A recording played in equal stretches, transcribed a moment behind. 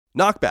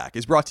Knockback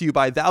is brought to you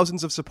by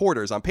thousands of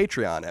supporters on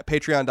Patreon at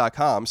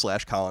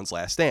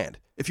patreon.com/CollinsLastStand.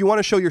 If you want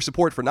to show your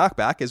support for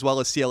Knockback, as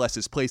well as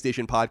CLS's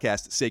PlayStation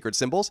podcast Sacred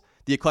Symbols,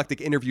 the eclectic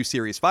interview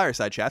series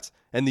Fireside Chats,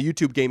 and the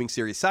YouTube gaming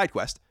series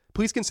SideQuest,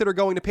 please consider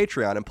going to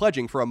Patreon and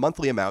pledging for a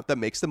monthly amount that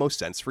makes the most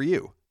sense for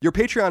you. Your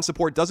Patreon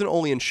support doesn't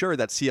only ensure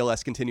that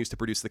CLS continues to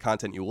produce the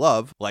content you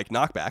love, like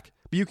Knockback,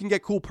 but you can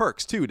get cool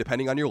perks too,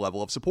 depending on your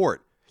level of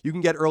support. You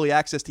can get early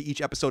access to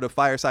each episode of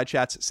Fireside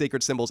Chats,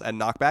 Sacred Symbols,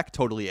 and Knockback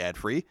totally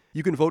ad-free.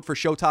 You can vote for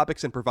show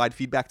topics and provide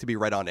feedback to be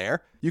read on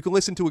air. You can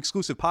listen to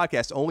exclusive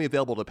podcasts only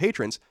available to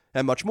patrons,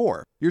 and much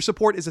more. Your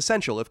support is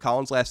essential if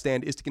Collins Last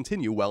Stand is to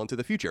continue well into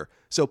the future,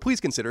 so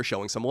please consider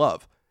showing some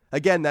love.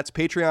 Again, that's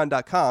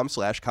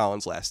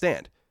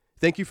patreon.com/CollinsLastStand.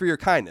 Thank you for your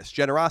kindness,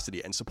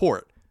 generosity, and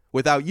support.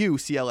 Without you,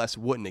 CLS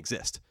wouldn't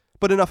exist.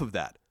 But enough of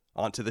that.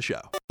 On to the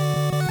show.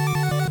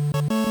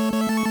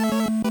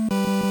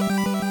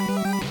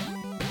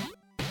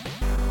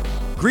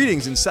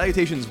 Greetings and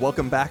salutations.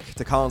 Welcome back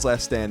to Collins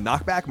Last Stand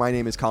Knockback. My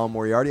name is Colin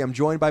Moriarty. I'm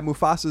joined by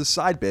Mufasa's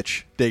side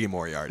bitch, Dagan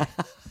Moriarty.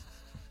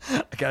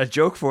 I got a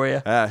joke for you.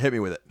 Hit me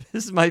with it.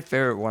 This is my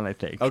favorite one, I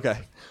think. Okay.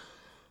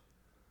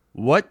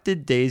 What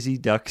did Daisy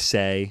Duck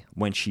say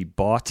when she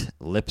bought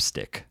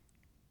lipstick?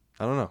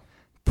 I don't know.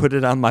 Put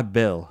it on my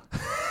bill.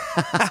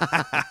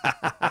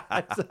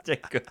 That's such a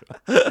good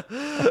one.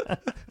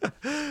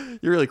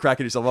 You're really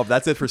cracking yourself up.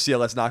 That's it for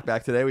CLS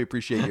Knockback today. We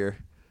appreciate your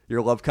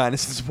love,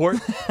 kindness, and support.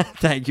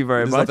 Thank you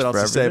very There's much. nothing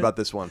else to say about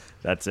this one.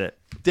 That's it.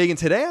 Dagan,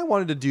 today I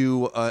wanted to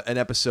do an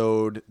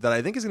episode that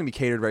I think is going to be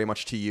catered very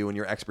much to you and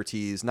your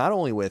expertise, not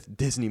only with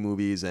Disney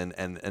movies and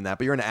that,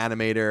 but you're an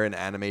animator, an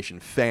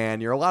animation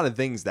fan. You're a lot of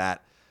things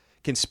that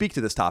can speak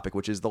to this topic,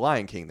 which is The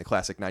Lion King, the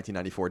classic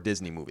 1994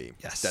 Disney movie.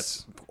 Yes.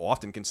 That's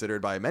often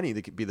considered by many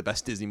to be the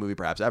best Disney movie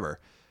perhaps ever.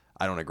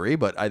 I don't agree,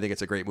 but I think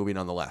it's a great movie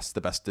nonetheless.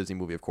 The best Disney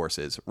movie, of course,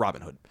 is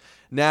Robin Hood.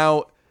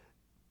 Now,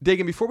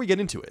 Dagan, before we get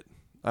into it,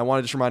 I want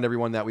to just remind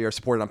everyone that we are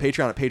supported on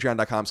Patreon at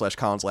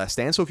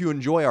patreon.com/CollinsLastStand. So if you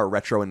enjoy our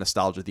retro and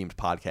nostalgia-themed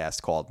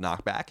podcast called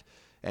Knockback,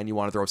 and you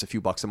want to throw us a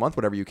few bucks a month,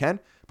 whatever you can,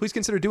 please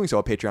consider doing so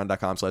at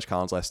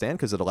patreon.com/CollinsLastStand,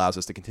 because it allows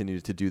us to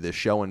continue to do this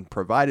show and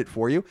provide it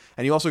for you.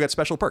 And you also get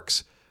special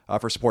perks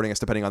for supporting us,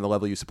 depending on the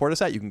level you support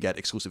us at. You can get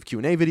exclusive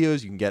Q&A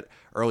videos. You can get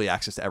early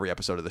access to every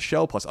episode of the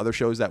show, plus other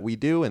shows that we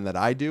do and that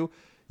I do.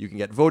 You can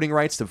get voting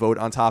rights to vote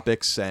on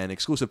topics and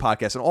exclusive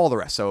podcasts and all the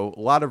rest. So a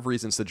lot of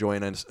reasons to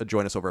join us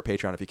over at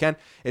Patreon if you can.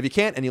 If you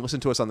can't and you listen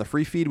to us on the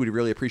free feed, we'd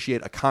really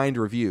appreciate a kind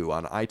review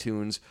on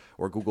iTunes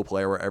or Google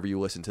Play or wherever you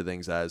listen to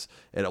things, as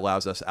it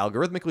allows us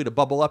algorithmically to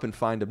bubble up and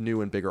find a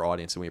new and bigger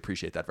audience, and we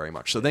appreciate that very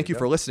much. So thank you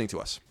for listening to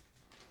us.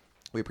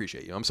 We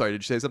appreciate you. I'm sorry,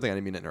 did you say something? I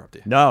didn't mean to interrupt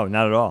you. No,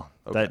 not at all.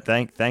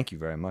 Okay. Thank you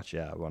very much.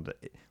 Yeah, I wanted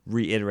to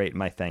reiterate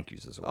my thank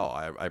yous as well. Oh,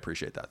 I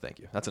appreciate that. Thank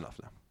you. That's enough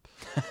now.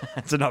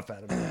 That's enough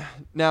out of it.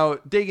 Now,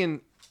 Dagan,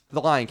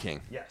 The Lion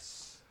King.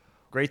 Yes.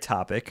 Great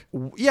topic.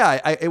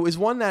 Yeah, it was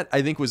one that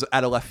I think was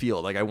out of left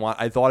field. Like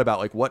I thought about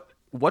like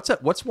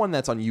what's one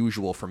that's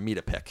unusual for me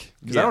to pick,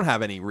 because I don't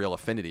have any real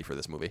affinity for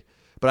this movie,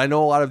 but I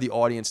know a lot of the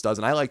audience does,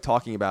 and I like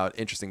talking about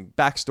interesting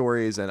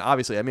backstories. And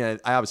obviously, I mean,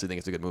 I obviously think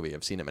it's a good movie.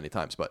 I've seen it many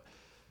times, but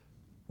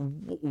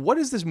what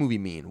does this movie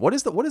mean? What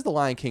is The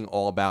Lion King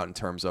all about in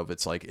terms of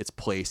its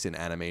place in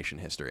animation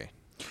history?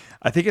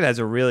 I think it has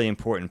a really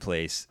important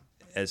place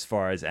as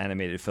far as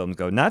animated films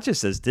go, not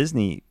just as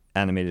Disney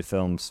animated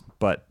films,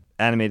 but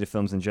animated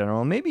films in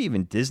general, maybe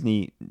even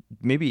Disney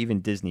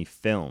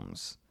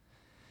films.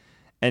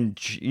 And,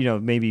 you know,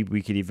 maybe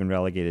we could even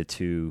relegate it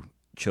to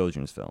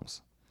children's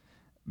films.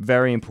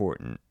 Very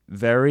important,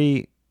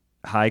 very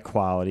high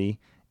quality.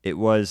 It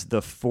was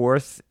the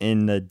fourth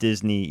in the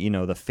Disney, you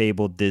know, the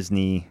fabled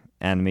Disney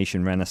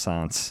animation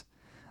renaissance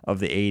of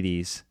the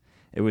 80s.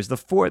 It was the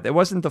fourth. It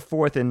wasn't the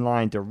fourth in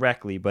line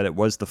directly, but it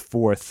was the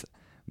fourth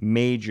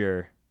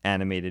major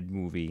animated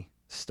movie,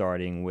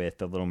 starting with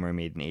The Little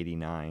Mermaid in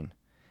 89.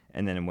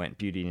 And then it went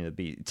Beauty and the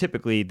Beast.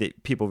 Typically,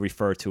 people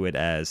refer to it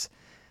as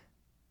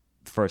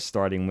first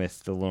starting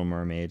with The Little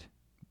Mermaid,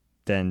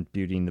 then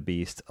Beauty and the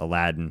Beast,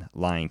 Aladdin,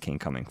 Lion King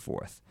coming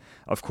forth.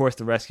 Of course,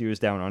 The Rescuers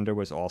Down Under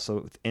was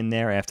also in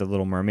there after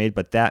Little Mermaid,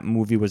 but that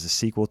movie was a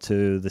sequel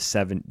to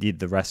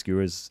the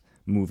Rescuers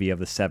movie of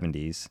the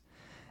 70s,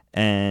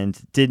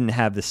 and didn't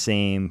have the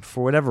same,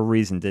 for whatever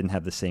reason, didn't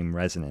have the same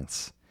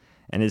resonance,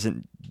 and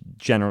isn't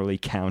generally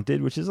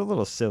counted, which is a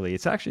little silly.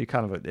 It's actually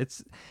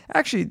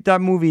that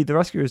movie, The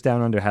Rescuers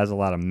Down Under, has a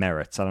lot of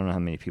merits. I don't know how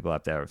many people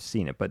out there have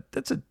seen it, but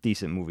that's a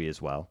decent movie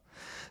as well.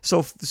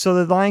 So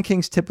The Lion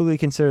King's typically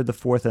considered the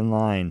fourth in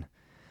line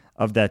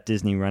of that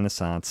Disney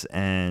Renaissance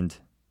and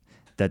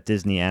that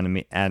Disney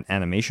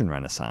animation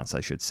Renaissance,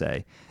 I should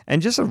say.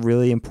 And just a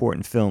really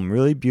important film,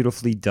 really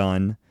beautifully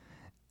done.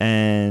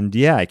 And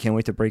yeah, I can't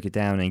wait to break it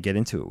down and get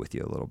into it with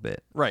you a little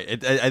bit.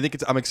 Right. I think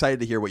I'm excited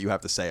to hear what you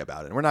have to say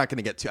about it. And we're not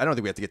going to I don't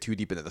think we have to get too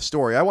deep into the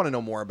story. I want to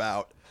know more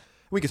about,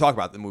 we could talk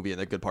about the movie and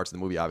the good parts of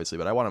the movie, obviously,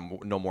 but I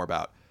want to know more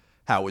about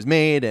how it was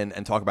made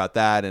and talk about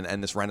that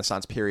and this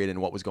Renaissance period and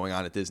what was going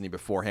on at Disney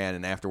beforehand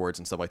and afterwards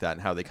and stuff like that,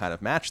 and how they kind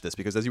of matched this.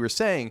 Because as you were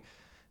saying,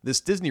 this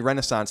Disney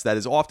renaissance that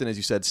is often, as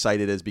you said,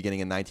 cited as beginning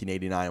in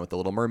 1989 with The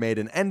Little Mermaid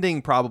and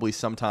ending probably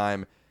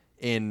sometime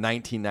in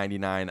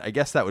 1999. I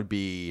guess that would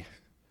be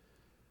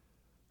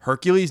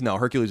Hercules. No,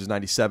 Hercules was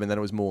 97. Then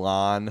it was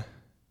Mulan.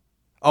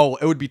 Oh,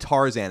 it would be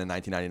Tarzan in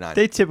 1999.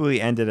 They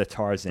typically ended at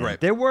Tarzan. Right.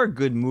 There were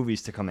good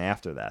movies to come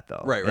after that,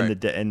 though. Right.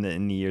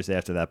 In the years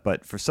after that.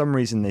 But for some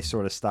reason, they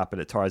sort of stop it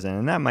at Tarzan.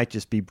 And that might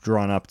just be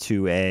drawn up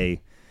to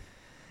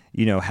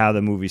how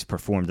the movies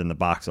performed in the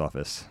box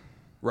office.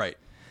 Right.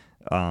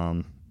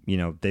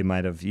 They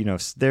might have,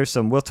 there's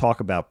some, we'll talk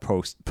about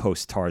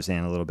post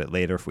Tarzan a little bit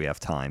later if we have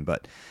time,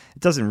 but it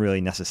doesn't really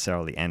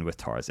necessarily end with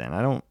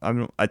Tarzan.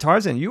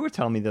 Tarzan, you were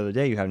telling me the other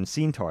day you haven't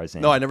seen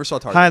Tarzan. No, I never saw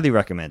Tarzan. Highly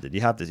recommended.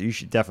 You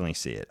should definitely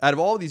see it. Out of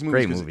all of these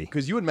movies, great movie.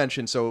 Because you had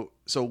mentioned, so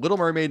Little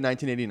Mermaid,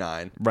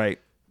 1989. Right.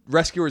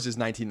 Rescuers is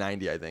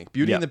 1990, I think.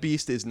 Beauty and the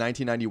Beast is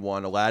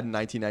 1991. Aladdin,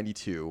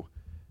 1992.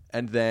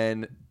 And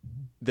then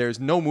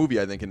there's no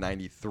movie, I think, in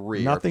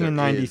 93. Nothing in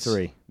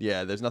 93.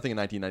 Yeah, there's nothing in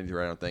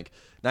 1993, I don't think.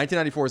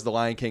 1994 is The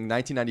Lion King.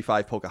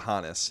 1995,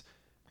 Pocahontas.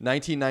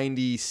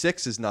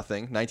 1996 is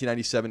nothing.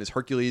 1997 is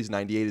Hercules.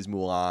 98 is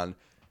Mulan.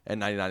 And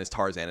 99 is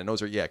Tarzan. And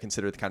those are,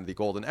 considered kind of the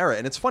golden era.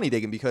 And it's funny,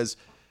 Dagan, because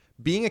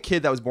being a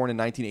kid that was born in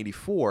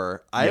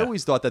 1984, I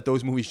always thought that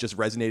those movies just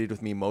resonated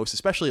with me most,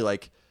 especially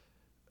like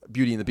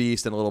Beauty and the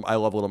Beast and I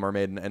Love Little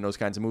Mermaid and those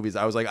kinds of movies.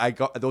 I was like,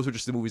 those were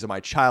just the movies of my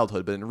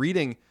childhood. But in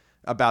reading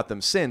about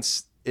them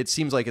since, it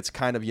seems like it's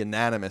kind of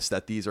unanimous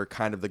that these are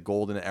kind of the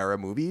golden era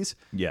movies.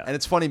 Yeah. And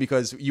it's funny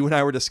because you and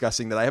I were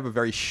discussing that I have a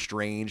very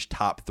strange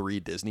top 3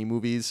 Disney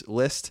movies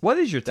list. What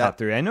is your top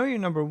 3? I know you're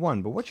number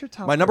 1, but what's your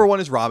top My 3? number 1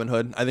 is Robin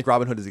Hood. I think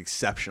Robin Hood is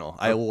exceptional.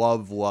 I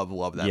love that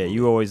movie. Yeah,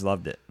 you always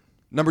loved it.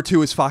 Number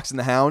 2 is Fox and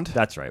the Hound.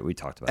 That's right. We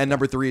talked about that. And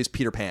number 3 is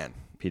Peter Pan.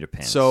 Peter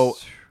Pan. So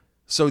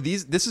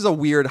this is a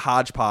weird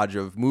hodgepodge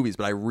of movies,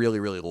 but I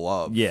really, really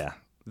love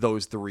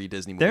those 3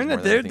 Disney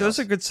movies. Those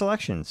are good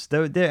selections.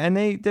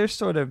 They're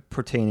sort of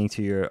pertaining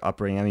to your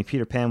upbringing. I mean,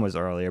 Peter Pan was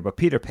earlier, but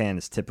Peter Pan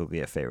is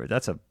typically a favorite.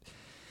 That's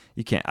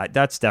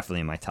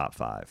definitely in my top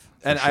 5.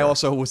 And sure. I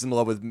also was in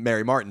love with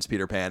Mary Martin's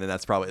Peter Pan, and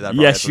that's probably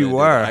yes, you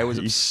were. I was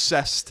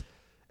obsessed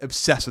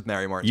with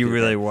Mary Martin's. You Peter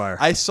really Pan. were.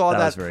 I saw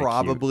that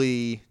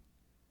probably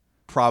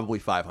 500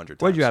 times.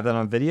 What did you have that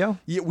on video?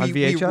 Yeah, on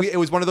VHS? it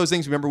was one of those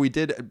things. Remember, we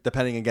did,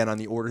 depending again on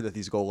the order that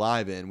these go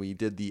live in, we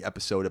did the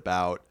episode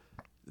about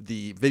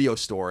the video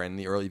store and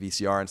the early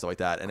VCR and stuff like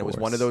that. And it was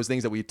one of those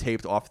things that we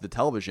taped off the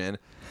television,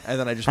 and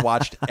then I just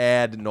watched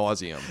ad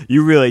nauseum.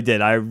 You really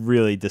did. I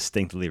really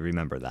distinctly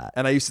remember that.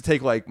 And I used to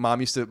take mom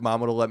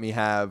would let me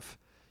have,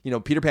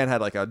 Peter Pan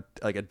had like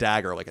a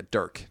dagger, like a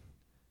dirk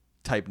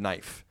type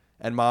knife.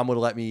 And mom would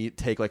let me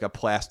take like a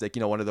plastic,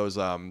 one of those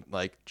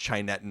like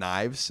Chinette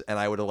knives, and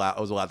I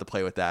was allowed to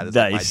play with that as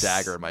like my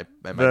dagger and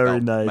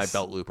my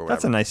belt loop or whatever.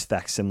 That's a nice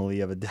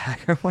facsimile of a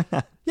dagger. Why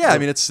not? Yeah, I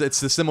mean it's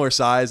the similar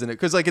size, and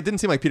because it didn't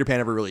seem like Peter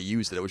Pan ever really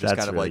used it. It was just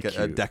kind of really like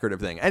a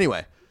decorative thing.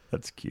 Anyway,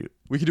 that's cute.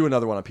 We could do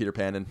another one on Peter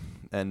Pan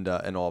and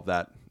all of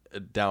that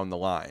down the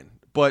line.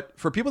 But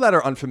for people that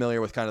are unfamiliar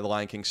with kind of the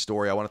Lion King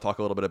story, I want to talk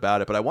a little bit about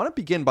it. But I want to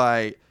begin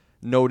by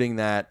noting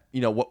that,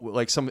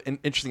 some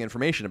interesting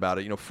information about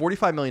it.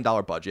 $45 million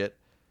budget,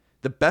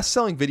 the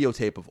best-selling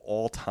videotape of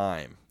all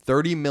time,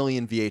 30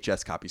 million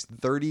VHS copies,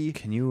 30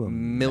 Can you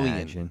million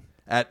imagine?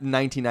 at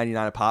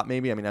 $19.99 a pop,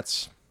 maybe. I mean,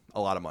 that's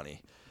a lot of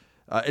money.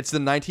 It's the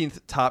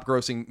 19th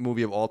top-grossing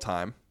movie of all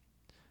time.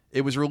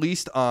 It was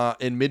released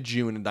in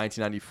mid-June in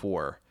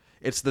 1994.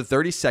 It's the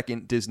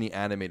 32nd Disney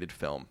animated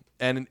film,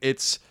 and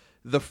it's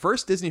the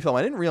first Disney film.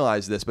 I didn't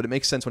realize this, but it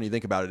makes sense when you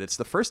think about it. It's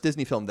the first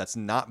Disney film that's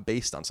not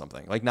based on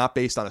something, like not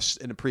based on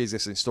a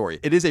pre-existing story.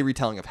 It is a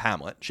retelling of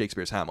Hamlet,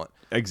 Shakespeare's Hamlet.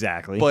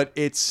 Exactly. But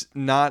it's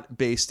not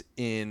based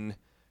in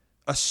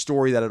a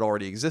story that had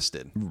already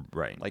existed.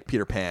 Right. Like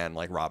Peter Pan,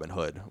 like Robin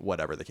Hood,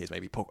 whatever the case may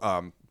be.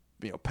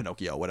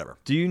 Pinocchio, whatever.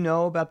 Do you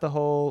know about the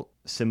whole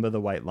Simba the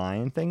White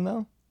Lion thing,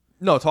 though?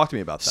 No, talk to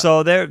me about that.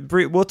 So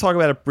we'll talk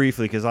about it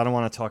briefly because I don't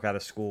want to talk out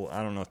of school.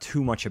 I don't know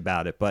too much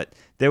about it, but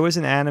there was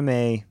an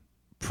anime,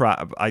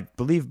 I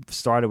believe,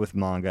 started with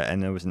manga,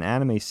 and there was an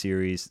anime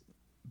series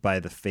by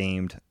the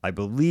famed, I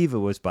believe it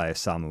was by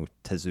Osamu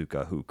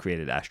Tezuka, who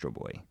created Astro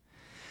Boy.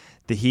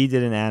 He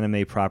did an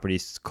anime property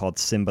called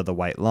Simba the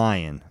White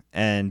Lion,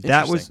 and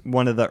that was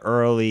one of the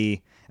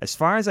early, as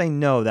far as I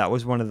know, that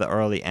was one of the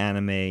early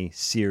anime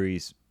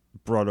series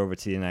brought over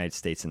to the United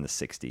States in the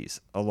 60s,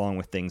 along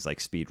with things like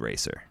Speed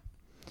Racer.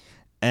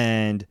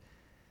 And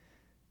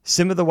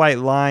Simba the White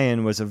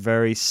Lion was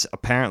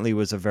apparently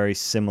was a very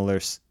similar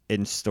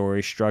in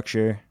story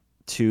structure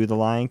to The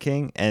Lion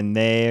King, and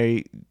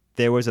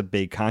there was a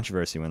big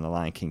controversy when The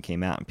Lion King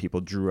came out, and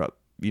people drew up,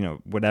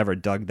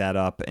 dug that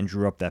up and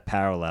drew up that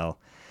parallel.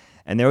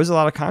 And there was a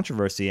lot of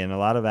controversy and a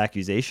lot of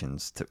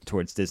accusations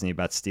towards Disney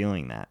about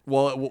stealing that.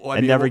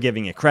 Never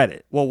giving it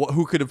credit. Well,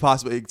 who could have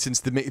possibly,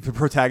 since the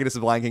protagonist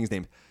of The Lion King is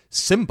named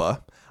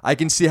Simba, I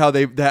can see how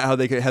they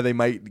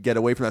might get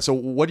away from that. So,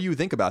 what do you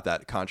think about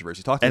that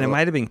controversy? Talk to me. And it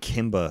might have been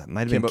Kimba. It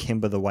might have been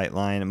Kimba the White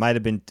Lion. It might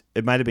have been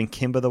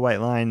Kimba the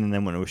White Lion, and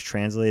then when it was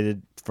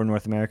translated for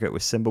North America, it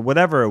was Simba.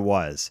 Whatever it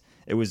was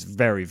It was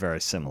very, very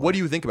similar. What do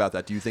you think about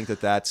that? Do you think do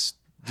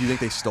you think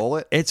they stole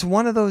it? It's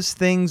one of those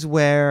things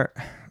where,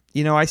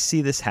 I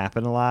see this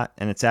happen a lot,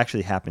 and it's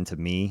actually happened to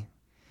me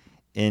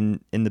in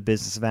the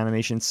business of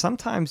animation.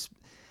 Sometimes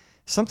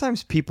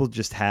people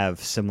just have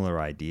similar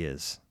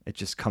ideas. It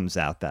just comes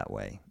out that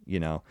way,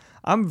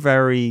 I'm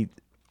very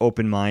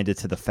open-minded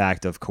to the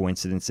fact of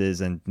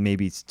coincidences, and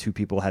maybe two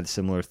people had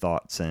similar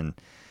thoughts, and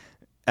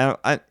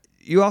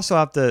you also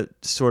have to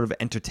sort of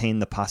entertain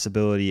the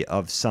possibility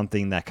of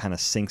something that kind of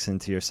sinks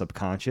into your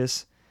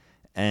subconscious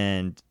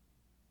and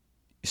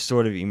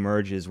sort of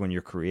emerges when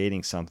you're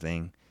creating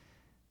something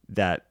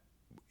that,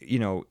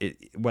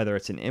 whether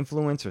it's an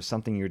influence or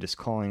something you're just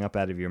calling up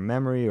out of your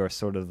memory or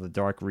sort of the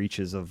dark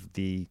reaches of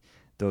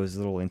those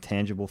little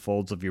intangible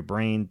folds of your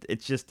brain.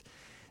 It's just,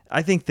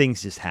 I think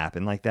things just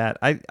happen like that.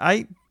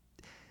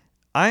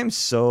 I'm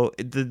so,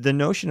 the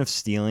notion of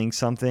stealing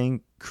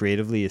something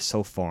creatively is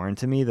so foreign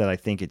to me that I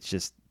think it's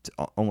just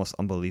almost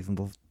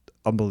unbelievable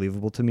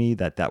to me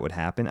that would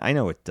happen. I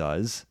know it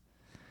does,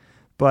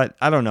 but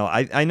I don't know.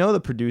 I know one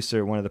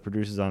of the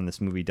producers on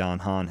this movie, Don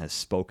Hahn, has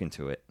spoken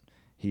to it.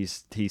 He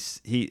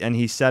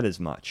said as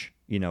much.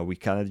 We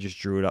kind of just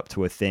drew it up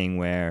to a thing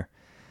where,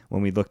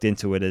 when we looked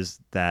into it, is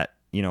that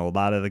a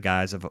lot of the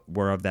guys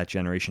were of that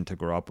generation to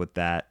grow up with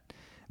that.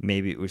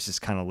 Maybe it was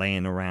just kind of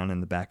laying around in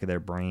the back of their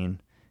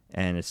brain,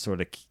 and it sort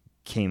of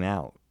came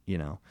out.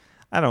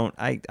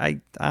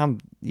 I'm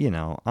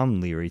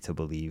leery to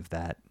believe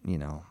that.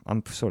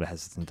 I'm sort of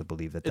hesitant to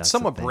believe that. It's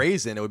somewhat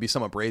brazen. It would be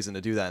somewhat brazen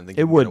to do that and think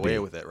it you would get away be.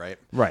 with it, right?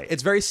 Right.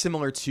 It's very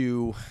similar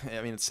to.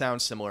 It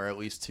sounds similar at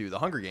least to the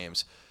Hunger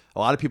Games. A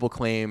lot of people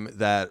claim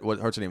that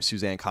what's her name,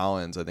 Suzanne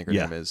Collins, I think her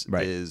name is,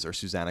 right. or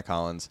Susanna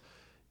Collins,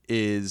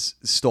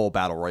 stole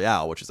Battle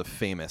Royale, which is a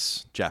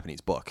famous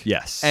Japanese book.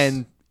 Yes.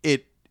 And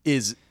it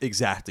is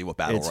exactly what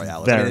Battle It's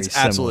Royale is. very It's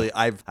similar. absolutely.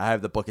 I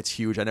have the book. It's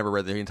huge. I never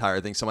read the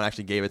entire thing. Someone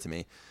actually gave it to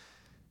me.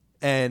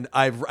 And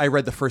I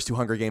read the first two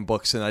Hunger Game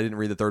books, and I didn't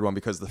read the third one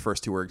because the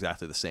first two were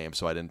exactly the same,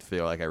 so I didn't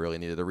feel like I really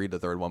needed to read the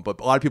third one. But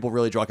a lot of people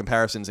really draw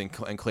comparisons and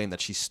claim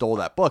that she stole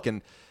that book,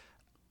 and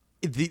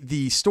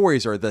the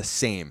stories are the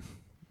same.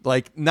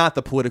 Like, not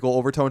the political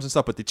overtones and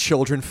stuff, but the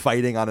children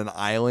fighting on an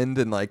island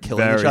and like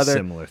killing each other. Very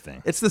similar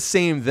thing. It's the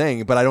same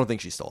thing, but I don't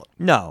think she stole it.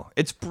 No,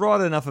 it's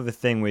broad enough of a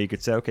thing where you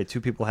could say, okay, two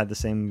people had the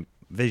same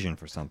vision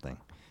for something.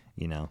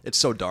 It's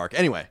so dark.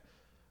 Anyway,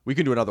 we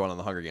can do another one on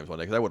the Hunger Games one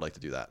day because I would like to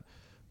do that.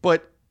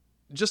 But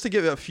just to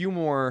give a few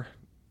more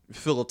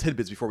little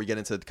tidbits before we get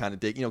into kind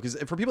of Dagan, because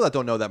for people that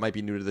don't know, that might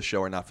be new to the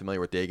show or not familiar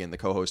with Dagan, the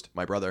co-host,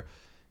 my brother,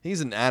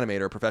 he's an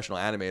animator, a professional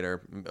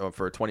animator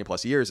for 20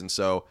 plus years. And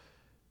so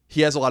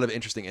he has a lot of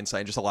interesting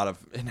insight and just a lot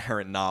of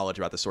inherent knowledge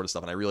about this sort of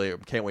stuff. And I really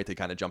can't wait to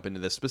kind of jump into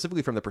this,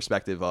 specifically from the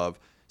perspective of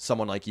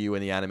someone like you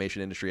in the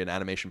animation industry, an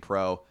animation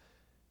pro,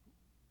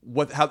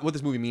 what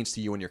this movie means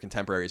to you and your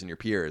contemporaries and your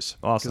peers.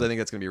 Awesome. Because I think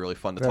that's going to be really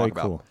fun to Very talk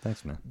about. cool.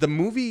 Thanks, man. The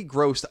movie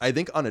grossed, I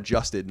think,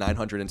 unadjusted,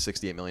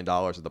 $968 million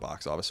at the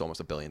box office,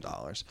 almost $1 billion.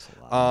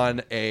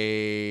 On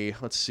a,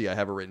 let's see, I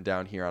have it written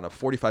down here, on a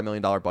 $45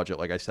 million budget,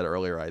 like I said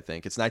earlier, I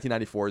think. It's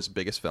 1994's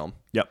biggest film.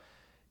 Yep.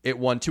 It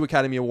won 2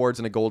 Academy Awards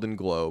and a Golden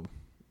Globe.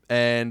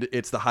 And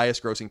it's the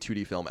highest grossing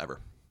 2D film ever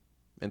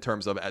in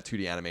terms of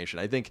 2D animation.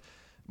 I think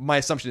my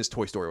assumption is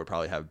Toy Story would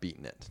probably have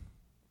beaten it,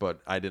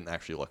 but I didn't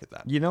actually look at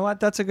that. You know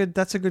what? That's a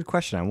good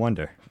question. I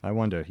wonder.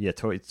 Yeah,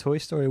 Toy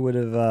Story would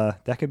have,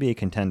 that could be a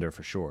contender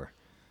for sure.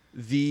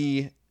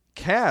 The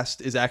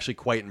cast is actually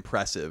quite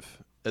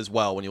impressive as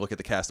well when you look at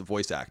the cast of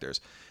voice actors.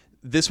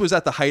 This was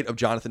at the height of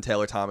Jonathan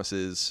Taylor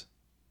Thomas's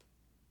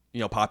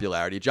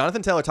popularity.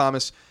 Jonathan Taylor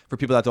Thomas, for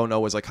people that don't know,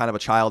 was like kind of a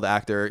child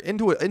actor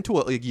into a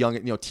like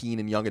young, teen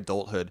and young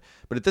adulthood.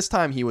 But at this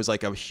time, he was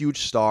like a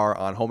huge star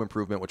on Home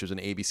Improvement, which was an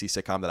ABC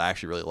sitcom that I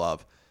actually really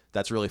love.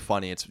 That's really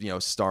funny. It's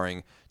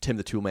starring Tim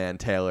the Toolman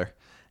Taylor,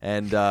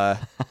 and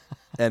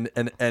and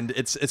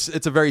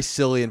it's a very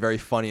silly and very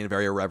funny and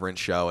very irreverent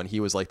show. And he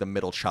was like the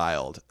middle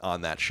child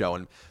on that show,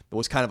 and it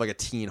was kind of like a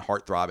teen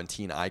heartthrob and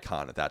teen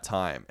icon at that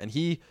time. And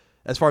he,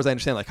 as far as I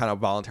understand, like kind of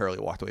voluntarily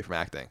walked away from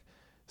acting.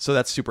 So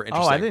that's super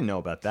interesting. Oh, I didn't know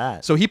about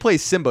that. So he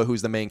plays Simba,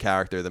 who's the main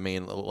character, the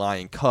main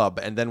lion cub.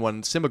 And then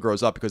when Simba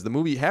grows up, because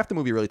half the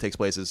movie really takes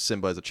place as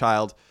Simba as a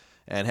child,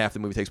 and half the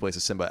movie takes place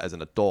as Simba as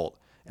an adult.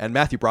 And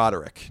Matthew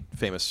Broderick,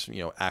 famous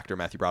actor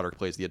Matthew Broderick,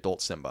 plays the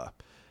adult Simba.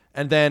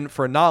 And then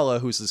for Nala,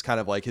 who's this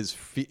kind of like his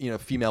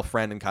female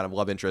friend and kind of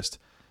love interest,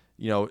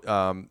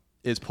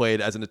 is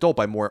played as an adult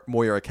by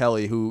Moira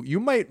Kelly, who you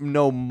might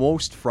know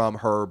most from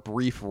her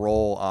brief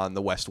role on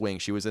The West Wing.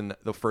 She was in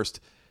the first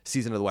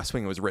season of The West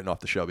Wing. It was written off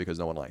the show because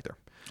no one liked her.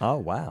 Oh,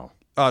 wow.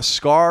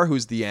 Scar,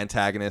 who's the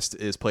antagonist,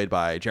 is played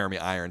by Jeremy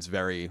Irons.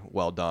 Very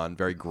well done.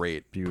 Very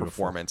great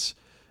performance.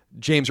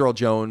 James Earl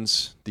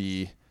Jones,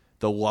 the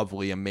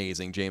lovely,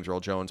 amazing James Earl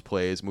Jones,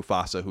 plays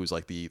Mufasa, who's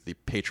like the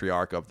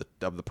patriarch of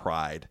the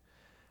pride.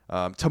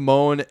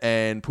 Timon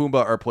and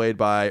Pumbaa are played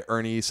by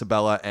Ernie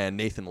Sabella and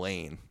Nathan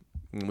Lane.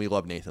 And we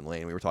love Nathan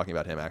Lane. We were talking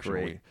about him actually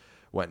when we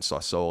went and saw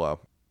Solo.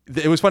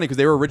 It was funny because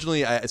they were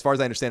originally, as far as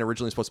I understand,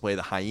 supposed to play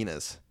the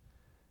hyenas.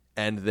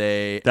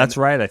 That's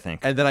right, I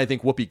think. And then I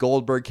think Whoopi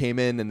Goldberg came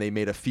in and they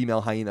made a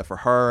female hyena for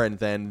her. And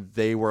then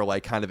they were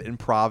like kind of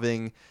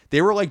improving.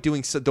 They were like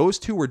those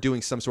two were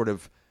doing some sort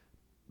of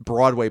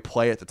Broadway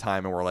play at the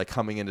time and were like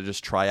coming in to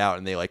just try out.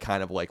 And they like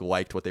kind of like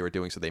liked what they were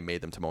doing. So they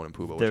made them Timon and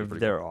Pumbaa.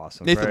 They're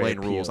awesome. Nathan Very Lane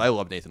rules. I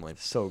love Nathan Lane.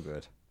 So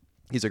good.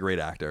 He's a great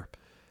actor.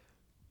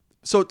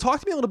 So talk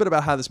to me a little bit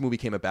about how this movie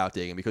came about,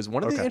 Dagan, because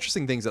one of the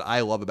interesting things that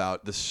I love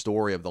about the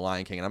story of The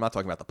Lion King, and I'm not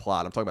talking about the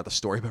plot, I'm talking about the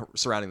story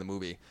surrounding the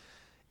movie,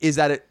 is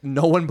that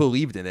no one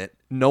believed in it.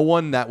 No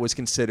one that was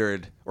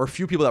considered, or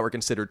few people that were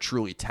considered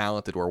truly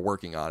talented were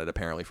working on it,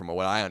 apparently, from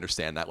what I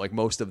understand. That like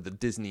most of the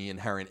Disney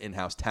inherent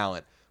in-house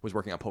talent was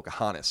working on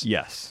Pocahontas.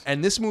 Yes.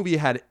 And this movie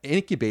had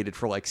incubated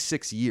for like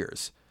 6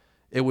 years.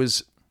 It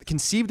was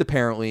conceived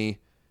apparently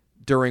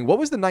during, what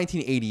was the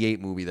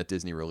 1988 movie that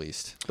Disney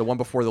released? The one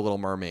before The Little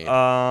Mermaid.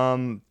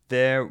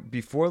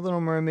 Before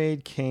Little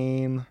Mermaid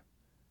came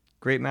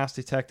Great Mouse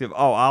Detective.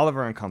 Oh,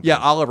 Oliver and Company. Yeah,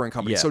 Oliver and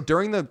Company. Yeah. So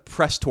during the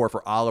press tour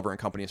for Oliver and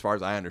Company, as far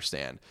as I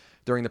understand,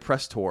 during the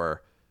press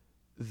tour,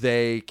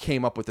 they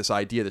came up with this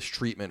idea, this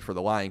treatment for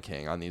The Lion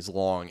King on these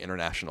long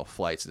international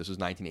flights. This was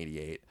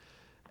 1988.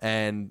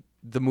 And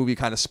the movie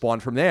kind of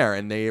spawned from there.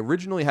 And they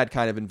originally had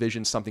kind of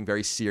envisioned something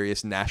very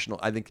serious, national.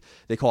 I think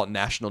they call it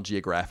National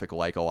Geographic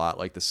like a lot,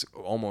 like this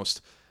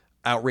almost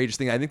outrageous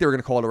thing. I think they were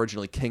going to call it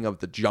originally King of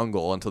the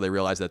Jungle until they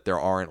realized that there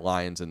aren't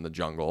lions in the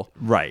jungle.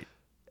 Right.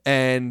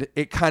 And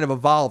it kind of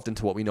evolved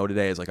into what we know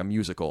today as like a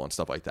musical and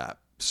stuff like that.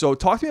 So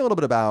talk to me a little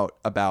bit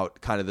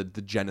about kind of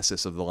the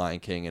genesis of The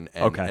Lion King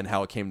and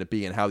how it came to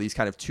be and how these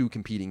kind of two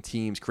competing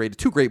teams created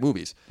two great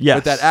movies. Yes.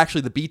 But that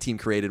actually the B team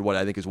created what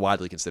I think is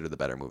widely considered the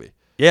better movie.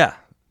 Yeah.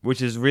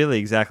 Which is really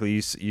exactly,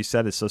 you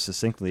said it so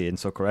succinctly and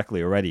so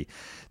correctly already.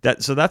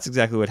 So that's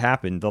exactly what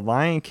happened. The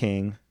Lion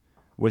King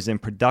was in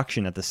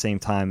production at the same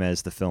time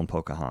as the film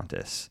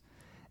Pocahontas.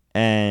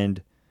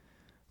 And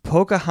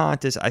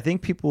Pocahontas, I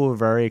think people were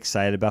very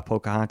excited about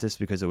Pocahontas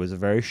because it was a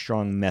very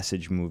strong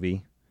message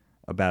movie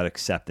about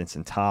acceptance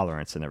and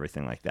tolerance and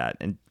everything like that.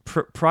 And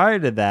prior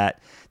to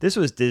that, this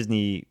was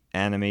Disney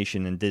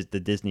Animation and the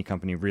Disney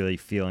company really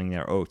feeling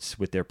their oats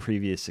with their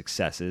previous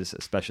successes,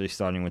 especially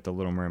starting with The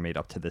Little Mermaid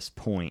up to this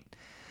point.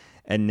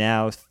 And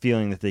now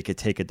feeling that they could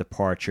take a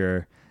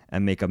departure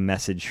and make a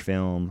message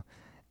film,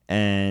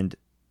 and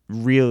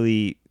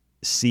really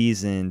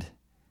seasoned,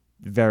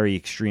 very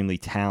extremely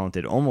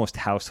talented, almost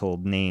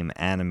household name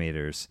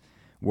animators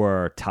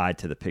were tied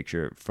to the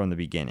picture from the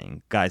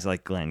beginning. Guys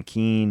like Glenn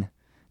Keane,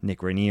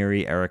 Nick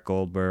Ranieri, Eric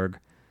Goldberg,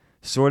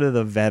 sort of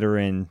the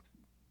veteran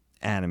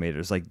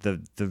animators, like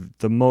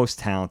the most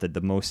talented,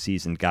 the most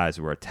seasoned guys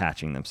were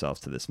attaching themselves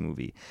to this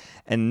movie.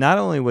 And not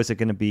only was it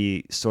going to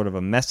be sort of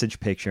a message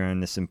picture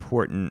and this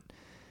important,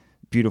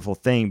 beautiful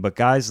thing, but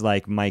guys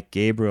like Mike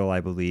Gabriel, I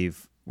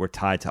believe, were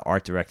tied to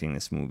art directing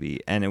this movie.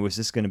 And it was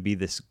just going to be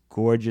this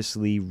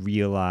gorgeously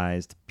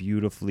realized,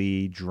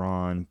 beautifully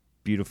drawn,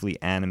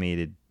 beautifully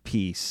animated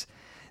piece.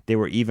 They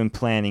were even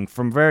planning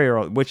from very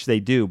early, which they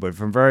do, but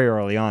from very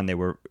early on, they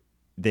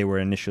were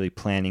initially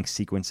planning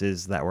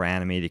sequences that were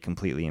animated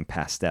completely in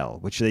pastel,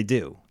 which they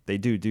do. They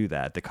do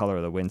that. The Color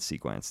of the Wind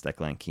sequence that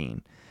Glenn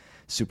Keane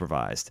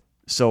supervised.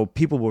 So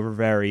people were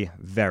very,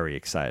 very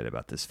excited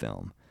about this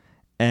film.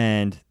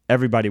 And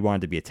everybody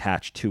wanted to be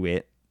attached to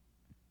it.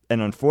 And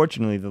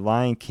unfortunately, The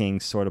Lion King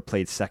sort of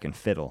played second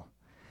fiddle.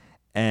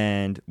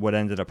 And what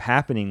ended up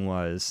happening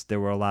was there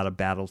were a lot of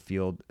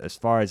Battlefield, as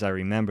far as I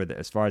remember,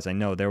 as far as I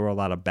know, there were a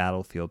lot of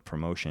Battlefield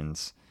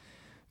promotions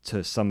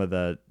to some of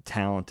the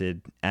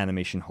talented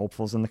animation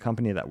hopefuls in the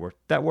company that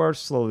were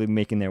slowly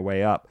making their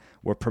way up,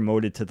 were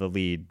promoted to the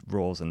lead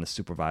roles and the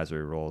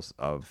supervisory roles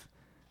of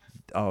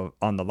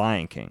on The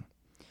Lion King.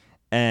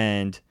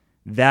 And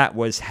that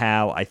was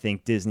how I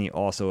think Disney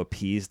also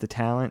appeased the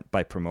talent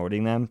by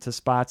promoting them to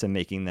spots and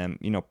making them,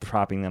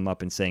 propping them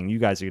up and saying, you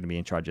guys are going to be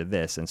in charge of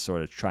this, and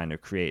sort of trying to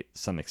create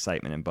some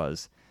excitement and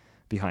buzz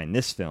behind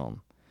this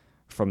film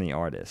from the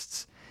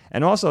artists.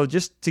 And also,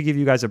 just to give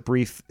you guys a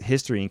brief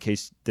history in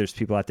case there's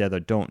people out there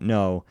that don't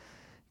know,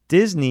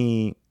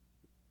 Disney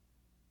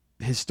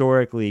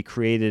historically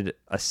created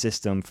a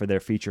system for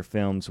their feature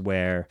films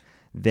where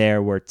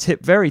there were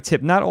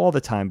not all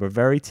the time, but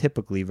very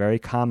typically, very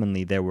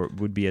commonly,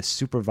 would be a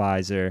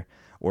supervisor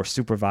or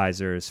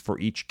supervisors for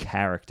each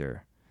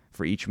character,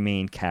 for each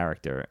main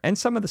character, and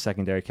some of the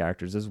secondary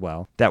characters as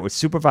well, that would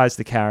supervise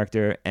the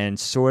character and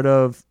sort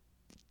of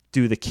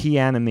do the key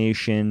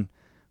animation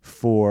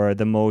for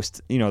the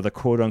most, the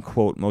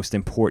quote-unquote most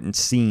important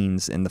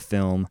scenes in the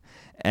film.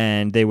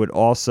 And they would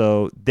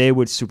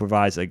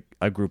supervise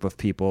a group of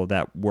people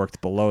that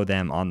worked below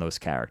them on those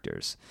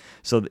characters.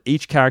 So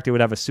each character would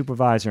have a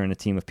supervisor and a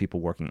team of people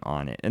working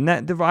on it. And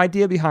that the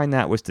idea behind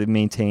that was to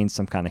maintain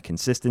some kind of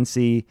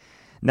consistency,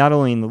 not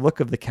only in the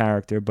look of the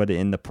character, but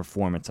in the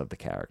performance of the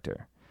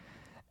character.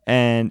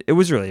 And it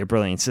was really a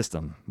brilliant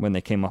system when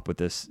they came up with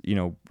this,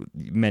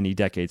 many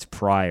decades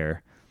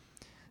prior.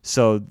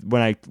 So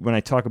when I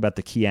talk about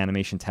the key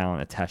animation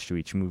talent attached to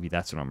each movie,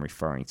 that's what I'm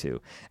referring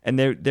to. And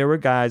there were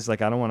guys,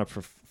 like, I don't want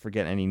to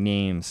forget any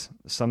names.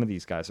 Some of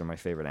these guys are my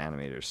favorite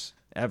animators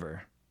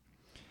ever.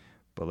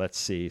 But let's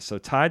see. So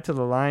tied to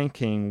The Lion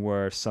King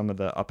were some of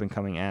the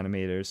up-and-coming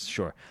animators.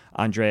 Sure.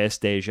 Andreas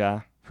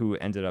Deja, who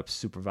ended up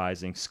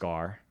supervising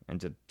Scar and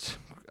did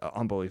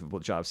unbelievable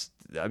jobs.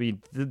 I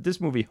mean, this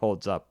movie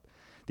holds up.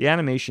 The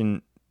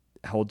animation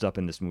holds up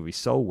in this movie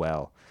so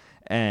well.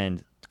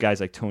 And guys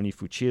like Tony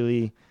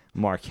Fucilli,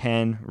 Mark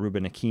Henn,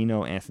 Ruben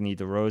Aquino, Anthony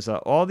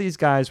DeRosa, all these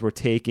guys were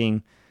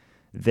taking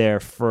their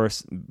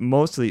first,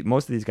 most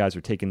of these guys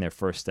were taking their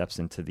first steps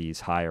into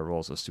these higher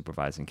roles of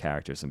supervising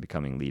characters and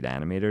becoming lead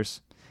animators,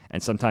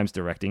 and sometimes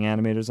directing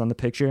animators on the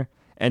picture.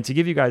 And to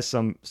give you guys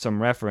some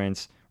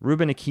reference,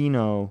 Ruben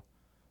Aquino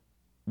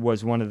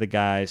was one of the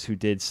guys who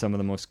did some of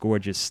the most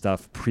gorgeous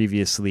stuff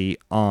previously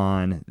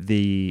on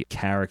the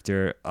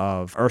character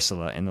of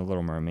Ursula in The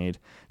Little Mermaid.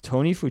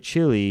 Tony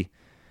Fucilli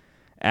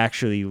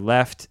actually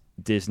left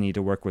Disney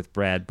to work with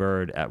Brad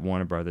Bird at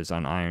Warner Brothers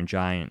on Iron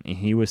Giant, and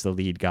he was the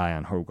lead guy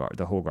on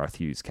the Hogarth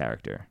Hughes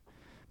character.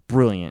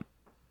 Brilliant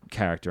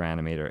character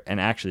animator, and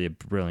actually a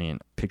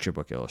brilliant picture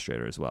book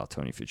illustrator as well.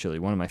 Tony Fucilli,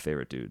 one of my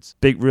favorite dudes.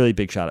 Really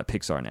big shot at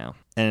Pixar now.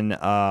 And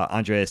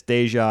Andreas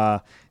Deja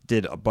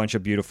did a bunch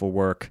of beautiful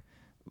work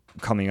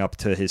coming up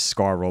to his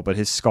Scar role, but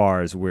his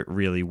Scar is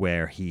really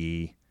where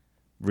he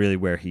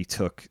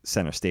took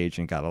center stage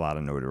and got a lot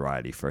of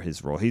notoriety for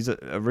his role. He's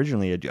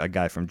originally a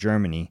guy from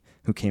Germany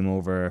who came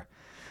over.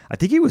 I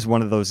think he was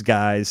one of those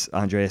guys,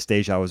 Andreas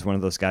Deja was one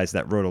of those guys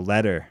that wrote a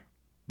letter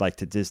like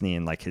to Disney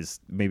and like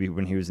maybe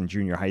when he was in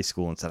junior high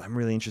school and said, I'm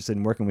really interested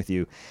in working with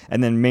you.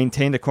 And then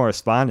maintained a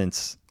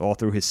correspondence all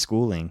through his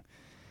schooling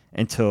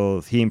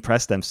until he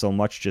impressed them so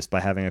much just by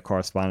having a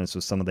correspondence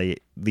with some of the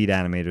lead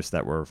animators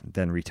that were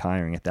then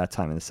retiring at that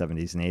time in the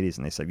 70s and 80s.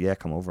 And they said, yeah,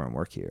 come over and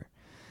work here.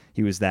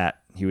 He was that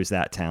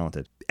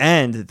talented.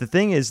 And the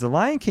thing is, The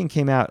Lion King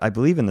came out, I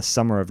believe, in the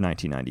summer of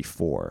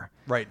 1994.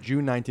 Right,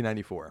 June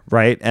 1994.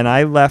 Right, and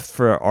I left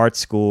for art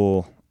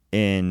school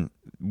in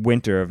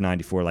winter of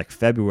 94, like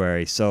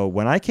February. So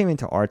when I came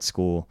into art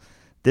school,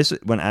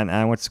 and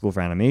I went to school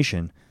for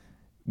animation,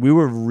 we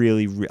were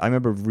I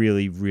remember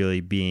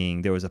really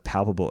being, there was a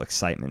palpable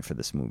excitement for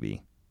this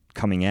movie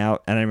coming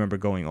out. And I remember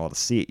going all to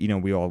see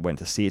it. We all went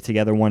to see it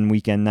together one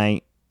weekend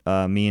night,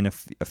 me and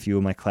a few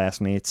of my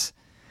classmates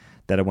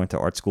that I went to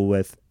art school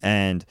with.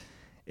 And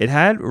it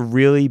had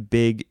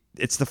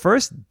it's the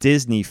first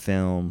Disney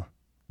film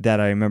that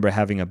I remember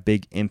having a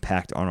big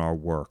impact on our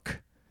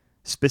work,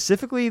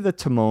 specifically the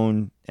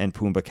Timon and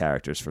Pumbaa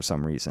characters for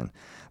some reason.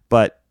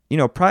 But,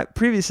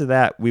 previous to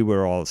that, we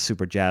were all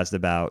super jazzed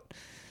about,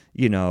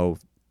 the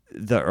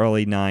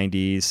early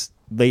 90s,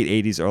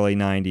 late 80s, early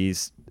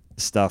 90s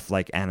stuff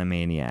like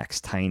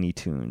Animaniacs, Tiny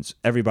Toons.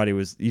 Everybody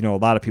was, a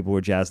lot of people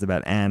were jazzed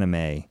about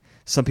anime.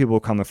 Some people were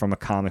coming from a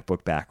comic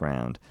book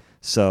background.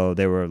 So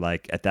they were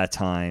like, at that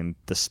time,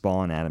 the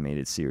Spawn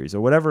animated series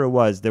or whatever it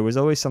was. There was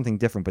always something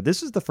different. But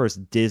this was the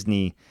first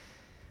Disney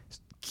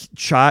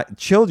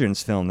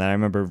children's film that I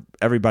remember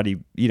everybody,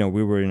 we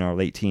were in our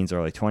late teens,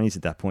 early 20s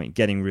at that point,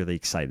 getting really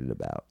excited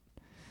about.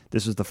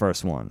 This was the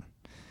first one.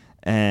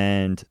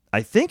 And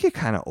I think it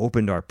kind of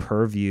opened our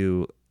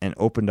purview and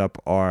opened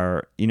up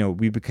our,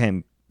 we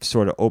became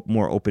sort of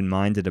more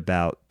open-minded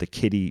about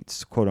the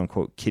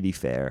quote-unquote kiddie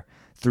fare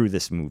through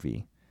this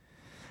movie.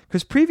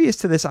 Because previous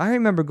to this, I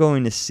remember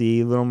going to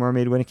see Little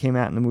Mermaid when it came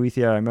out in the movie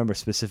theater. I remember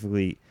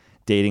specifically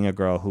dating a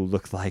girl who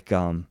looked like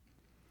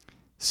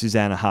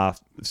Susanna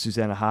Hoffs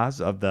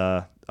of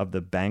the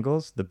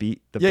Bangles, the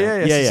beat.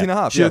 Susanna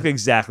Hoffs. She looked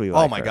exactly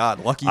like her. Oh my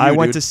God, lucky you! I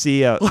went to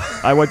see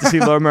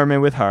Little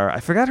Mermaid with her.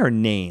 I forgot her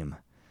name.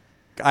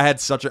 I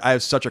have such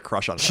a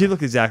crush on her. She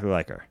looked exactly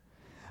like her.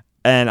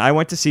 And I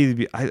went to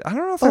see I don't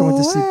know if I went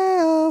to see.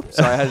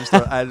 Sorry,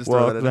 I just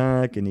throw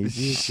that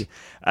in.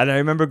 And I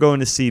remember going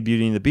to see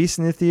Beauty and the Beast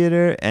in the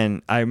theater,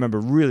 and I remember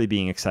really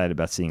being excited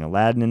about seeing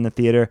Aladdin in the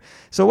theater.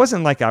 So it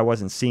wasn't like I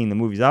wasn't seeing the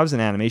movies. I was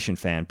an animation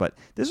fan, but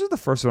this was the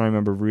first one I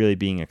remember really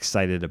being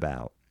excited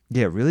about.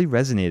 Yeah, it really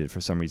resonated for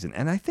some reason,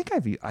 and I think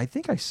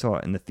I saw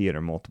it in the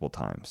theater multiple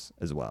times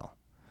as well.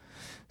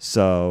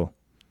 So,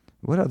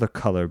 what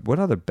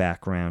other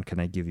background can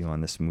I give you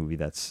on this movie?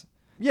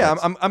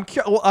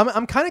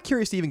 I'm kind of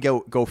curious to even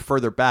go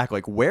further back.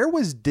 Like, where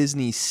was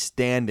Disney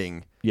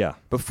standing? Yeah.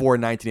 Before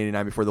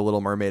 1989, before The Little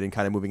Mermaid, and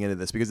kind of moving into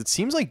this, because it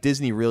seems like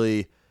Disney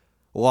really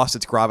lost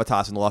its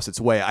gravitas and lost its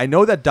way. I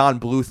know that Don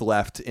Bluth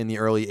left in the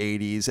early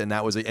 80s, and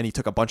and he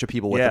took a bunch of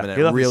people with him. And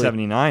he left in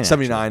 79.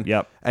 79.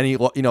 Yep. And he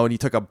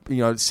took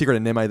Secret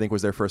of NIMH, I think,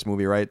 was their first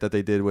movie, right? That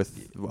they did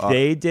with.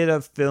 They did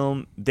a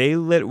film.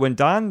 When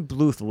Don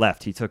Bluth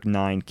left, he took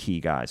 9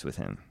 key guys with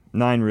him.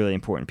 9 really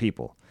important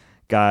people.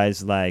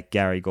 Guys like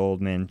Gary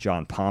Goldman,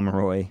 John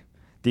Pomeroy.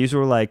 These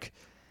were like,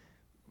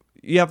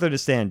 you have to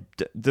understand,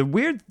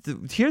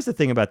 here's the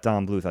thing about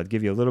Don Bluth. I'll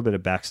give you a little bit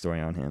of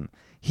backstory on him.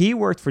 He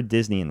worked for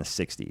Disney in the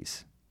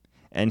 60s,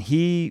 and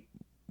he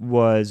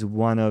was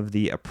one of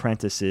the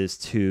apprentices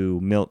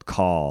to Milt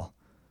Kahl,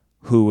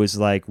 who was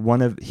like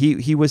one of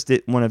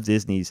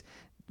Disney's.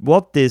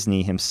 Walt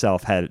Disney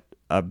himself had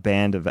a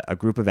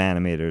group of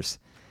animators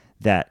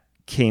that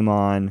came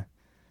on.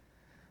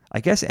 I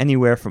guess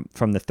anywhere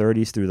from the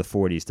 30s through the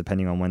 40s,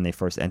 depending on when they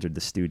first entered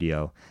the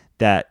studio,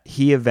 that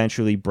he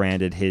eventually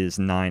branded his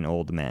 9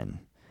 old men.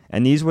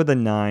 And these were the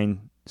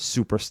 9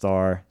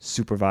 superstar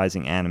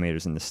supervising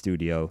animators in the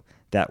studio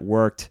that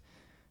worked.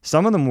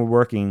 Some of them were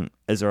working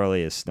as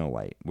early as Snow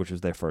White, which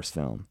was their first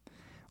film,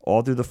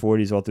 all through the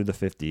 40s, all through the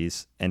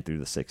 50s, and through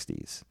the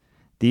 60s.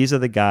 These are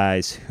the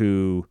guys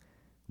who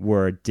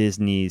were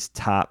Disney's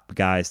top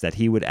guys that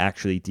he would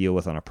actually deal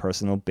with on a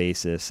personal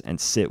basis and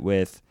sit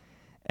with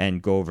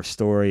and go over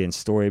story and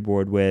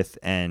storyboard with,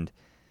 and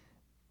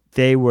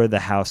they were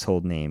the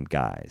household name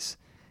guys.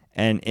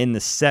 And in the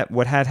set,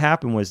 what had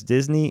happened was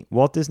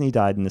Walt Disney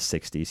died in the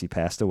 60s. He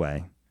passed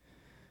away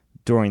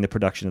during the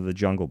production of The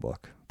Jungle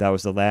Book. That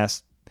was the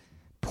last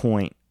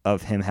point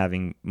of him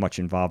having much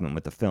involvement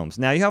with the films.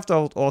 Now, you have to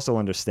also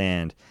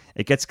understand,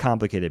 it gets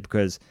complicated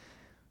because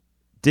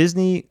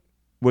Disney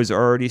was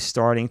already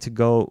starting to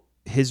go,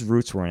 his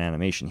roots were in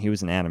animation. He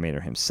was an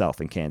animator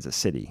himself in Kansas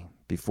City.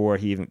 Before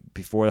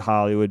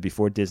Hollywood,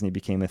 before Disney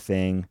became a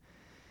thing,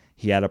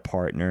 he had a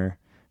partner.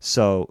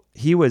 So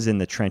he was in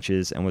the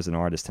trenches and was an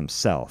artist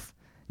himself.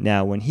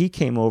 Now, when he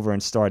came over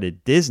and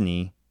started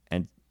Disney,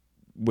 and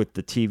with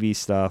the TV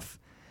stuff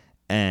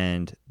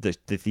and the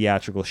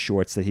theatrical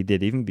shorts that he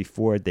did, even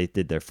before they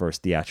did their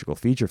first theatrical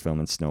feature film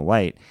in Snow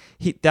White,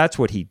 that's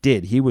what he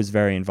did. He was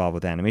very involved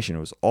with animation. It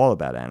was all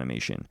about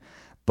animation.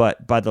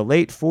 But by the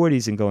late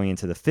 40s and going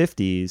into the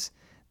 50s,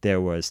 there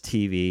was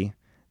TV,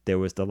 there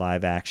was the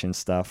live action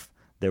stuff,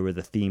 there were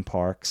the theme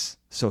parks.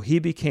 So he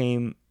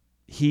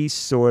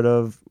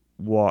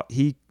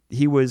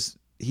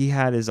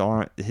had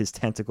his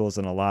tentacles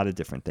in a lot of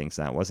different things.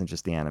 Now, it wasn't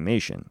just the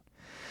animation.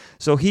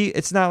 So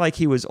it's not like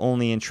he was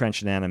only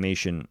entrenched in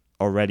animation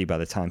already by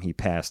the time he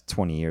passed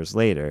 20 years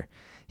later.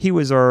 He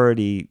was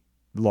already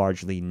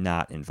largely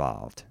not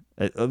involved,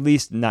 at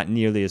least not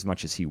nearly as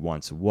much as he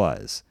once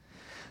was.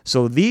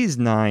 So these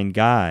 9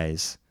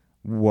 guys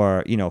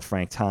were,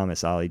 Frank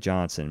Thomas, Ollie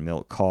Johnson,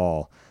 Milt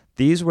Kahl.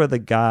 These were the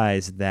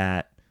guys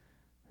that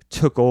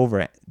took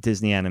over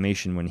Disney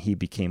Animation when he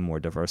became more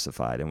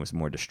diversified and was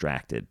more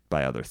distracted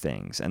by other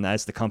things. And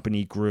as the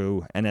company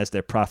grew and as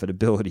their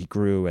profitability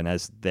grew and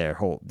as their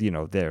whole,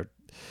 their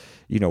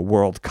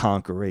world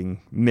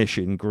conquering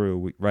mission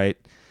grew, right?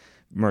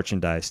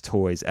 Merchandise,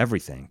 toys,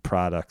 everything,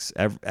 products,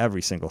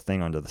 every single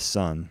thing under the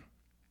sun.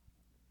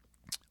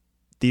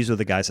 These were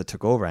the guys that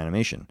took over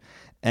animation.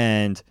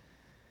 And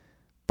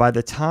by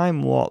the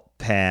time Walt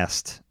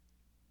passed,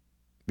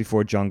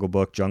 before Jungle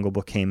Book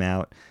came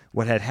out,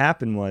 what had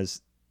happened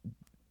was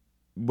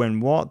when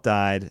Walt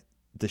died,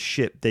 the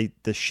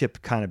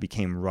ship kind of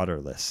became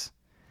rudderless.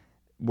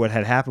 What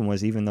had happened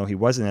was, even though he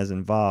wasn't as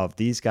involved,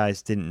 these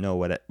guys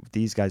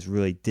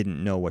really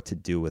didn't know what to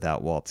do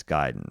without Walt's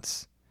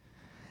guidance.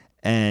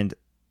 And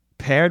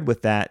paired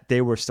with that,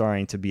 they were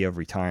starting to be of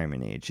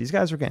retirement age. These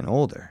guys were getting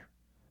older.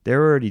 They've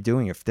already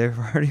been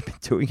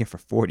doing it for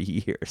 40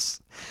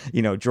 years,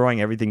 drawing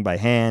everything by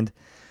hand.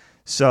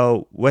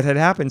 So what had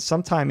happened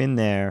sometime in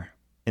there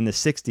in the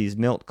 60s,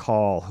 Milt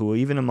Kahl, who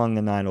even among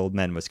the 9 old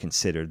men was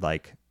considered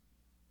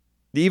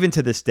even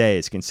to this day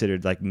is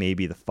considered like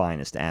maybe the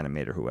finest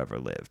animator who ever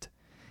lived.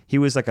 He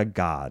was like a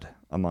god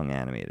among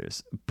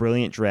animators.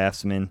 Brilliant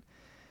draftsman,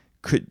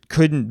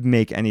 couldn't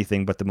make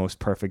anything but the most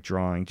perfect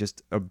drawing.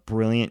 Just a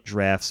brilliant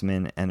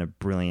draftsman and a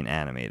brilliant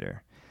animator.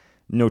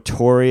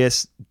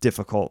 Notorious,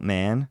 difficult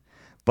man,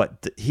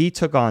 but he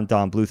took on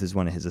Don Bluth as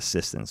one of his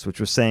assistants, which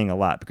was saying a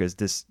lot because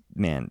this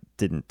man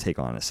didn't take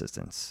on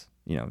assistants.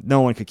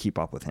 No one could keep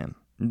up with him.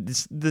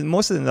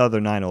 Most of the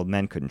other 9 old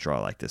men couldn't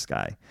draw like this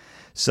guy.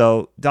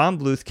 So Don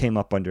Bluth came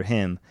up under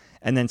him,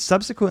 and then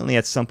subsequently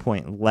at some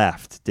point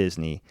left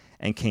Disney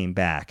and came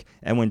back.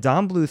 And when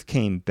Don Bluth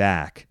came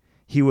back,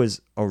 he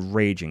was a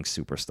raging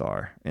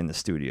superstar in the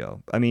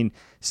studio. I mean,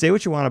 say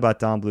what you want about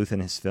Don Bluth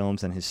and his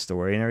films and his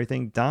story and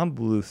everything. Don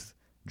Bluth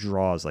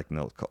draws like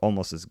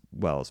almost as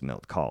well as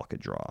Milt Kahl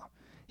could draw.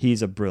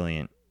 He's a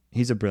brilliant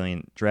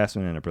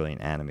draftsman and a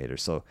brilliant animator.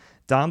 So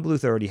Don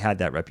Bluth already had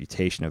that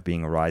reputation of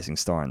being a rising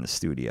star in the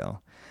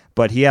studio,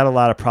 but he had a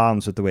lot of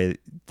problems with the way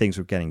things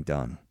were getting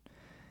done.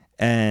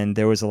 And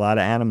there was a lot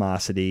of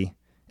animosity,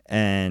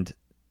 and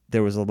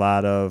there was a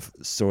lot of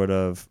sort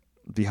of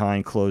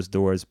behind closed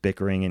doors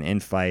bickering and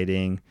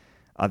infighting.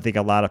 I think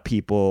a lot of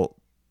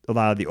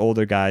the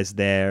older guys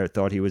there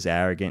thought he was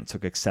arrogant,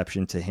 took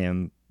exception to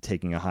him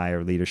taking a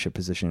higher leadership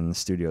position in the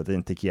studio. They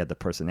didn't think he had the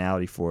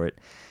personality for it.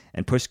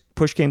 And push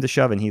came to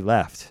shove, and he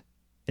left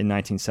in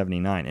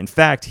 1979. In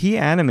fact, he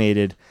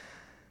animated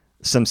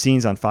some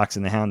scenes on Fox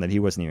and the Hound that he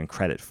wasn't even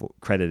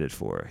credited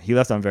for. He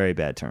left on very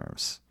bad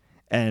terms,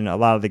 and a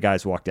lot of the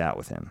guys walked out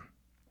with him.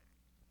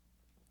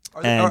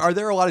 Are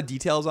there a lot of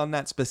details on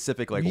that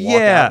specific,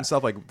 walkout and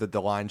stuff, like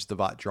the lines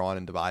drawn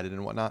and divided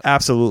and whatnot?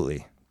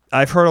 Absolutely.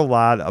 I've heard a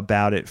lot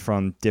about it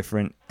from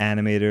different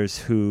animators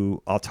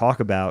who I'll talk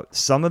about.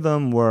 Some of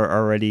them were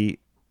already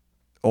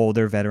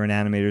older veteran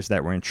animators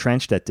that were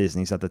entrenched at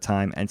Disney's at the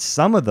time, and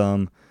some of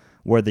them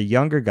were the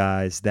younger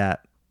guys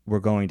that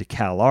were going to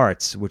Cal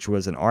Arts, which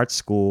was an art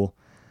school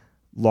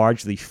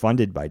largely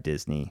funded by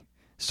Disney.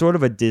 sort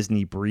of a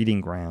Disney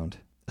breeding ground,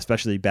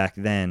 especially back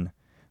then,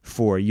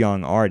 for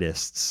young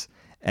artists.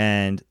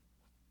 And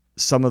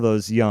some of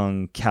those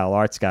young Cal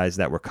Arts guys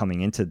that were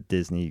coming into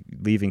Disney,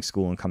 leaving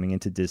school and coming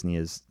into Disney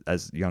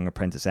as young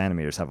apprentice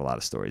animators, have a lot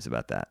of stories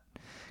about that.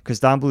 Because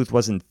Don Bluth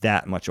wasn't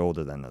that much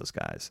older than those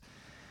guys.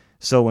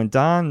 So when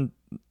Don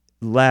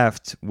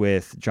left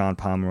with John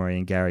Pomeroy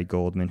and Gary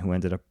Goldman, who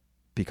ended up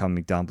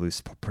becoming Don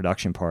Bluth's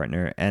production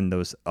partner, and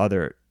those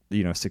other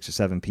 6 or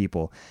 7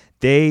 people,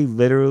 they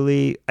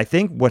literally, I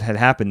think what had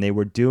happened, they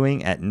were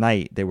doing at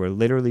night, they were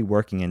literally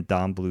working in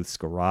Don Bluth's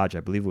garage. I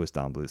believe it was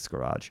Don Bluth's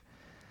garage.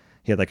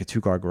 He had like a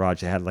 2-car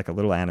garage. They had like a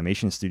little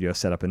animation studio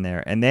set up in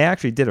there, and they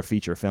actually did a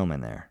feature film in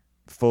there,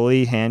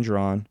 fully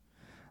hand-drawn,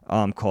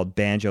 called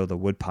Banjo the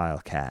Woodpile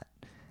Cat.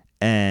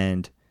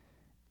 And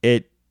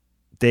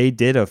they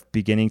did a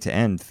beginning to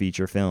end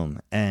feature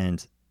film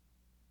and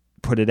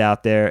put it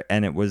out there,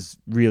 and it was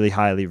really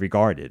highly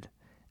regarded.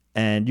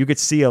 And you could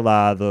see a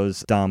lot of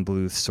those Don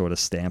Bluth sort of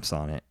stamps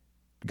on it.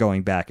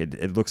 Going back,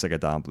 it looks like a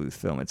Don Bluth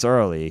film. It's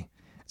early.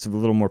 It's a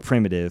little more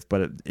primitive,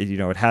 but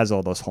it has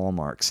all those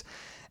hallmarks.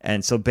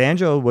 And so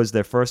Banjo was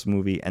their first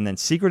movie, and then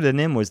Secret of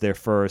the NIMH was their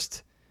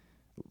first,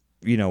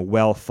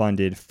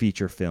 well-funded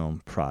feature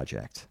film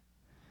project.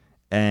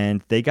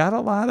 And they got a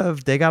lot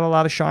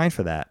of shine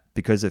for that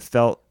because it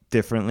felt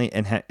differently,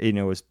 and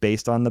it was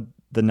based on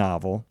the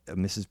novel.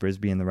 Mrs.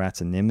 Brisby and the Rats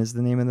of NIMH is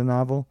the name of the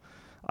novel,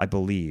 I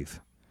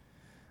believe.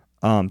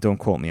 Don't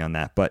quote me on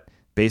that, but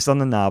based on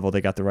the novel, they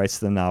got the rights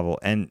to the novel,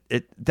 and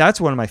that's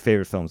one of my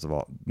favorite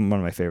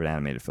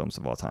animated films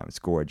of all time. It's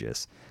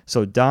gorgeous.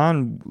 So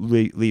Don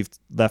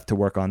left to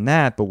work on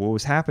that, but what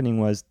was happening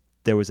was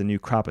there was a new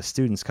crop of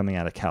students coming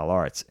out of Cal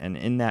Arts, and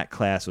in that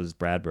class was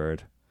Brad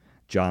Bird,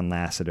 John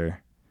Lasseter.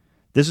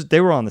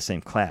 They were all in the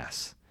same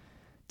class.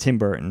 Tim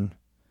Burton.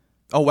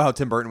 Oh wow,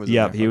 Tim Burton was in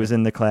there. He was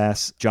in the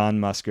class. John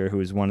Musker, who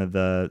is one of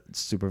the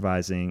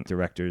supervising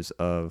directors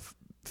of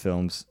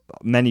films,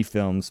 many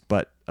films,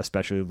 but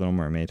especially Little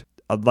Mermaid,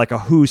 like a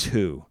who's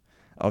who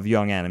of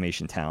young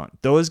animation talent.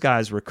 Those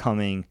guys were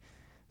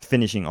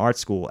finishing art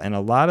school, and a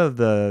lot of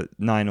the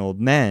 9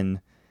 Old Men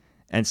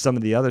and some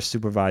of the other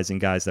supervising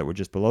guys that were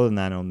just below the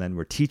 9 Old Men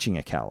were teaching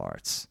at Cal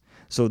Arts.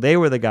 So they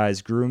were the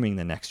guys grooming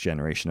the next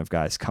generation of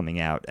guys coming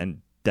out,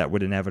 and that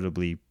would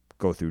inevitably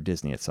go through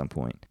Disney at some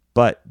point.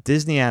 But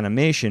Disney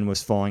Animation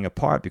was falling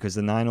apart because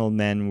the 9 Old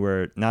Men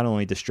were not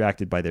only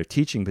distracted by their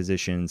teaching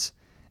positions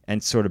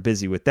and sort of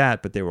busy with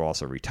that, but they were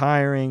also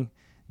retiring.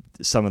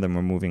 Some of them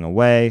were moving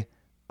away.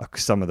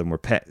 Some of them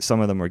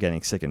were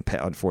getting sick and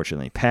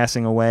unfortunately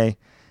passing away.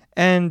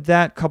 And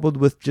that, coupled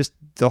with just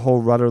the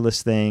whole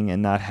rudderless thing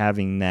and not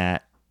having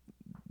that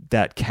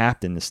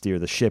captain to steer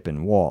the ship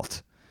in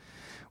Walt,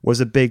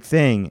 was a big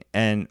thing.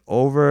 And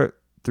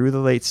through the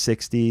late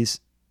 60s,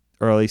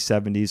 early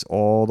 70s,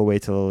 all the way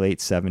to the late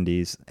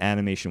 70s,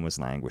 animation was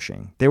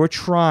languishing. They were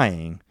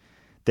trying.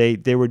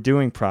 They were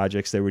doing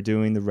projects. They were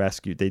doing the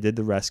rescue. They did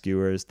the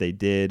Rescuers. They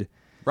did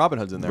Robin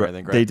Hood's in there, I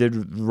think, right? They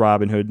did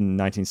Robin Hood in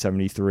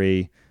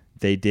 1973.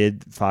 They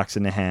did Fox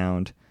and the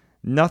Hound.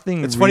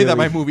 Nothing. It's funny that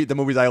the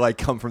movies I like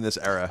come from this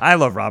era. I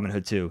love Robin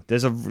Hood too.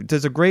 There's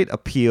a great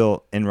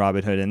appeal in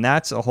Robin Hood, and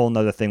that's a whole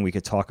nother thing we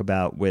could talk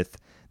about with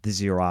the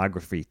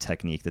xerography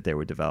technique that they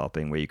were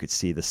developing, where you could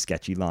see the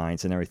sketchy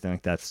lines and everything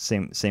like that.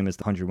 Same as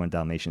the 101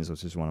 Dalmatians,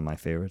 which is one of my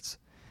favorites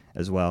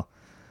as well.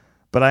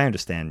 But I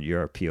understand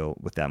your appeal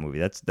with that movie.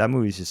 That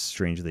movie is just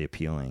strangely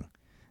appealing.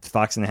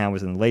 Fox and the Hound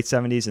was in the late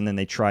 70s, and then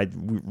they tried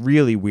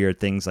really weird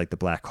things like the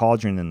Black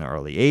Cauldron in the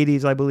early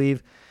 80s, I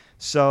believe.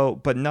 So,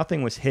 but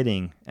nothing was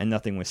hitting and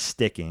nothing was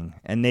sticking,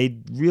 and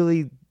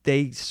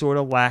they sort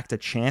of lacked a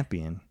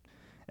champion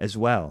as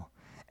well.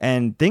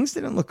 And things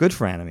didn't look good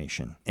for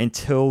animation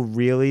until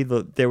really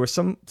there were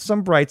some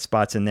bright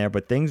spots in there,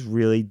 but things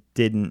really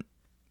didn't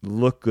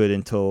look good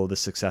until the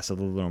success of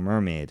The Little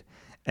Mermaid.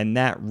 And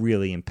that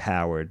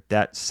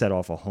set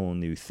off a whole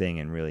new thing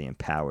and really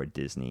empowered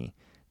Disney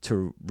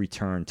to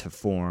return to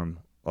form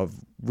of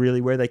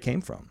really where they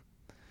came from.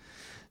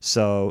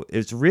 So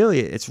it's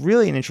really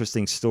an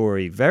interesting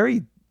story.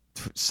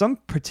 Some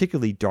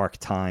particularly dark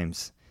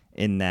times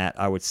in that,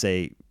 I would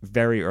say,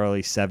 very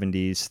early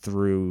 70s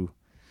through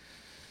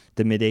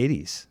the mid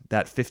 80s.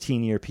 That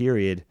 15-year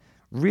period,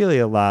 really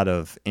a lot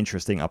of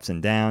interesting ups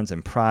and downs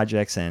and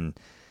projects and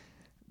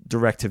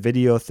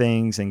direct-to-video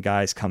things and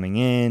guys coming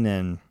in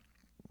and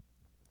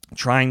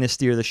trying to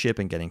steer the ship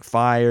and getting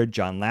fired.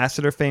 John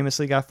Lasseter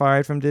famously got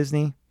fired from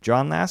Disney.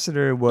 John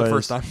Lasseter was... The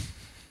first time?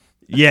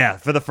 Yeah,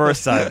 for the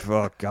first time.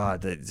 Oh,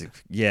 God.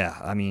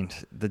 I mean,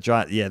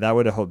 that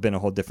would have been a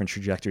whole different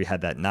trajectory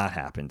had that not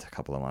happened a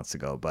couple of months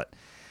ago. But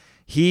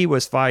he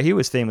was fired. He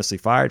was famously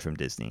fired from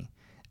Disney.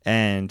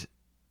 And,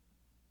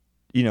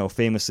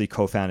 famously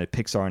co-founded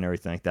Pixar and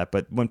everything like that.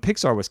 But when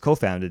Pixar was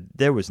co-founded,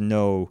 there was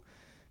no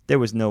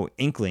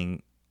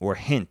inkling or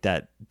hint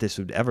that this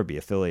would ever be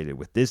affiliated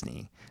with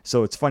Disney.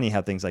 So it's funny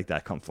how things like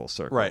that come full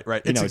circle. Right.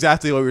 It's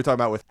exactly what we were talking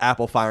about with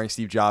Apple firing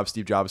Steve Jobs.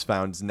 Steve Jobs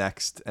founds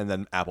Next, and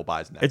then Apple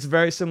buys Next. It's a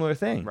very similar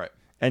thing. Right.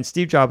 And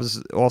Steve Jobs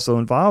is also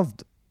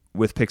involved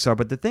with Pixar.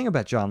 But the thing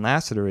about John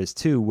Lasseter is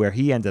too, where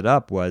he ended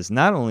up was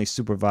not only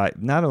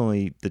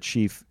the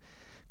chief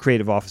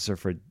creative officer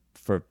for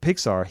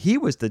Pixar, he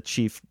was the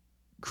chief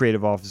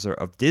creative officer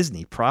of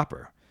Disney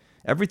proper.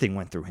 Everything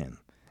went through him.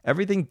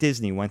 Everything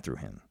Disney went through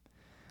him.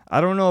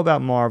 I don't know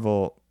about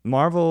Marvel.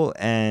 Marvel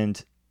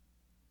and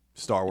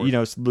Star Wars. You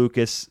know,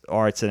 Lucas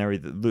Arts and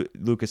everything.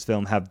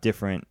 Lucasfilm have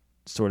different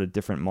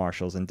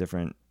marshals and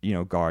different, you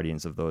know,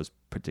 guardians of those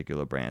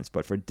particular brands.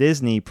 But for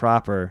Disney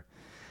proper,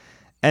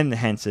 and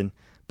Henson,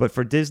 but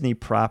for Disney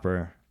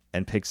proper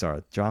and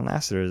Pixar, John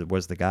Lasseter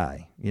was the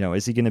guy. You know,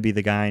 is he going to be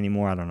the guy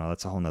anymore? I don't know.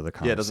 That's a whole nother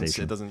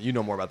conversation. It doesn't. You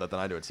know more about that than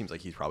I do. It seems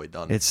like he's probably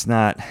done. It's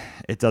not.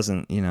 It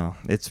doesn't. You know,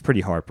 it's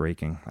pretty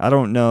heartbreaking. I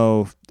don't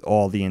know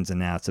all the ins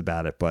and outs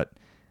about it, but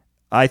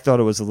I thought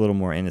it was a little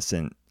more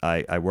innocent.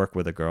 I work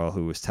with a girl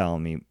who was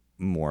telling me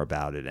more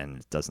about it, and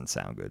it doesn't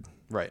sound good.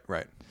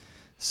 Right.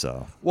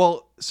 So.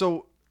 Well,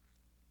 so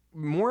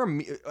more.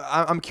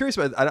 I'm curious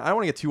about. I don't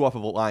want to get too off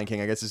of Lion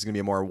King. I guess this is going to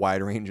be a more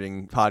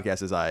wide-ranging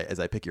podcast as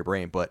I pick your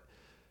brain. But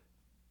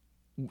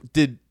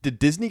did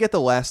Disney get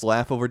the last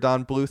laugh over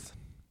Don Bluth?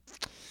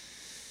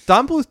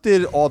 Don Bluth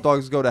did All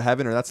Dogs Go to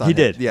Heaven, or that's not he him.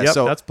 did. Yeah, yep,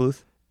 so that's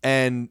Bluth.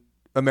 And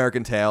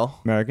American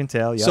Tail. American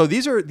Tail. Yeah. So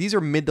these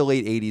are mid to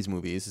late 80s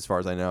movies, as far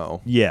as I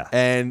know.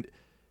 Yeah.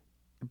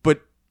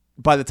 But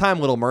by the time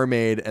Little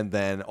Mermaid and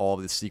then all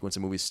of this sequence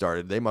of movies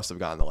started, they must have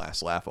gotten the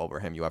last laugh over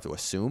him, you have to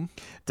assume.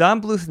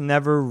 Don Bluth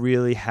never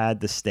really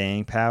had the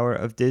staying power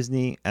of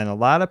Disney, and a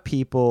lot of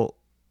people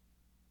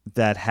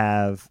that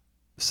have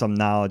some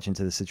knowledge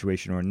into the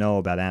situation or know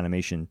about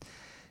animation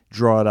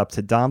draw it up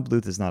to Don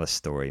Bluth is not a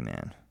story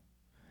man.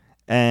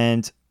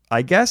 And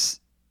I guess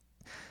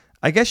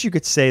you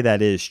could say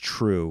that is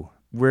true.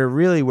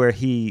 Where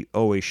he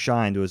always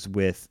shined was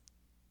with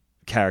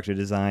character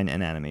design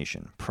and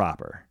animation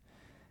proper.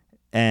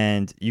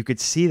 And you could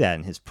see that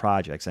in his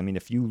projects. I mean,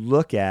 if you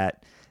look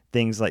at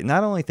things like,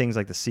 not only things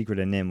like The Secret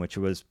of NIMH, which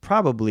was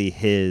probably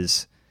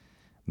his,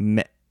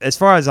 as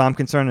far as I'm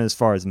concerned, and as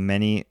far as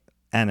many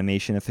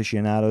animation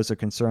aficionados are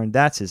concerned,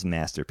 that's his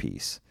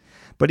masterpiece.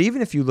 But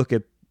even if you look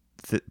at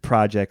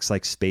projects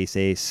like Space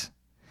Ace,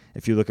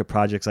 if you look at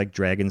projects like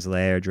Dragon's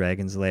Lair,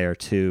 Dragon's Lair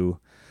 2,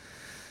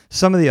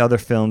 some of the other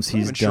films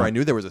he's done. Sure, I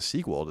knew there was a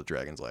sequel to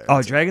Dragon's Lair.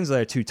 Oh, Dragon's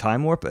Lair 2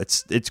 Time Warp,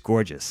 it's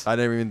gorgeous. I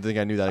didn't even think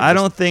I knew that. I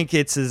don't think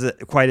it's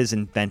quite as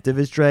inventive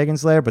as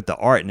Dragon's Lair, but the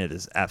art in it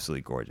is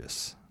absolutely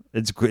gorgeous.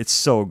 It's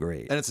so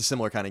great. And it's a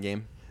similar kind of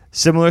game.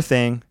 Similar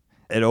thing.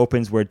 It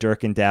opens where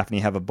Dirk and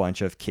Daphne have a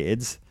bunch of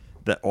kids.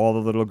 That all the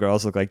little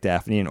girls look like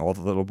Daphne and all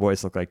the little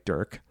boys look like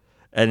Dirk.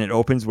 And it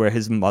opens where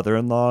his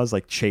mother-in-law is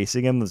like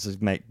chasing him.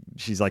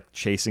 She's like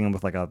chasing him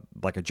with like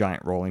a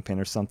giant rolling pin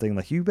or something.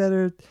 Like, you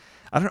better.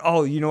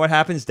 Oh, you know what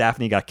happens?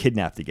 Daphne got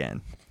kidnapped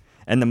again.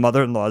 And the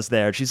mother-in-law's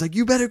there. She's like,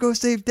 you better go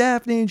save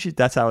Daphne. And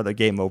that's how the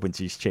game opens.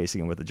 She's chasing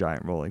him with a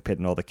giant rolling pin.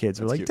 And all the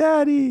kids are like, cute.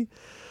 Daddy.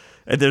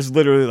 And there's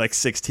literally like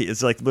 16.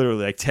 It's like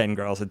literally like 10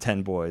 girls and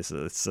 10 boys.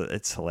 It's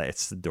hilarious.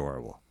 It's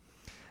adorable.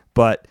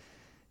 But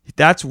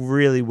that's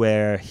really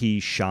where he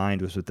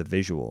shined, was with the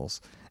visuals.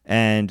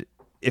 And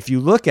if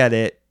you look at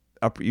it,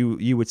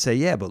 you would say,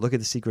 yeah, but look at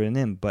The Secret of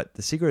NIMH. But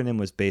The Secret of NIMH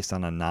was based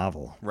on a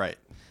novel. Right.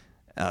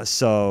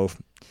 So...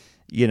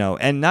 You know,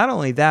 and not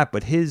only that,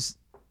 but his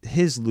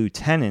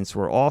lieutenants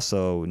were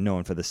also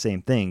known for the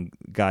same thing.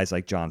 Guys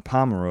like John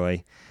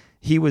Pomeroy,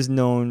 he was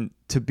known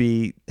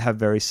to have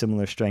very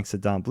similar strengths to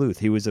Don Bluth.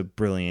 He was a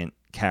brilliant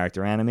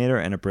character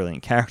animator and a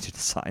brilliant character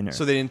designer.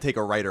 So they didn't take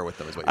a writer with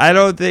them, is what you're saying. I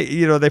don't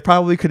think, they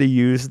probably could have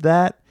used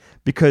that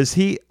because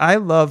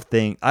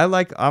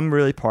I'm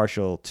really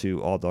partial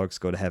to All Dogs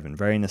Go to Heaven.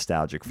 Very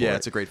nostalgic for it. Yeah,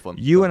 it's a great film.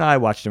 You and I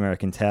watched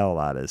American Tail a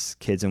lot as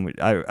kids, and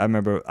I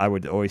remember I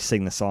would always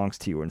sing the songs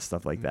to you and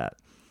stuff like that.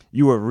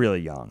 You were really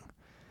young.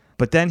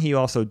 But then he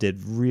also did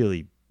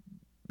really,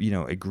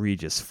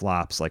 egregious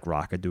flops like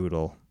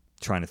Rock-a-Doodle,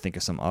 trying to think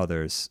of some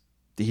others.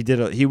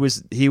 He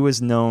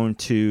was known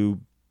to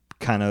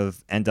kind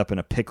of end up in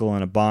a pickle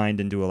and a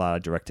bind and do a lot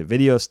of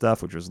direct-to-video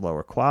stuff, which was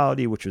lower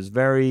quality, which was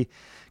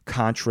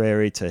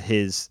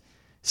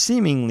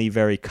seemingly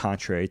very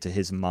contrary to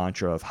his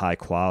mantra of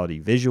high-quality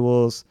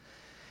visuals.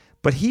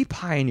 But he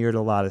pioneered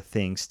a lot of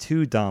things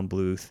too, Don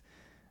Bluth,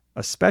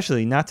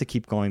 especially not to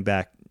keep going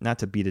back, not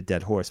to beat a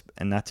dead horse,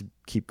 and not to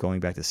keep going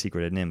back to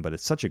Secret of NIMH, but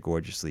it's such a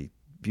gorgeously,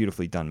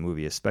 beautifully done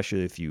movie,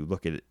 especially if you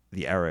look at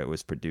the era it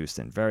was produced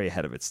in, very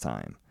ahead of its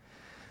time.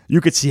 You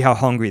could see how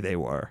hungry they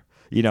were.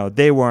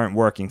 They weren't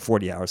working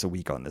 40 hours a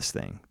week on this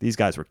thing. These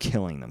guys were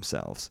killing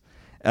themselves.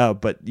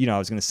 But I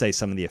was going to say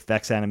some of the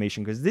effects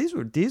animation, because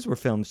these were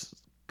films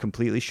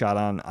completely shot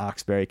on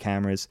Oxberry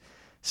cameras,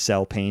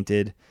 cell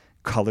painted,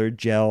 colored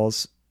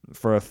gels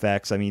for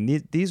effects. I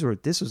mean, these were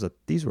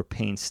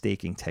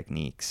painstaking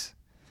techniques.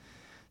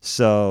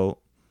 So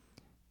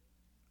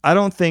I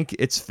don't think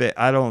it's fit.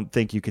 I don't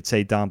think you could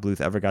say Don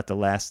Bluth ever got the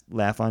last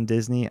laugh on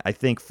Disney. I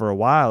think for a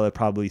while it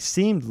probably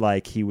seemed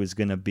like he was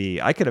going to be.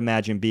 I could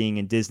imagine being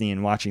in Disney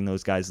and watching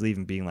those guys leave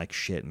and being like,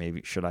 shit,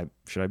 maybe should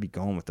I be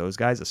going with those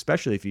guys?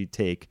 Especially if you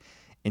take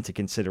into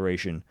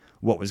consideration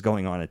what was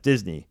going on at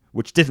Disney,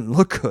 which didn't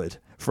look good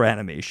for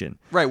animation.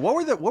 Right. What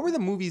were the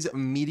movies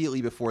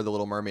immediately before The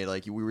Little Mermaid?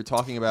 Like we were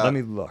talking about. Let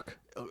me look.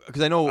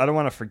 Because I know I don't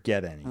want to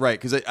forget any. Right,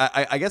 because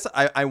I guess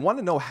I want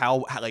to know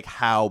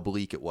how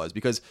bleak it was,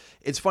 because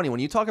it's funny when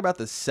you talk about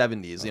the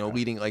 70s,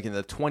 leading like in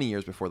the 20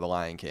 years before The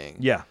Lion King.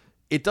 Yeah.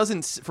 It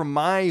doesn't, from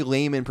my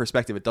layman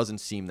perspective, it doesn't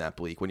seem that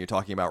bleak when you're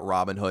talking about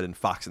Robin Hood and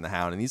Fox and the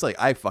Hound, and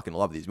I fucking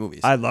love these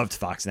movies. I loved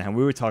Fox and the Hound.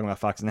 We were talking about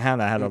Fox and the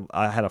Hound.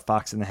 I had a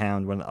Fox and the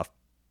Hound, a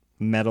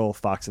metal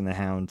Fox and the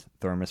Hound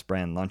thermos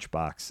brand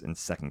lunchbox in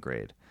 2nd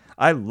grade.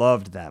 I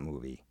loved that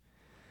movie.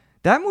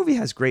 That movie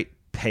has great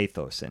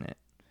pathos in it.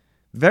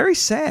 Very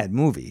sad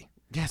movie.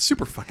 Yeah, it's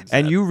super fucking sad.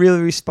 And you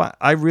really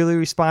I really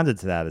responded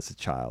to that as a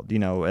child,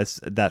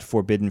 as that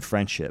forbidden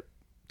friendship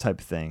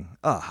type of thing.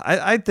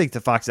 I think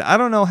the Fox, I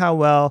don't know how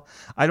well,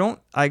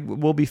 I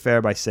will be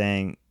fair by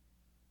saying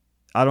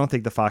I don't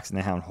think the Fox and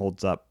the Hound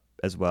holds up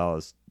as well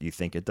as you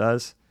think it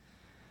does.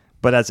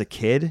 But as a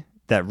kid,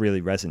 that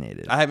really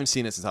resonated. I haven't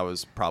seen it since I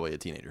was probably a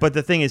teenager. But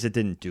the thing is, it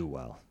didn't do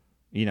well.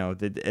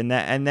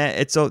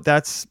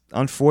 That's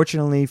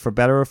unfortunately, for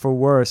better or for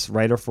worse,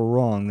 right or for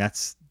wrong,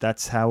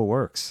 that's how it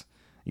works.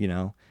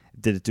 Did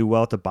it do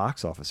well at the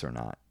box office or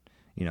not?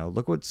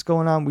 Look what's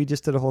going on. We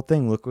just did a whole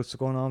thing. Look what's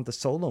going on with the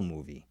Solo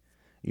movie.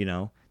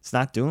 It's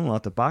not doing well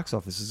at the box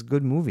office. It's a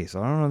good movie,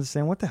 so I don't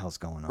understand what the hell's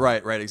going on.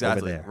 Right,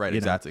 exactly. There, right,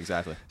 exactly.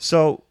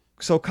 So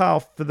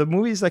Kyle, for the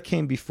movies that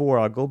came before,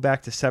 I'll go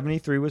back to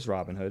 73 was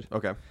Robin Hood.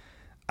 Okay.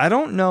 I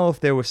don't know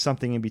if there was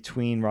something in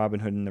between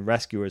Robin Hood and The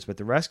Rescuers, but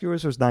The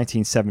Rescuers was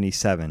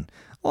 1977.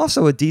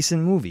 Also a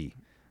decent movie,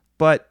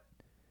 but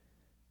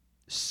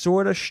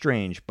sort of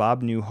strange.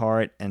 Bob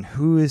Newhart, and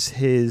who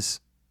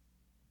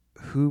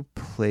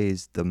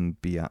plays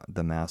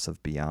the Mouse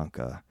of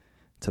Bianca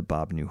to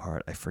Bob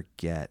Newhart? I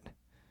forget.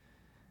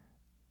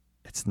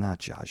 It's not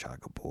Zsa Zsa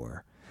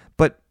Gabor,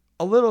 but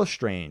a little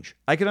strange.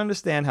 I could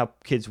understand how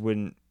kids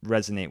wouldn't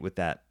resonate with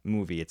that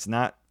movie. It's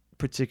not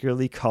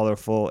particularly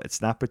colorful.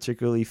 It's not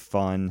particularly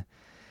fun.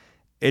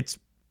 It's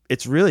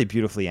really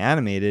beautifully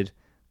animated,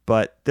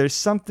 but there's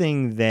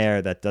something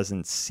there that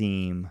doesn't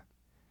seem.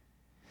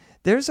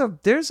 There's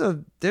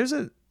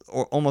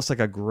almost like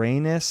a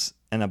grayness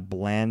and a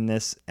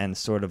blandness and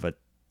sort of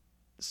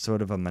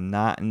a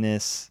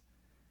monotonous.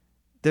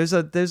 There's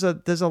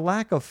a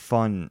lack of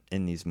fun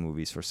in these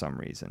movies for some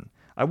reason.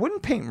 I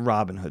wouldn't paint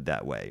Robin Hood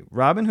that way.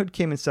 Robin Hood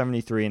came in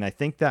 73, and I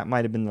think that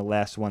might have been the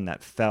last one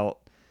that felt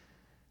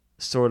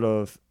sort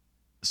of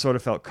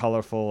felt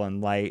colorful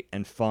and light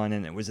and fun,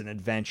 and it was an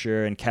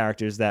adventure and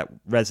characters that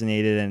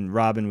resonated, and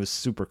Robin was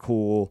super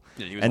cool.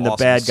 Yeah, he was and awesome.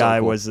 The bad So guy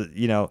cool. was,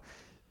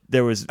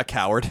 there was A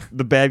coward.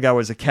 the bad guy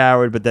was a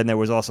coward, but then there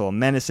was also a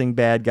menacing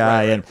bad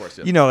guy, Right, and of course,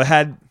 yeah. it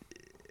had,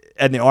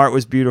 and the art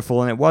was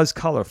beautiful and it was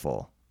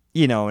colorful,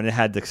 and it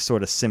had the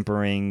sort of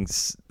simpering,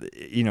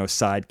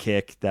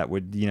 sidekick that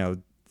would,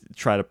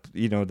 try to,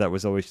 that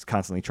was always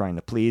constantly trying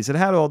to please. It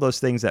had all those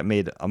things that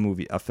made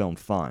a film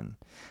fun,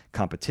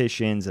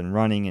 competitions and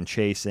running and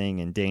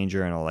chasing and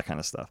danger and all that kind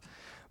of stuff.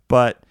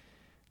 But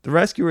The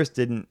Rescuers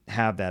didn't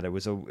have that. It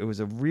was a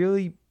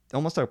really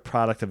almost a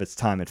product of its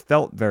time. It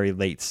felt very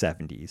late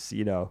 70s,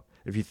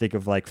 if you think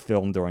of like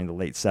film during the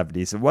late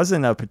 70s. It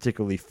wasn't a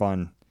particularly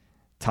fun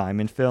time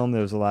in film.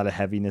 There was a lot of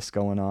heaviness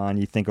going on.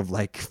 You think of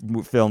like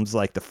films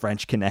like The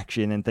French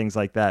Connection and things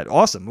like that.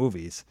 Awesome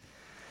movies.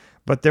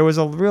 But there was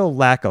a real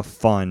lack of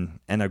fun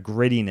and a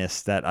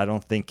grittiness that I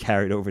don't think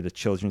carried over to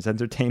children's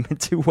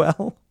entertainment too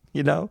well,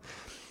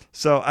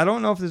 So I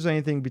don't know if there's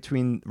anything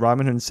between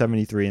Robin Hood in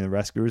 73 and The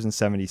Rescuers in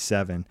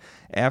 77.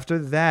 After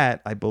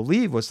that, I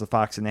believe, was The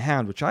Fox and the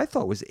Hound, which I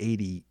thought was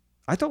 80.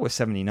 I thought it was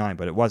 79,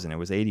 but it wasn't. It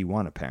was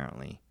 81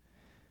 apparently.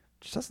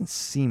 Which doesn't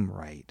seem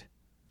right.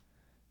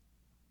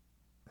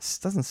 This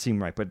doesn't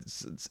seem right, but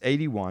it's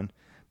 81.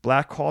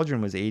 Black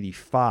Cauldron was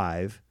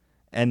 85.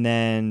 And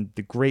then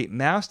The Great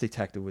Mouse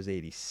Detective was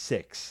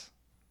 86.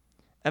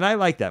 And I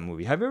like that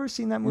movie. Have you ever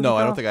seen that movie? No, I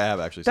Kyle? don't think I have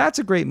actually. That's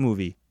a great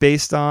movie.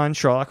 Based on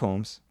Sherlock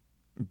Holmes,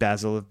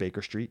 Basil of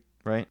Baker Street,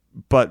 right?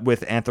 But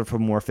with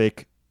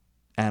anthropomorphic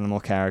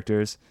animal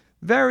characters.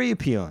 Very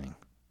appealing.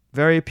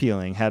 Very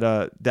appealing.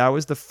 That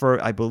was the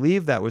first, I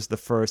believe that was the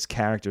first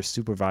character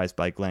supervised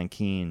by Glenn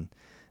Keane,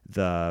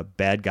 the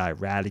bad guy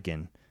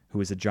Ratigan, who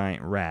was a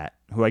giant rat,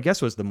 who I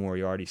guess was the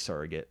Moriarty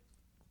surrogate.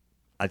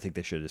 I think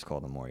they should have just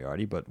called him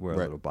Moriarty, but we're a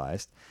little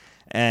biased.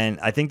 And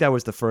I think that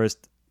was the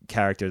first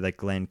character that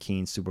Glenn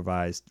Keane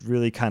supervised.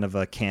 Really kind of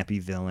a campy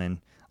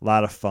villain. A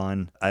lot of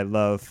fun. I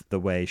love the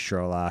way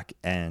Sherlock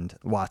and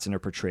Watson are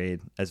portrayed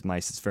as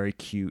mice. It's very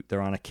cute.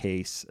 They're on a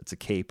case. It's a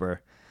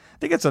caper. I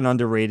think it's an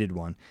underrated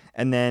one.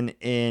 And then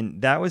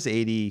that was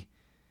 80.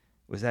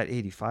 Was that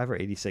 85 or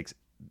 86?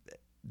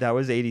 That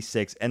was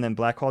 86. And then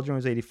Black Cauldron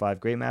was 85.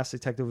 Great Mouse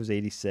Detective was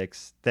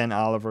 86. Then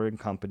Oliver and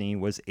Company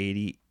was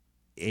 88.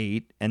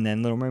 And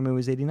then Little Mermaid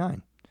was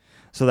 89.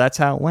 So that's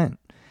how it went.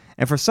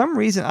 And for some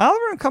reason,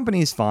 Oliver and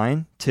Company is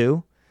fine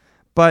too.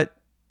 But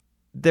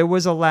there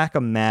was a lack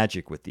of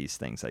magic with these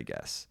things, I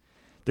guess.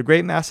 The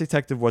Great Mouse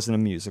Detective wasn't a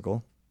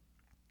musical.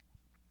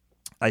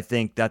 I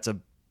think that's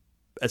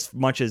as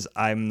much as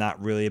I'm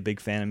not really a big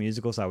fan of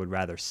musicals, I would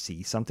rather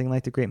see something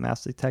like The Great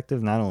Mouse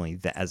Detective. Not only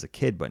that as a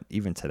kid, but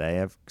even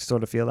today, I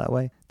sort of feel that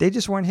way. They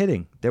just weren't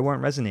hitting. They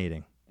weren't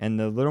resonating. And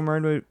the Little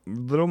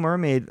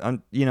Mermaid,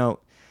 you know,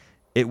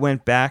 it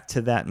went back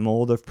to that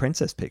mold of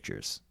princess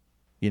pictures,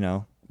 you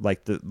know,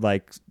 like the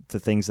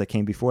things that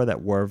came before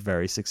that were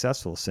very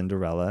successful,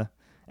 Cinderella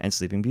and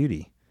Sleeping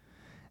Beauty.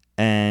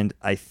 And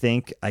I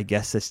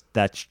guess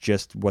that's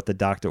just what the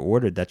doctor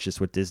ordered. That's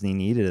just what Disney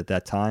needed at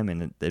that time,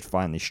 and it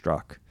finally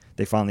struck.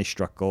 They finally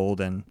struck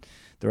gold, and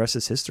the rest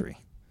is history.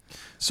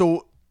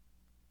 So,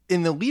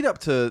 in the lead up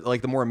to,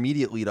 like, the more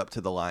immediate lead up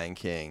to The Lion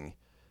King,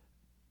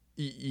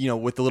 you know,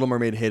 with The Little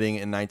Mermaid hitting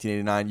in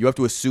 1989, you have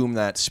to assume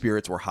that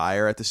spirits were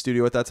higher at the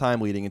studio at that time,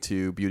 leading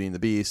into Beauty and the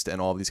Beast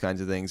and all of these kinds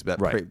of things, but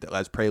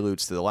as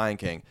preludes to The Lion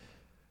King.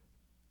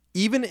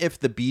 Even if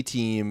the B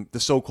team, the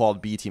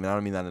so-called B team, and I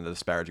don't mean that in a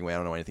disparaging way, I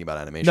don't know anything about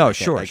animation. No,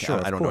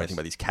 I don't know anything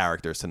about these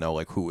characters to know,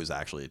 like, who was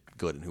actually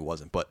good and who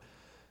wasn't. But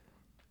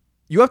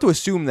you have to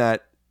assume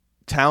that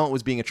talent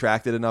was being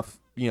attracted enough,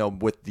 you know,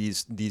 with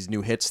these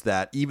new hits,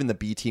 that even the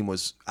B team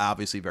was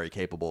obviously very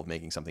capable of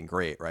making something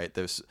great, right?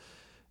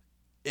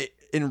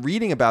 In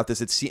reading about this,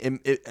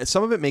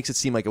 some of it makes it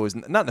seem like it was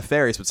not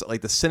nefarious, but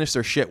like the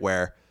sinister shit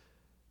where,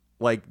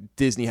 like,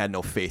 Disney had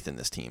no faith in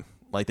this team.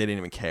 Like, they didn't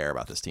even care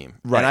about this team.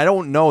 Right. And I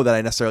don't know that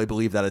I necessarily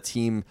believe that a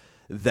team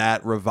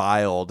that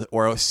reviled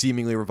or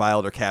seemingly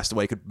reviled or cast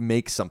away could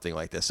make something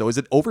like this. So is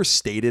it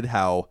overstated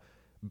how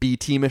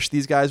B-teamish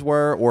these guys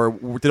were, or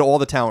did all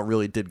the talent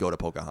really did go to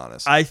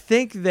Pocahontas? I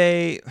think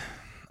that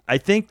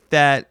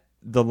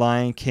The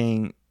Lion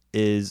King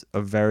is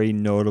a very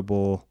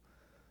notable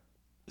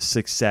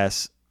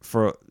success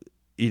for,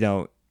 you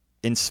know,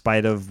 in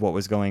spite of what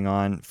was going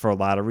on, for a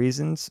lot of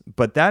reasons.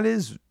 But that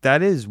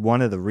is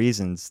one of the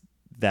reasons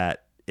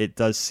that it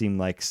does seem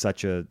like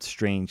such a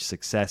strange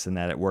success, and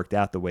that it worked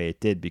out the way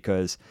it did,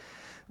 because,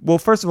 well,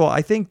 first of all,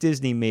 I think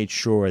Disney made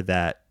sure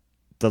that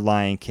The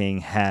Lion King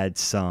had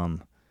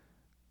some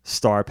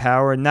star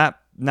power,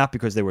 not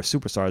because they were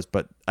superstars,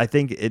 but I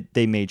think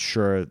they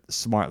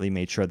smartly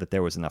made sure that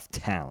there was enough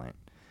talent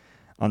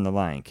on The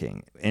Lion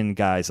King, and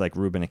guys like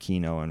Ruben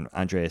Aquino and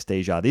Andreas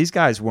Deja. These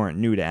guys weren't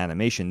new to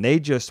animation. They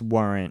just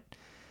weren't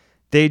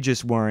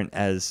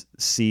as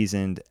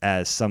seasoned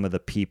as some of the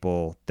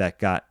people that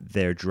got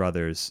their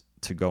druthers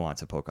to go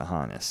onto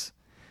Pocahontas.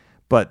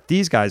 But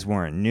these guys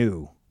weren't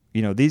new.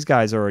 You know, these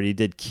guys already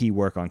did key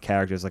work on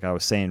characters, like I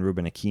was saying,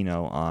 Ruben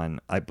Aquino on,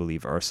 I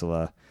believe,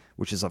 Ursula,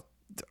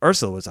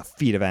 Ursula was a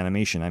feat of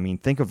animation. I mean,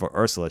 think of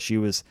Ursula. She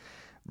was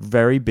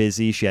very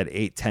busy. She had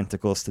 8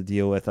 tentacles to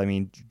deal with. I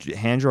mean,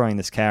 hand drawing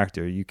this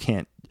character, you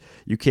can't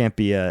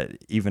be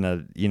even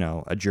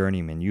a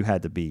journeyman. You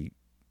had to be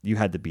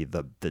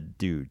the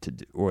dude to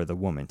do, or the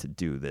woman to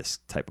do this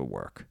type of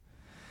work.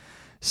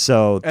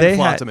 So and they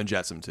Flotsam and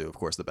Jetsam too, of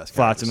course, the best characters.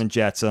 Flotsam and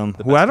Jetsam,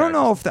 who I don't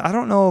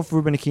know if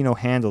Ruben Aquino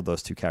handled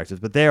those 2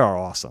 characters, but they are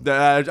awesome.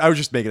 I was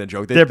just making a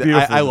joke. They're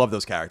beautiful. I love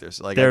those characters.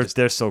 Like,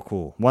 they're so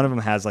cool. One of them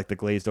has like the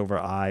glazed over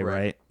eye,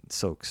 right?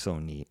 So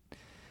neat.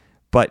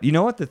 But you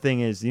know what the thing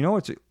is? You know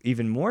what's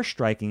even more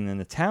striking than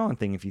the talent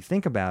thing, if you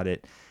think about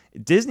it?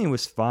 Disney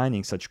was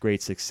finding such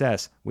great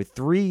success with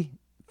 3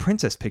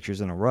 princess pictures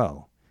in a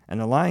row.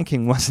 And The Lion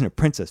King wasn't a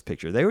princess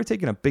picture. They were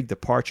taking a big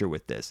departure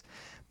with this.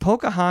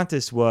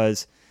 Pocahontas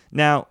was...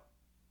 Now,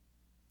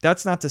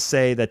 that's not to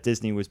say that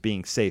Disney was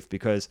being safe,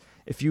 because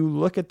if you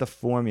look at the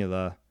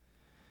formula,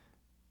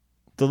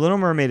 The Little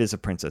Mermaid is a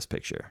princess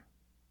picture.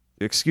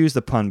 Excuse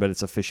the pun, but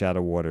it's a fish out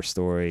of water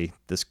story.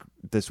 This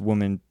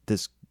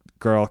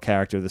girl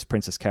character, this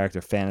princess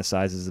character,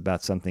 fantasizes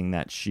about something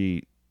that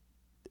she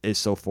is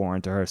so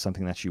foreign to her,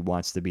 something that she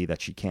wants to be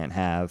that she can't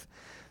have.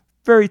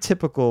 Very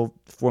typical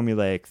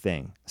formulaic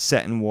thing.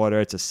 Set in water,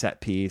 it's a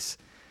set piece.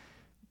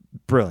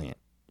 Brilliant.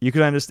 You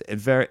could understand,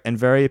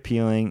 very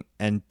appealing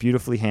and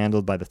beautifully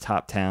handled by the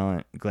top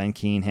talent. Glenn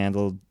Keane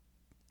handled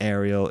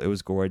Ariel. It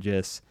was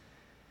gorgeous.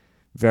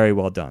 Very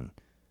well done.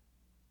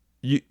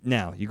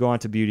 Now, you go on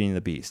to Beauty and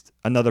the Beast.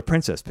 Another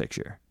princess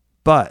picture.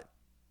 But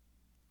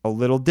a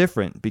little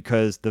different,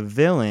 because the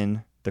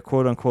villain, the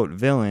quote-unquote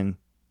villain,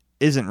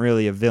 isn't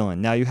really a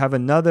villain. Now, you have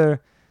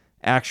another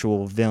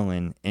actual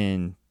villain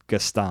in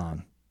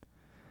Gaston,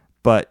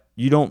 but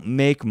you don't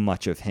make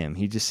much of him.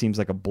 He just seems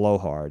like a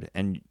blowhard,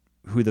 and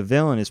who the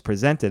villain is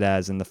presented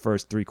as in the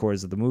first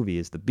 3/4 of the movie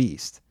is the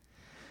Beast.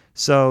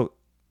 So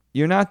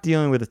you're not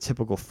dealing with a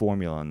typical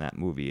formula in that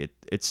movie.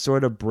 It's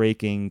sort of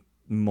breaking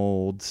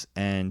molds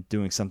and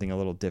doing something a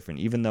little different,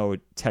 even though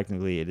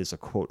technically it is a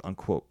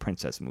quote-unquote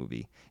princess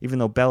movie, even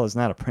though Bella's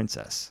not a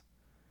princess.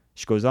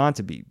 She goes on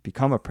to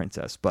become a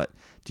princess, but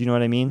do you know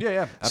what I mean? Yeah,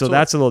 absolutely. So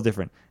that's a little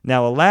different.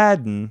 Now,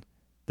 Aladdin,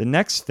 the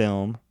next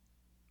film...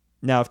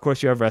 Now, of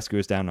course, you have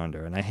Rescuers Down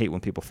Under, and I hate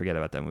when people forget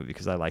about that movie,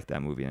 because I like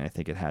that movie and I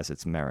think it has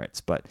its merits.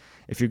 But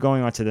if you're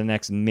going on to the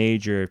next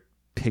major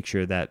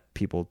picture that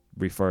people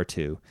refer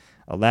to,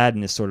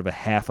 Aladdin is sort of a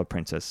half a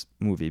princess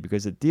movie,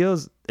 because it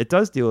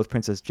does deal with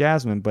Princess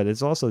Jasmine, but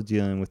it's also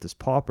dealing with this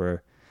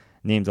pauper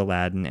named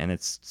Aladdin, and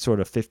it's sort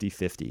of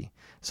 50-50.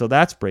 So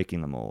that's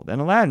breaking the mold.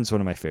 And Aladdin's one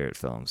of my favorite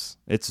films.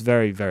 It's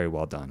very, very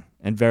well done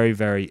and very,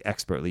 very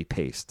expertly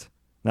paced.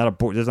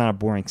 There's not a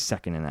boring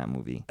second in that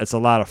movie. It's a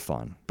lot of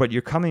fun. But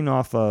you're coming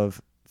off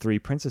of 3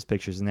 princess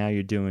pictures, and now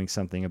you're doing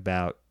something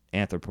about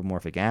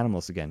anthropomorphic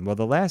animals again. Well,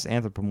 the last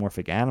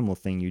anthropomorphic animal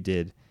thing you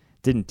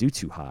didn't do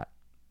too hot.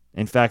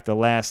 In fact, the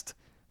last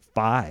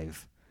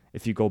 5,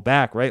 if you go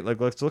back, right?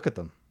 Like, let's look at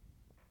them.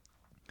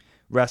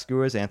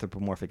 Rescuers,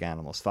 anthropomorphic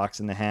animals.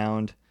 Fox and the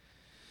Hound.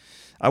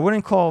 I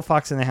wouldn't call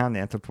Fox and the Hound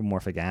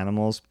anthropomorphic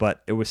animals,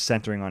 but it was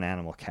centering on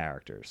animal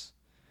characters.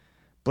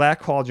 Black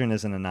Cauldron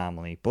is an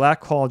anomaly. Black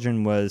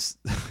Cauldron was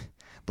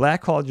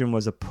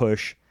a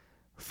push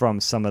from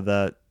some of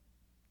the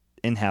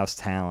in-house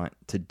talent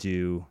to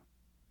do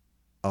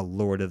a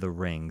Lord of the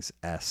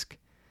Rings-esque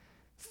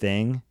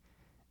thing.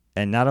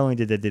 And not only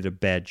did they do a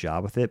bad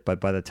job with it, but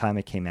by the time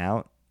it came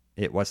out,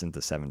 it wasn't the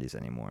 70s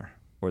anymore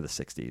or the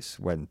 60s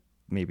when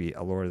maybe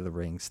a Lord of the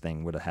Rings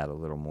thing would have had a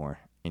little more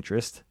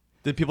interest.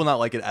 Did people not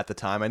like it at the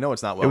time? I know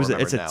it's not well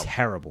remembered now. It's a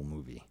terrible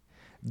movie.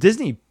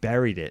 Disney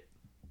buried it.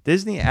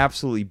 Disney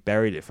absolutely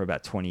buried it for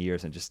about 20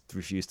 years and just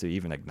refused to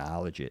even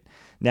acknowledge it.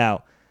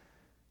 Now,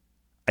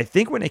 I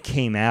think when it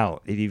came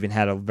out, it even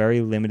had a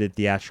very limited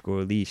theatrical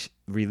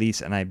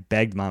release, and I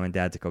begged Mom and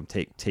Dad to come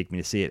take me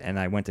to see it, and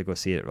I went to go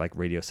see it at like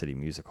Radio City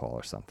Music Hall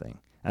or something.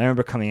 I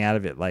remember coming out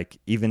of it, like,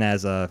 even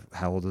as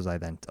how old was I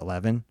then?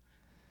 11?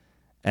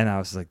 And I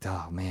was like,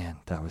 oh man,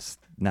 that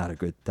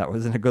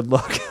wasn't a good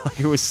look. Like,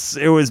 it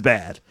was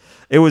bad.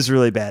 It was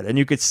really bad. And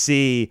you could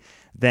see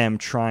them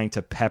trying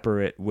to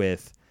pepper it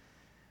with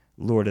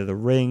Lord of the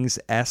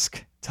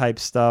Rings-esque type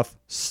stuff,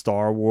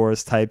 Star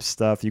Wars type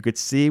stuff. You could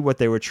see what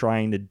they were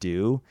trying to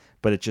do,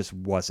 but it just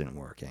wasn't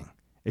working.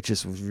 It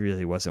just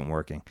really wasn't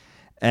working.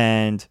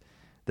 And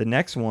the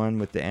next one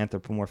with the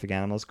anthropomorphic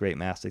animals, Great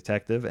Mouse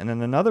Detective, and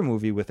then another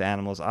movie with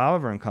animals,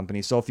 Oliver and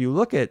Company. So if you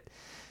look at,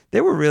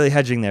 they were really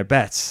hedging their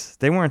bets.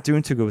 They weren't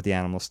doing too good with the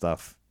animal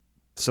stuff.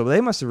 So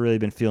they must have really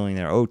been feeling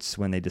their oats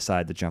when they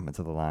decided to jump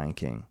into The Lion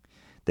King.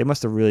 They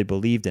must have really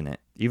believed in it,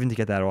 even to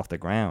get that off the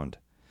ground.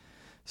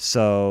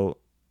 So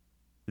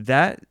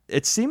that,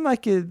 it seemed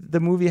like the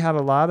movie had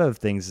a lot of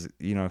things,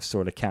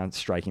 sort of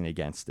striking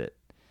against it.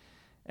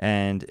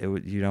 And it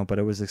would, but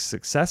it was a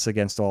success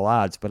against all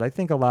odds. But I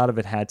think a lot of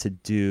it had to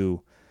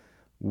do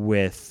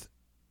with,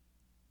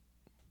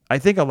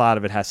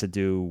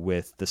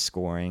 the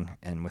scoring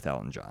and with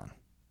Elton John's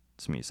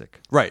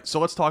music. Right.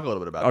 So let's talk a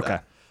little bit about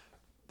that.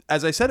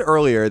 As I said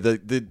earlier,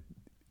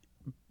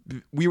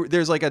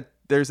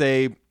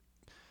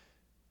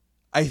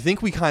 I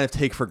think we kind of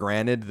take for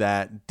granted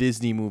that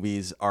Disney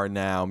movies are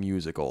now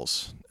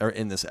musicals, or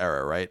in this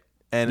era, right?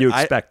 And you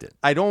expect it.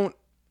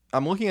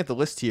 I'm looking at the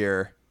list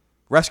here.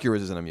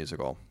 Rescuers isn't a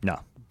musical.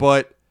 No.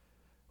 But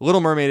Little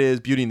Mermaid is,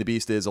 Beauty and the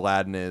Beast is,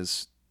 Aladdin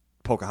is,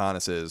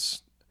 Pocahontas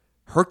is.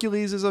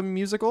 Hercules is a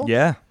musical?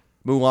 Yeah.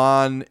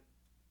 Mulan.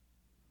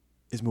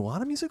 Is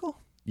Mulan a musical?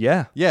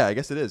 Yeah. Yeah, I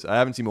guess it is. I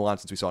haven't seen Mulan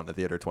since we saw it in the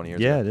theater 20 years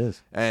ago. Yeah, it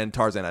is. And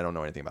Tarzan, I don't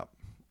know anything about.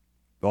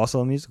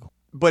 Also a musical.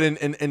 But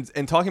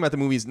in talking about the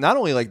movies, not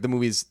only like the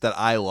movies that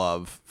I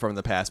love from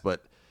the past,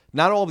 but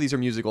not all of these are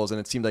musicals, and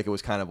it seemed like it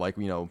was kind of like,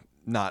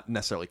 not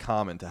necessarily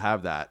common to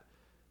have that.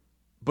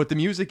 But the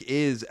music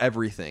is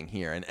everything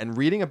here. And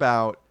reading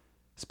about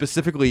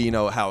specifically,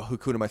 how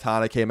Hakuna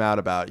Matata came out,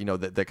 about,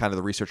 the kind of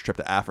the research trip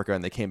to Africa,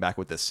 and they came back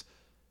with this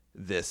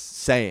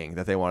saying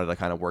that they wanted to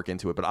kind of work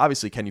into it. But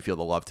obviously, Can You Feel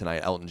the Love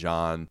Tonight, Elton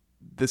John,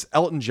 this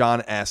Elton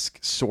John-esque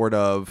sort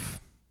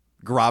of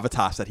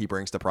gravitas that he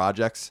brings to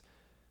projects.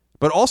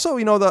 But also,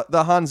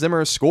 the Hans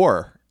Zimmer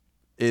score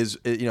is,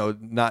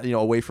 not,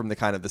 away from the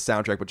kind of the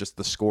soundtrack, but just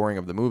the scoring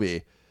of the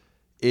movie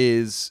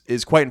is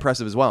quite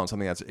impressive as well, and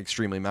something that's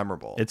extremely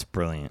memorable. It's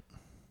brilliant.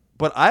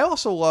 But I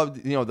also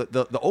loved,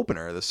 the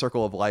opener, the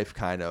Circle of Life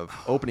kind of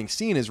opening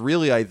scene is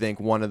really, I think,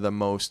 one of the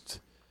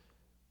most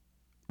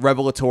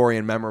revelatory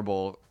and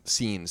memorable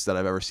scenes that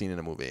I've ever seen in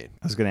a movie.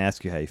 I was going to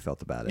ask you how you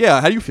felt about it.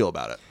 Yeah, how do you feel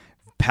about it?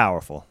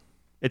 Powerful.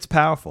 It's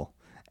powerful.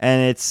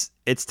 And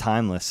it's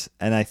timeless.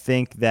 And I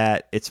think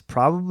that it's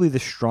probably the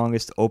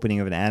strongest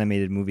opening of an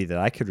animated movie that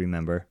I could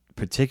remember,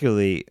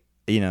 particularly,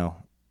 an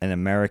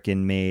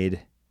American-made,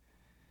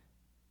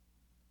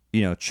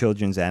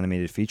 children's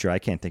animated feature. I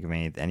can't think of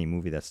any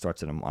movie that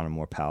starts on a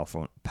more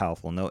powerful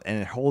note.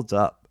 And it holds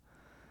up.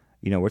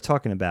 We're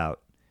talking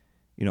about,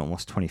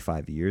 almost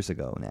 25 years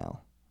ago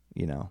now.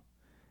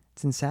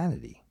 It's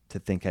insanity to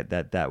think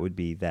that would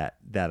be that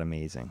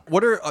amazing.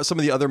 What are some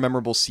of the other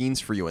memorable scenes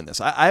for you in this?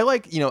 I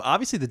like,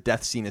 obviously the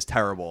death scene is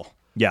terrible.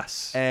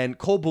 Yes. And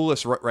Cole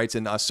Boulis writes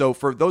in, so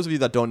for those of you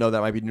that don't know,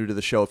 that might be new to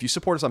the show, if you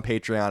support us on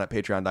Patreon at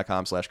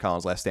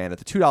patreon.com/ColinsLastStand at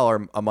the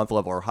 $2 a month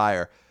level or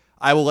higher,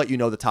 I will let you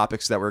know the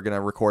topics that we're going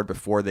to record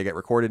before they get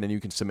recorded, and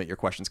you can submit your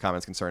questions,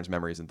 comments, concerns,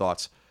 memories, and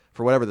thoughts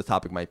for whatever the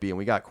topic might be. And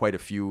we got quite a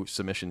few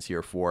submissions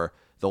here for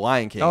The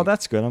Lion King. Oh,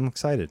 that's good. I'm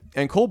excited.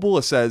 And Cole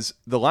Boulis says,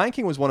 The Lion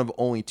King was one of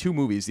only 2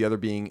 movies, the other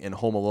being in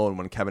Home Alone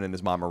when Kevin and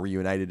his mom are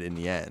reunited in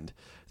the end,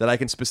 that I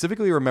can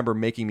specifically remember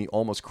making me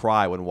almost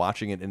cry when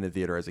watching it in the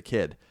theater as a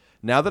kid.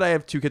 Now that I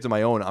have 2 kids of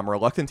my own, I'm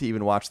reluctant to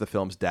even watch the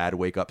film's dad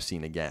wake up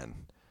scene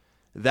again.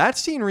 That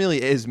scene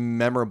really is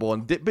memorable,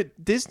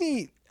 but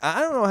Disney,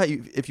 I don't know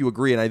if you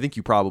agree, and I think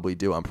you probably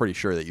do. I'm pretty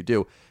sure that you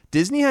do.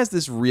 Disney has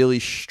this really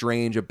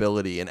strange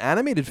ability. An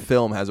animated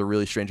film has a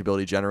really strange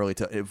ability generally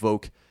to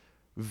evoke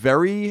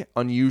very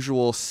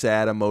unusual,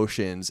 sad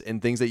emotions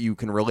and things that you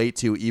can relate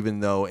to, even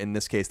though in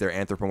this case they're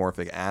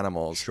anthropomorphic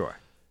animals. Sure.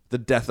 The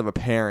death of a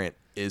parent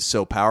is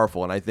so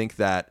powerful, and I think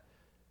that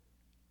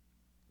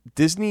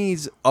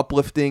Disney's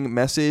uplifting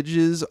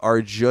messages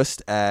are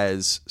just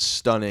as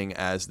stunning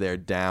as their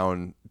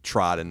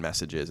downtrodden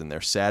messages and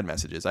their sad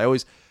messages. I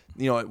always,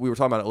 we were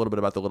talking about a little bit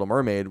about The Little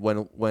Mermaid.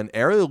 When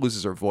Ariel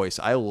loses her voice,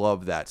 I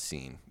love that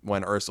scene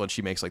when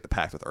she makes like the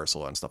pact with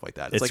Ursula and stuff like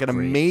that. It's like an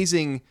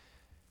amazing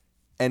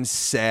and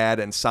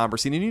sad and somber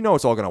scene, and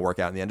it's all going to work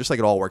out in the end, just like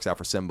it all works out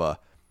for Simba.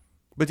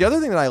 But the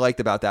other thing that I liked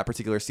about that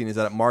particular scene is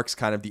that it marks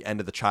kind of the end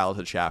of the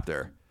childhood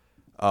chapter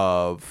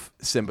of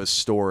Simba's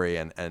story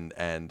and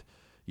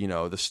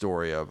the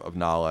story of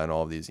Nala and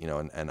all of these,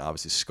 and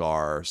obviously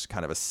Scar's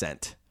kind of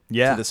ascent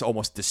to this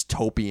almost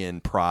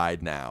dystopian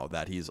pride now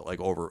that he's like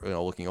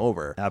looking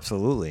over.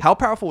 Absolutely. How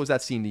powerful was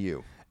that scene to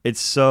you? It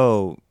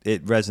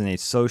resonates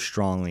so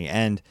strongly.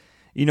 And,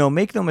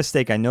 make no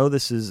mistake, I know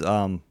this is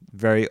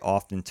very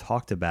often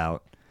talked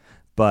about,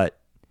 but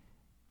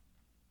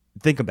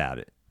think about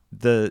it.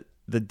 The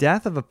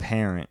death of a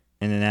parent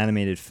in an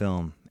animated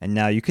film, and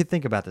now you could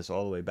think about this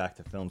all the way back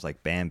to films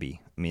like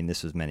Bambi. I mean,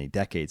 this was many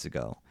decades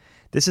ago.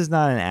 This is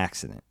not an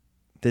accident.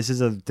 This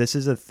is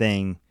a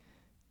thing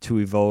to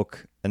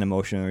evoke an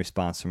emotional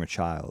response from a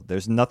child.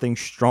 There's nothing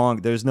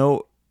strong. There's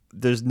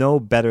no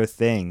better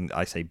thing.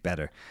 I say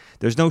better.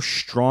 There's no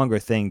stronger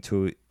thing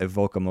to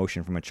evoke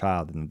emotion from a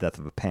child than the death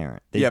of a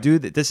parent.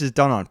 This is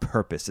done on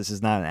purpose. This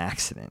is not an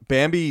accident.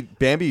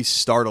 Bambi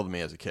startled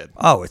me as a kid.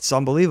 Oh, it's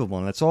unbelievable,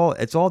 and it's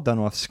all done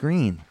off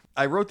screen.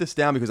 I wrote this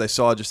down because I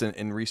saw just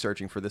in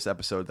researching for this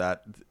episode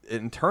that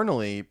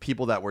internally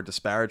people that were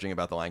disparaging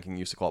about The Lion King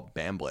used to call it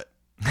Bamblet.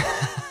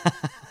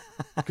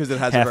 Because it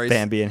has half a very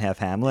Bambi and half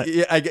Hamlet.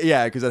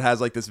 Yeah, because it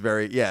has like this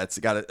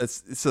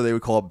so they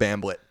would call it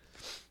Bamblet.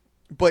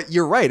 But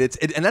you're right.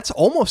 And that's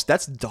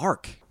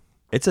dark.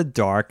 It's a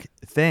dark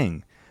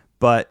thing,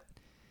 but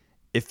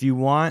if you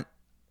want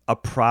a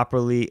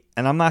properly,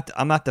 and I'm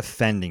not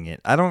defending it.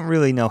 I don't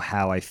really know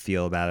how I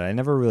feel about it. I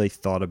never really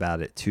thought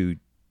about it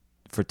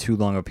for too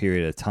long a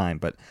period of time,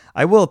 but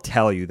I will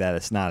tell you that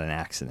it's not an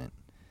accident.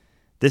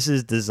 This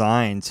is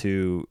designed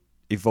to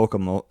evoke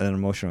an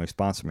emotional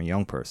response from a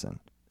young person.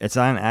 It's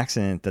not an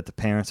accident that the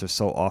parents are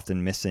so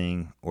often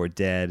missing or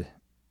dead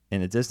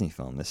in a Disney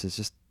film. This is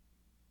just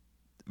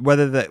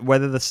whether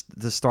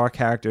the star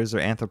characters are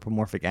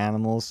anthropomorphic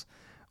animals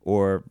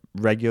or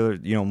regular,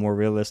 more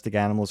realistic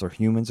animals or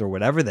humans or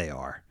whatever they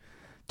are,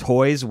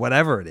 toys,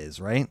 whatever it is,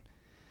 right?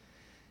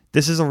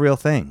 This is a real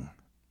thing.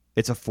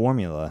 It's a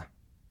formula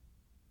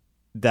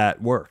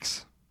that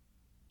works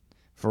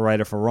for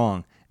right or for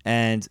wrong.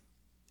 And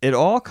it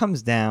all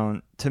comes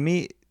down to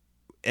me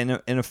in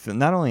a film,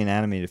 not only an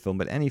animated film,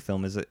 but any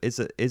film is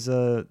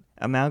a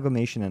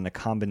amalgamation and a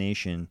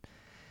combination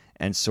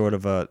and sort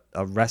of a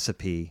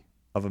recipe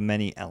of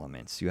many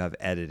elements. You have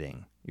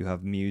editing, you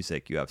have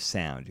music, you have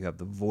sound, you have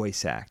the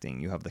voice acting,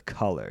 you have the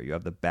color, you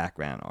have the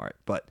background art.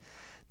 But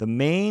the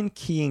main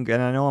key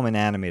ingredient, and I know I'm an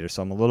animator,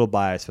 so I'm a little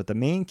biased, but the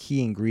main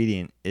key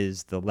ingredient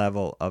is the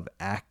level of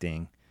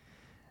acting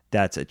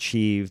that's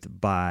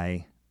achieved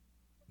by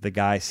the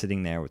guy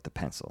sitting there with the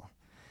pencil.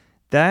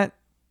 That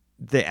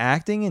the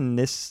acting in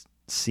this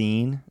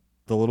scene,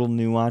 the little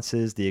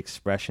nuances, the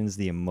expressions,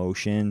 the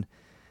emotion,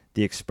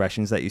 the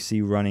expressions that you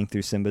see running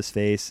through Simba's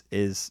face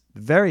is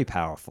very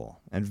powerful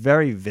and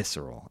very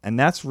visceral. And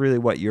that's really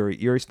what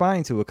you're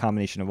responding to, a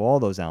combination of all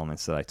those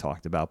elements that I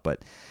talked about.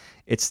 But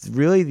it's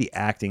really the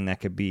acting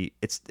that could be,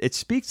 it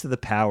speaks to the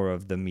power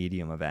of the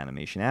medium of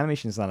animation.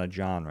 Animation is not a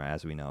genre,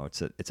 as we know.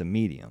 It's a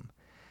medium.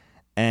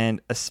 And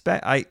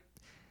I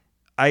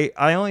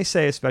only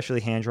say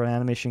especially hand-drawn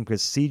animation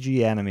because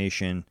CG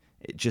animation,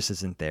 it just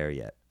isn't there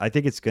yet. I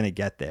think it's going to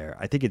get there.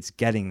 I think it's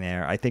getting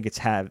there. I think it's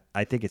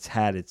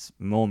had its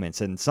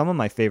moments. And some of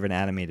my favorite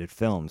animated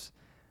films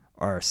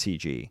are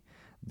CG.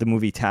 The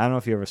movie, I don't know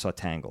if you ever saw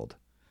Tangled.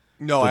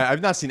 No,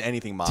 I've not seen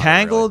anything modern.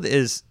 Tangled really.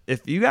 is,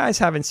 if you guys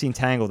haven't seen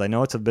Tangled, I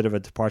know it's a bit of a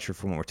departure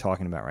from what we're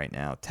talking about right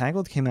now.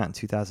 Tangled came out in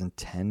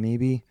 2010,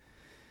 maybe.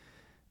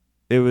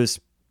 It was,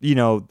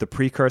 the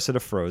precursor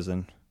to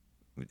Frozen.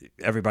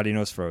 Everybody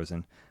knows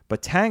Frozen.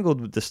 But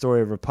Tangled, the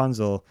story of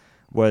Rapunzel,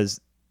 was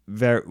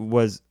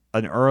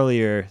an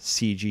earlier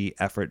CG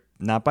effort,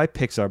 not by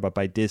Pixar, but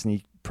by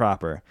Disney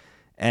proper.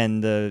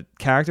 And the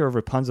character of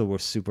Rapunzel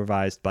was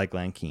supervised by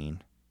Glen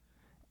Keane.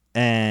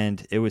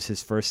 And it was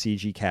his first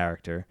CG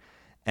character.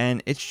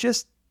 And it's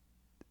just,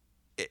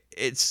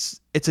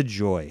 it's a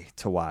joy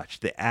to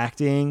watch. The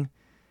acting,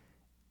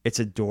 it's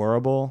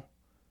adorable.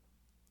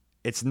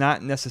 It's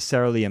not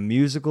necessarily a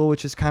musical,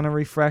 which is kind of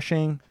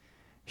refreshing.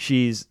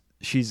 She's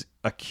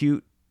a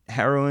cute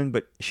heroine,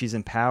 but she's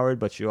empowered,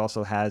 but she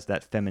also has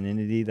that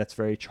femininity that's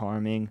very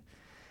charming.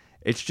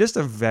 It's just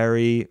a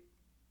very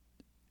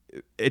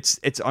it's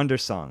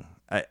undersung.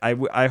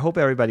 I hope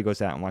everybody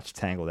goes out and watches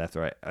Tangled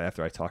after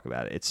I talk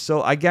about it.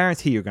 I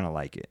guarantee you're gonna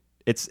like it.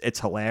 It's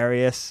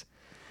hilarious.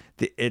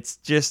 It's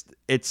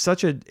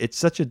such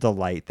a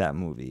delight, that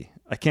movie.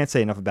 I can't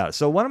say enough about it.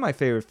 So one of my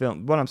favorite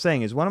films. What I'm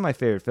saying is one of my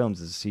favorite films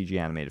is a CG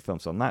animated film.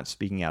 So I'm not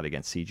speaking out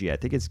against CG. I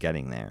think it's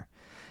getting there,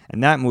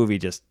 and that movie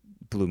just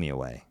blew me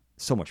away.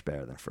 So much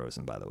better than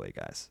Frozen, by the way,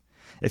 guys.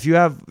 If you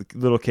have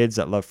little kids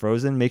that love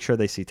Frozen, make sure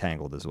they see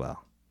Tangled as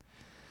well,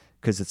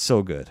 because it's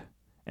so good.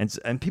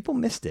 And people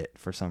missed it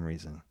for some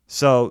reason.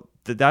 So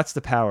that's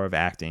the power of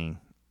acting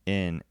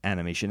in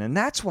animation. And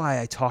that's why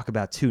I talk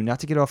about, too, not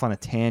to get off on a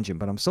tangent,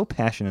 but I'm so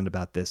passionate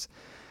about this.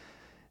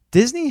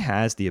 Disney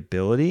has the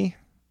ability,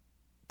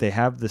 they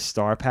have the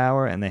star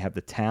power, and they have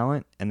the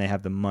talent, and they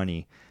have the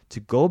money to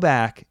go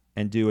back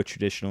and do a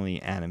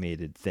traditionally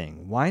animated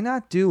thing. Why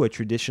not do a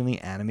traditionally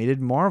animated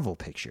Marvel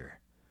picture?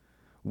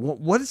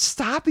 What is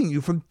stopping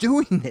you from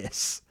doing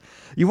this?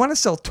 You want to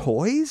sell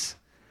toys?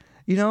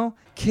 You know,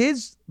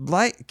 kids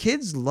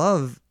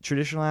love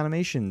traditional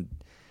animation.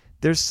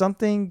 There's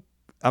something,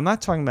 I'm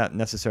not talking about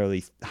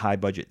necessarily high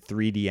budget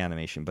 3D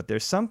animation, but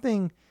there's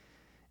something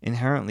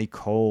inherently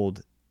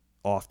cold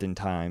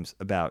oftentimes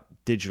about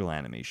digital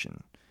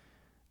animation,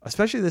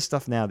 especially this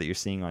stuff now that you're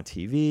seeing on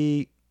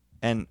TV.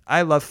 And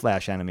I love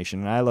flash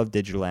animation, and I love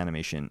digital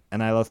animation,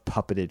 and I love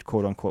puppeted,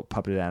 quote unquote,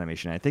 puppeted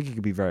animation. I think it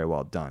could be very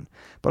well done,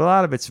 but a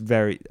lot of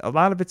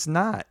it's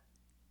not,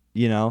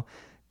 you know.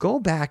 Go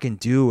back and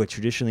do a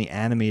traditionally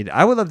animated.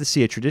 I would love to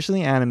see a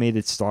traditionally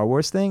animated Star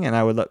Wars thing, and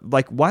I would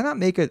why not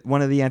make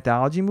one of the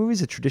anthology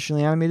movies a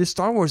traditionally animated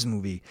Star Wars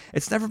movie?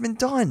 It's never been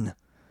done.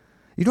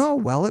 You know how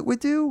well it would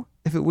do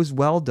if it was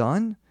well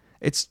done?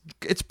 It's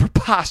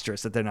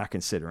preposterous that they're not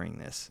considering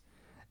this.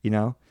 You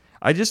know,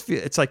 I just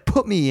feel it's like,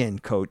 put me in,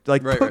 coach.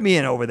 Put me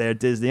in over there,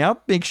 Disney.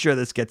 I'll make sure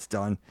this gets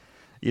done.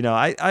 You know,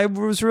 I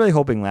was really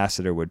hoping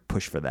Lasseter would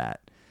push for that,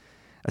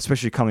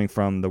 especially coming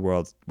from the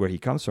world where he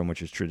comes from,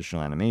 which is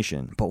traditional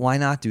animation. But why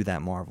not do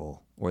that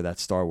Marvel or that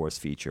Star Wars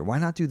feature? Why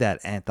not do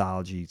that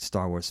anthology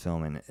Star Wars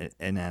film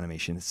and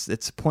animation?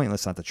 It's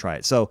pointless not to try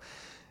it. So,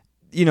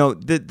 you know,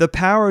 the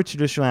power of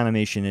traditional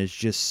animation is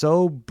just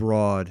so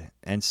broad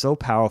and so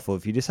powerful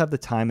if you just have the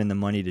time and the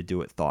money to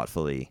do it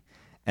thoughtfully.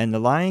 And The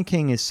Lion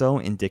King is so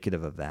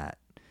indicative of that.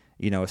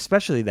 You know,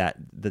 especially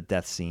the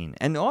death scene.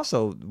 And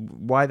also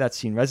why that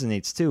scene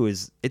resonates too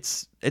is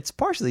it's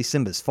partially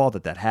Simba's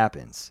fault that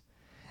happens.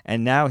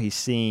 And now he's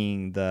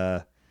seeing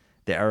the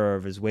error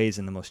of his ways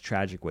in the most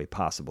tragic way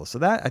possible. So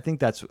I think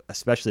that's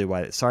especially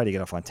why, sorry to get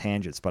off on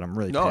tangents, but I'm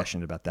really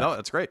passionate about that. No,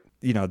 that's great.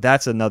 You know,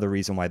 that's another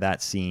reason why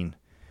that scene,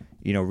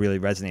 you know, really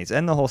resonates.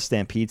 And the whole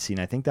Stampede scene,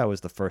 I think that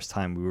was the first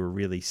time we were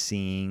really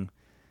seeing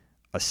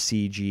a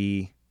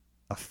CG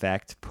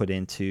effect put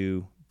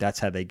into, that's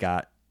how they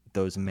got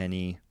those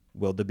many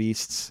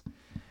wildebeests,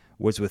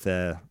 was with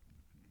a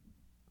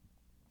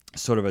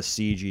sort of a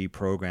CG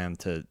program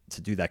to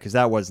do that, because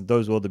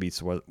those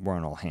wildebeests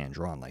weren't all hand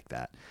drawn like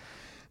that.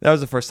 That was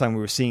the first time we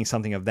were seeing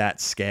something of that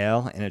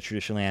scale in a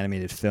traditionally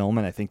animated film,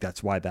 and I think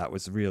that's why that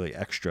was really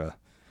extra,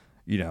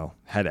 you know,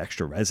 had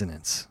extra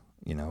resonance.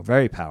 You know,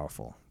 very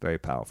powerful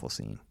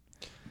scene.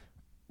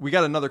 We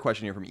got another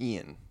question here from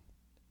Ian.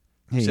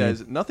 He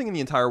says, nothing in the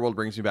entire world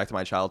brings me back to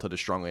my childhood as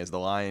strongly as The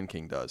Lion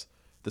King does.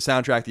 The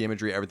soundtrack, the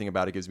imagery, everything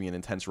about it gives me an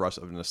intense rush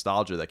of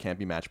nostalgia that can't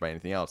be matched by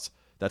anything else.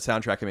 That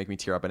soundtrack can make me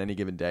tear up on any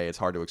given day. It's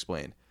hard to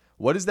explain.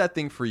 What is that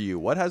thing for you?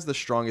 What has the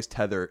strongest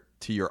tether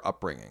to your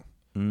upbringing?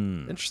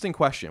 Interesting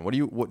question.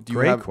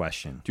 Great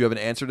question. Do you have an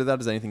answer to that?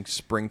 Does anything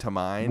spring to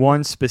mind?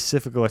 One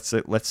specific,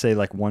 let's say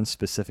like one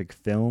specific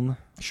film.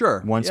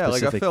 Sure. One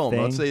specific like a film.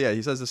 thing. Let's say,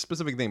 he says a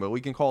specific thing, but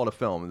we can call it a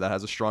film that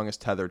has the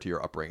strongest tether to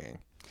your upbringing.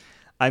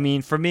 I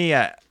mean, for me,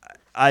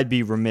 I'd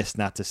be remiss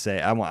not to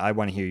say, I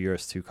want to hear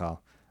yours too,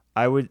 Carl.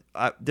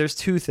 There's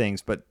two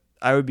things, but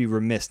I would be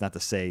remiss not to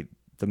say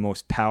the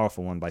most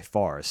powerful one by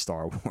far is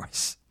Star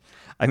Wars.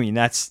 I mean,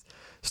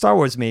 Star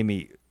Wars made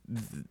me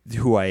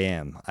who I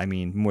am. I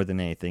mean, more than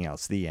anything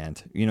else, the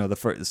end. You know, the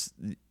first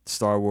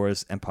Star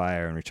Wars,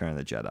 Empire, and Return of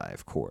the Jedi,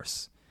 of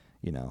course.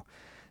 You know,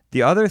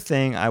 the other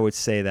thing I would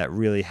say that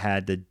really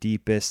had the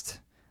deepest,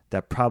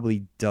 that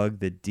probably dug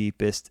the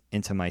deepest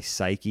into my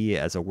psyche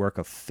as a work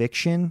of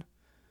fiction,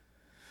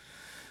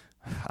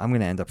 I'm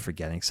going to end up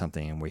forgetting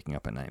something and waking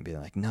up at night and being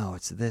like, no,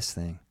 it's this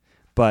thing.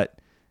 But,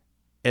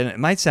 and it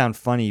might sound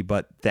funny,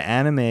 but the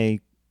anime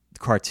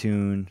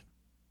cartoon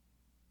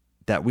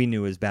that we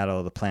knew as Battle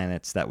of the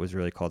Planets, that was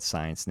really called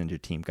Science Ninja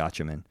Team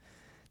Gatchaman,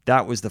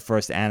 that was the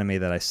first anime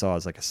that I saw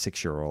as like a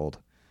 6-year-old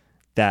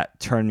that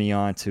turned me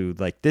on to,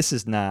 like, this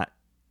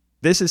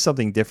is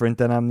something different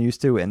than I'm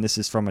used to, and this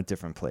is from a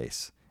different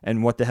place.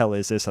 And what the hell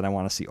is this? And I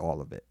want to see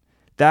all of it.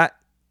 That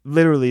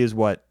literally is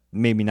what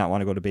made me not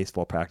want to go to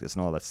baseball practice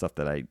and all that stuff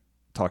that I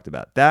talked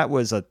about. That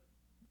was a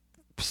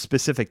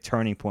specific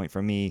turning point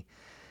for me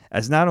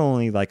as not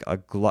only like a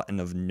glutton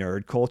of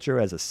nerd culture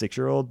as a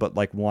 6-year-old, but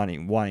like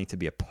wanting to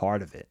be a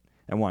part of it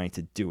and wanting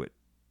to do it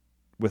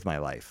with my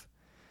life.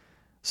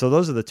 So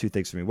those are the two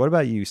things for me. What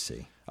about you,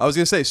 C? I was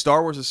going to say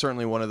Star Wars is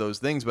certainly one of those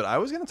things, but I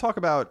was going to talk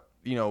about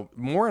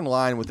more in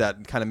line with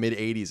that kind of mid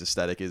 80s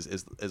aesthetic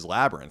is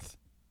Labyrinth.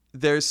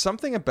 There's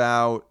something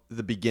about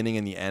the beginning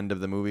and the end of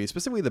the movie,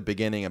 specifically the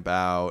beginning,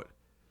 about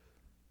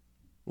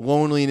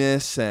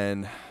loneliness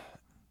and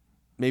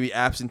maybe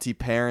absentee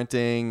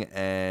parenting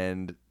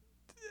and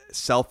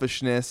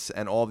selfishness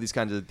and all these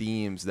kinds of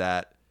themes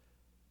that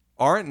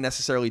aren't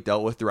necessarily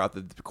dealt with throughout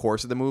the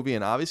course of the movie.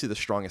 And obviously the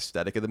strong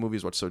aesthetic of the movie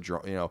is what's so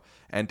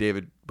and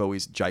David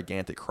Bowie's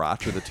gigantic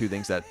crotch are the two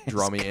things that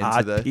draw me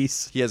into the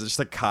piece. He has just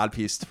a cod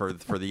piece for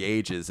the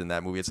ages in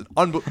that movie. It's an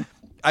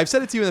I've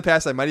said it to you in the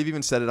past. I might have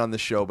even said it on the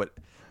show, but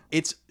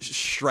it's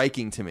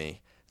striking to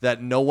me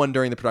that no one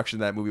during the production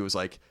of that movie was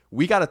like,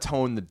 we got to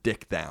tone the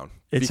dick down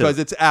because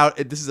it's out.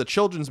 This is a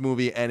children's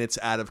movie and it's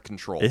out of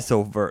control. It's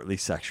overtly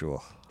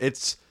sexual.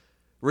 It's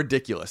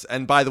ridiculous.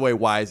 And by the way,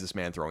 why is this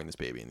man throwing this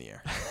baby in the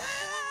air?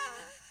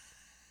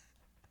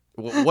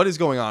 What is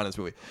going on in this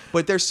movie?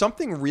 But there's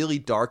something really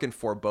dark and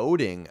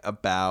foreboding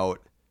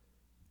about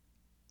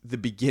the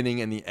beginning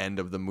and the end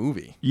of the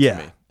movie. Yeah,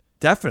 to me.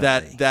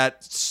 definitely.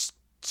 That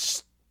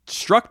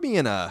struck me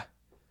in a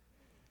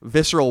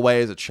visceral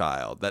way as a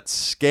child. That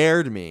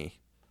scared me.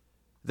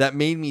 That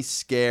made me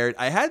scared.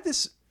 I had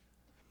this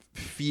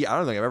fear. I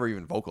don't think I've ever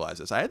even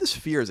vocalized this. I had this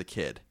fear as a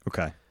kid.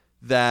 Okay.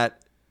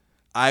 That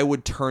I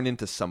would turn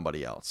into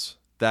somebody else.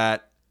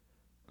 That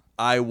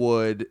I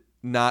would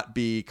not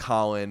be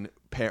Colin.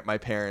 My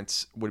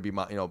parents would be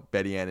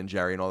Betty Ann and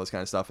Jerry and all this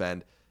kind of stuff.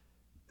 And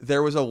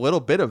there was a little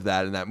bit of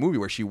that in that movie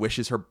where she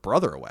wishes her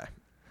brother away.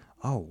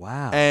 Oh,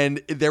 wow.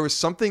 And there was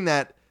something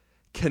that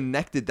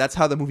connected. That's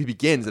how the movie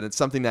begins. And it's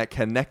something that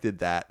connected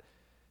that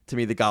to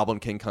me. The Goblin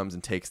King comes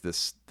and takes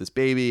this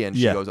baby and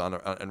she goes on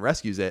and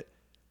rescues it,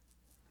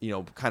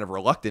 kind of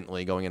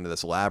reluctantly going into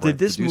this labyrinth.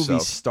 Did this movie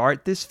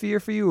start this fear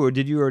for you, or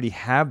did you already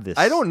have this?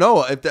 I don't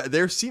know. If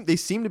they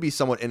seem to be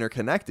somewhat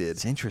interconnected.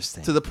 It's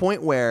interesting. To the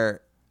point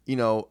where,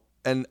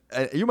 and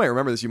you might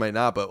remember this, you might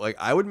not, but like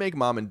I would make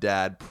mom and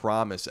dad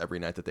promise every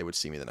night that they would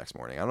see me the next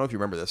morning. I don't know if you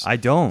remember this. I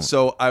don't.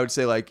 So I would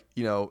say like,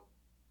 dad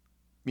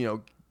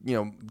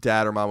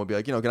or mom would be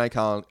like, good night,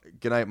 Colin.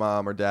 Good night,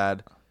 mom or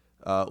dad.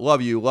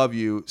 Love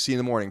you. See you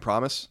in the morning.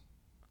 Promise.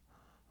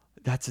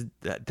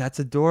 That's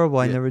adorable.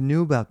 I never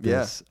knew about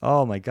this. Yeah.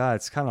 Oh my God,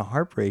 it's kind of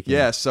heartbreaking.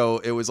 Yeah, so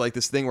it was like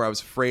this thing where I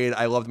was afraid.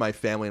 I loved my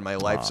family and my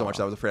life so much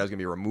that I was afraid I was going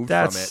to be removed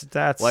from it.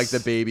 That's like the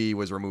baby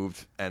was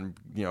removed, and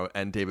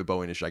and David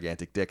Bowie and his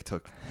gigantic dick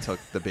took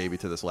the baby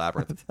to this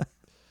labyrinth,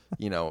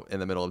 in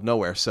the middle of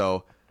nowhere.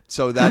 So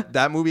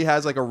that movie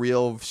has like a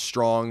real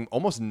strong,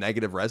 almost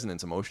negative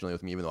resonance emotionally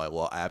with me, even though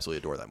I absolutely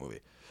adore that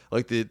movie.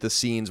 Like the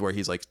scenes where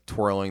he's like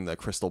twirling the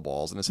crystal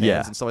balls in his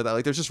hands and stuff like that.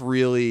 Like there's just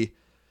really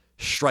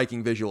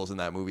striking visuals in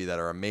that movie that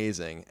are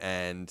amazing,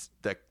 and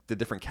the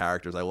different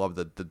characters. I love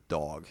the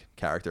dog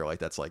character. Like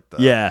that's like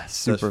the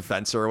super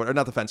fencer, or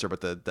not the fencer,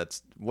 but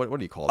that's what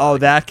do you call that? Oh,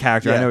 like, that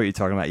character. Yeah. I know what you're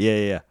talking about.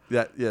 Yeah.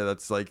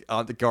 That's like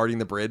guarding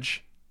the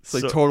bridge. It's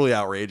like totally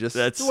outrageous.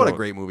 What a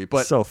great movie,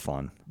 but so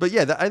fun. But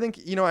yeah, I think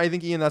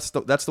Ian, that's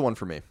the one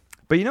for me.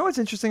 But you know what's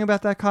interesting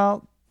about that,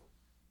 Kyle?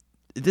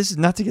 This is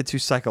not to get too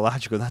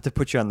psychological, not to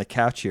put you on the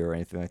couch here or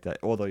anything like that.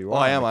 Although you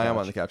are. I am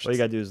on the couch. All you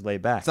gotta do is lay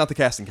back. It's not the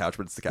casting couch,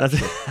 but it's the couch.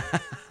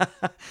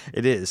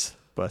 It is.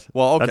 But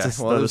well, okay.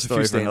 There's a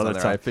few stains on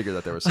there. I figured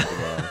that there was something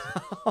wrong.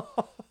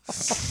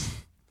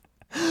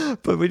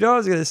 But what I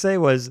was gonna say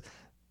was,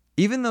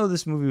 even though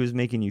this movie was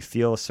making you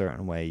feel a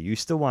certain way, you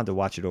still wanted to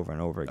watch it over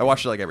and over again. I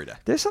watched it like every day.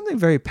 There's something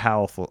very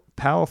powerful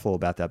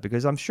about that,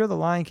 because I'm sure The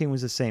Lion King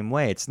was the same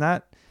way. It's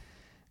not.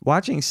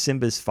 Watching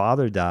Simba's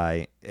father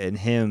die and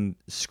him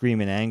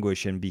scream in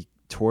anguish and be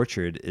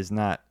tortured is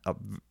not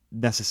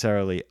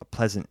necessarily a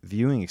pleasant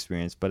viewing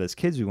experience, but as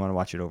kids, we want to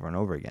watch it over and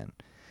over again.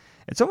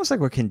 It's almost like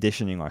we're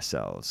conditioning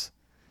ourselves,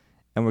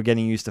 and we're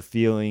getting used to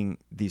feeling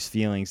these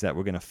feelings that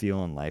we're going to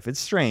feel in life.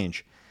 It's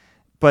strange,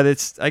 but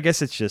I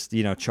guess it's just,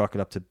 chalk it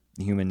up to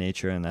human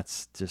nature, and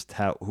that's just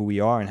who we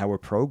are and how we're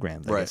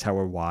programmed. That's how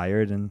we're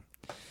wired, and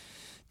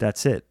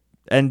that's it.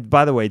 And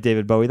by the way,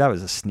 David Bowie, that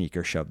was a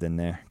sneaker shoved in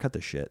there. Cut the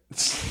shit.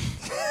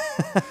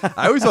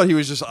 I always thought he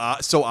was just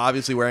so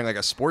obviously wearing like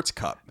a sports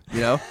cup,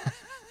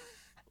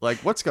 Like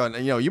what's going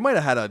on? You might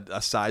have had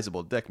a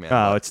sizable dick, man.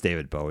 Oh, it's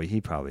David Bowie. He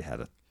probably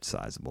had a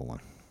sizable one.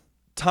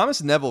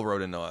 Thomas Neville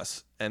wrote into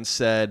us and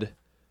said,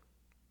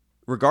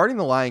 regarding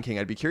The Lion King,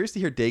 I'd be curious to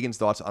hear Dagan's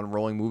thoughts on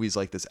rolling movies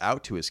like this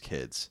out to his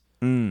kids.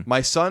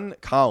 My son,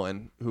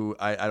 Colin, who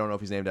I don't know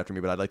if he's named after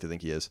me, but I'd like to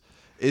think he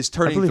is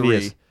turning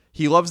 3.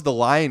 He loves The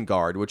Lion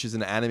Guard, which is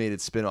an animated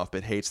spin-off,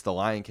 but hates The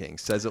Lion King,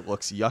 says it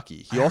looks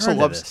yucky. He also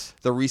loves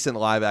the recent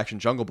live-action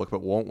Jungle Book,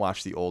 but won't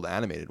watch the old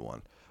animated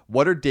one.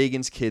 What are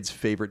Dagan's kids'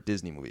 favorite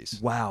Disney movies?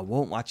 Wow,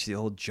 won't watch the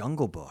old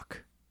Jungle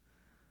Book.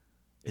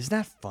 Isn't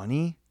that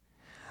funny?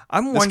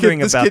 I'm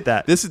wondering about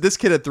that. This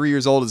kid at 3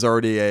 years old is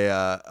already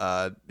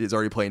is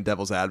already playing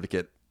devil's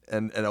advocate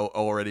and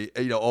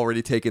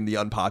already taking the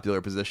unpopular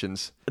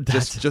positions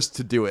just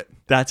to do it.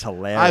 That's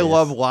hilarious. I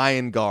love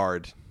Lion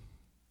Guard.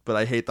 But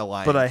I hate The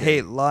Lion King. But I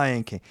hate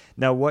Lion King.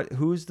 Now,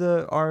 who's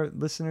our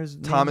listener's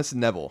name? Thomas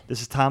Neville.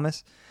 This is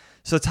Thomas.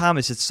 So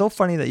Thomas, it's so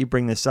funny that you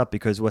bring this up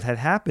because what had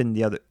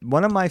happened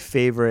one of my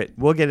favorite,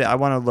 we'll get it. I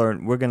want to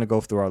learn. We're going to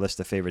go through our list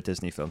of favorite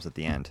Disney films at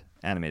the end,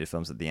 animated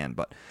films at the end.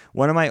 But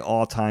one of my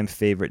all-time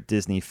favorite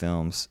Disney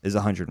films is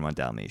 101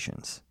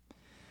 Dalmatians.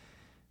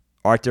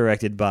 Art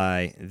directed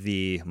by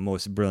the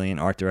most brilliant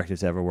art director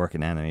to ever work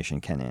in animation,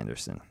 Ken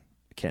Anderson.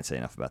 I can't say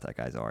enough about that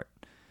guy's art.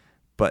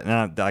 But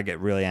now I get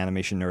really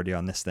animation nerdy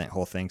on this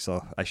whole thing,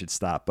 so I should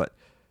stop. But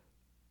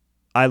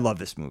I love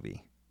this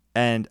movie.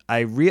 And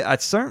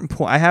at certain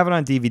point, I have it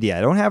on DVD.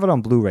 I don't have it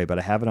on Blu-ray, but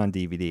I have it on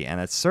DVD. And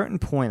at a certain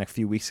point, a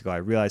few weeks ago, I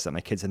realized that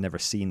my kids had never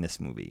seen this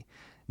movie.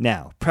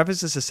 Now,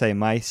 preface this to say,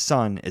 my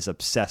son is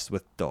obsessed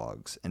with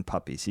dogs and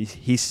puppies.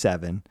 He's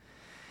 7.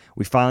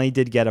 We finally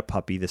did get a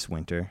puppy this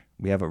winter.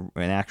 We have an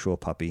actual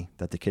puppy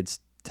that the kids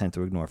tend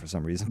to ignore for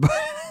some reason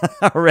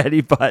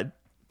already, but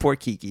poor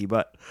Kiki.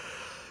 But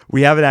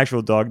we have an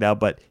actual dog now,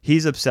 but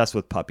he's obsessed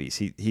with puppies.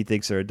 He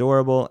thinks they're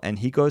adorable, and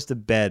he goes to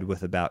bed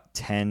with about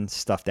 10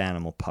 stuffed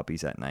animal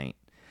puppies at night,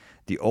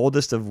 the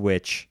oldest of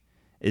which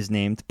is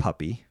named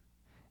Puppy,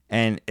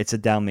 and it's a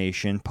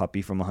Dalmatian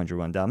puppy from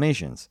 101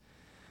 Dalmatians.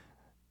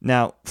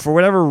 Now, for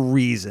whatever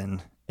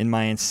reason, in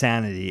my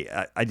insanity,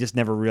 I just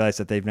never realized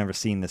that they've never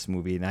seen this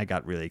movie, and I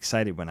got really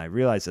excited when I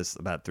realized this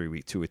about 2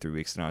 or 3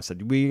 weeks ago. I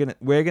said,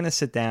 we're gonna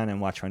sit down and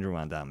watch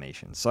 101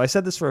 Dalmatians. So I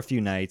said this for a few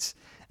nights,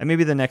 and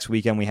maybe the next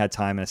weekend we had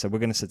time, and I said, we're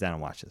gonna sit down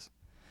and watch this.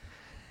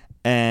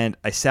 And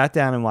I sat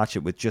down and watched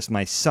it with just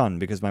my son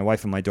because my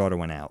wife and my daughter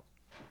went out.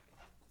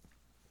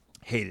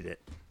 Hated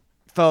it.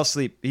 Fell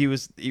asleep.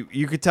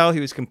 You could tell he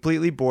was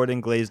completely bored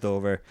and glazed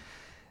over.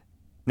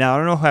 Now, I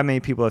don't know how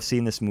many people have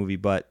seen this movie,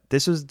 but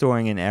this was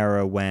during an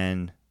era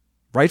when,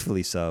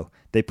 rightfully so,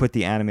 they put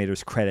the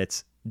animators'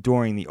 credits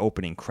during the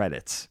opening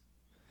credits.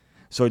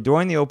 So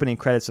during the opening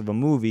credits of a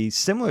movie,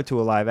 similar to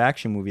a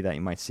live-action movie that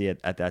you might see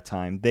at that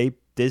time,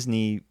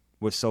 Disney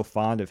was so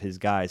fond of his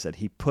guys that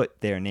he put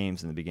their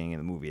names in the beginning of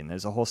the movie. And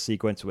there's a whole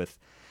sequence with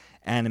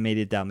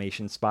animated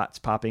Dalmatian spots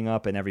popping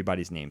up and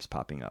everybody's names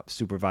popping up.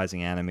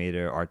 Supervising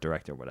animator, art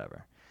director,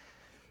 whatever.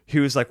 He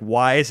was like,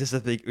 why is this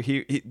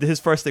his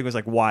first thing was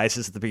like, why is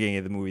this at the beginning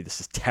of the movie? This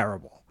is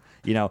terrible.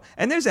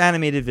 And there's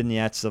animated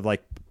vignettes of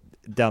like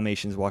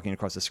Dalmatians walking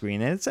across the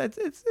screen, and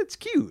it's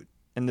cute.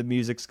 And the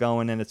music's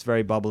going, and it's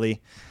very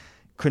bubbly.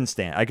 Couldn't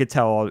stand. I could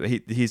tell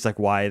he's like,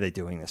 why are they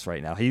doing this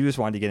right now? He just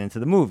wanted to get into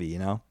the movie,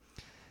 And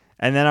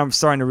then I'm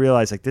starting to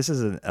realize like this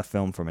is a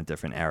film from a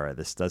different era.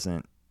 This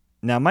doesn't.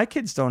 Now my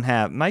kids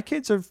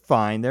are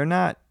fine. They're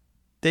not.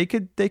 They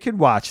could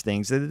watch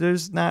things.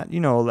 There's not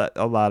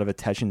a lot of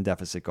attention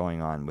deficit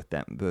going on with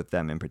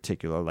them in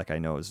particular. Like I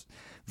know is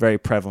very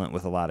prevalent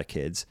with a lot of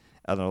kids,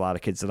 and a lot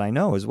of kids that I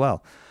know as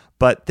well.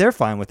 But they're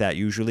fine with that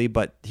usually.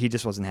 But he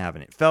just wasn't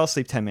having it. Fell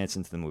asleep 10 minutes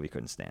into the movie.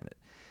 Couldn't stand it.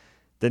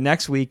 The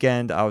next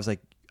weekend, I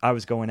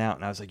was going out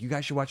and I was like, you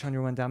guys should watch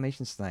 101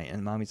 Dalmatians tonight.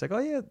 And Mommy's like, oh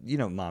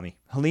yeah, Mommy.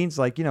 Helene's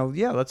like,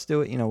 yeah, let's do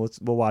it.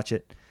 We'll watch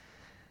it.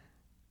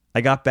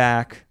 I got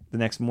back the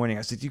next morning.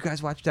 I said, did you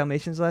guys watch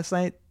Dalmatians last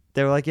night?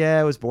 They were like, yeah,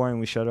 it was boring.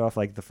 We shut it off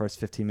like the first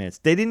 15 minutes.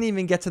 They didn't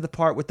even get to the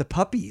part with the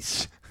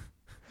puppies.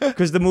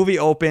 Because the movie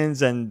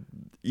opens and,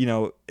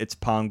 it's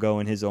Pongo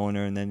and his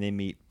owner, and then they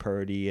meet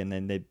Purdy, and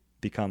then they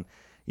become,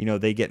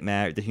 they get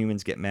married. The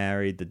humans get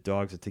married. The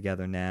dogs are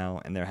together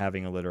now, and they're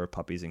having a litter of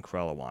puppies, and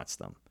Cruella wants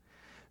them.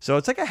 So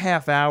it's like a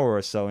half hour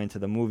or so into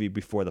the movie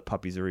before the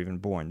puppies are even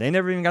born. They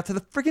never even got to the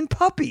freaking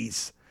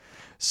puppies.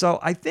 So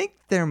I think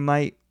there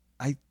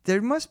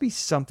must be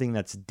something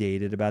that's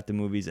dated about the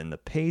movies and the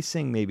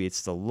pacing. Maybe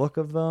it's the look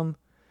of them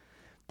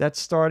that's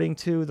starting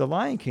to. The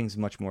Lion King's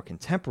much more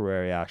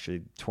contemporary,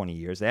 actually, 20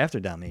 years after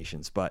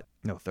Dalmatians, but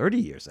 30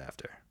 years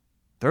after.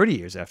 30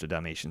 years after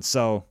Dalmatians.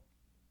 So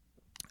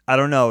I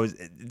don't know.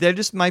 There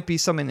just might be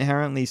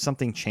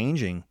something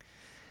changing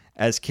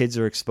as kids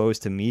are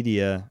exposed to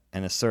media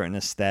and a certain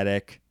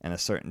aesthetic and a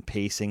certain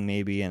pacing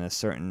maybe and a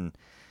certain,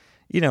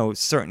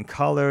 certain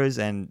colors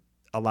and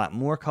a lot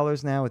more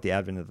colors now with the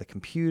advent of the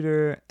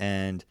computer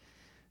and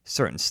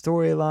certain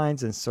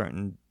storylines and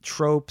certain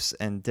tropes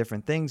and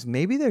different things.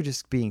 Maybe they're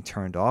just being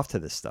turned off to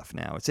this stuff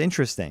now. It's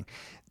interesting.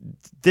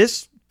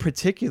 This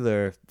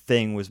particular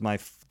thing was my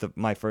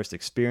first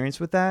experience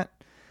with that,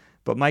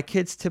 but my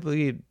kids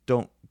typically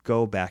don't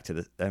go back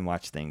to and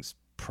watch things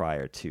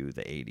prior to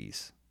the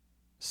 80s.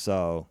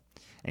 So,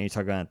 and you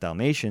talk about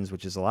Dalmatians,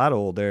 which is a lot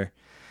older.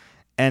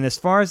 And as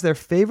far as their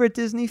favorite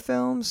Disney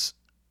films,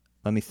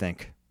 let me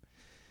think.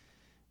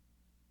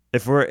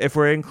 If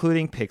we're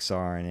including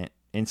Pixar in it,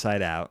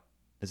 Inside Out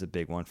is a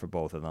big one for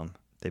both of them.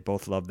 They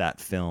both love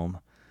that film.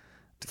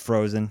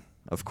 Frozen,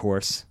 of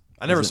course.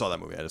 I never saw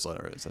that movie. I just let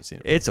it. I've seen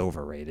it. It's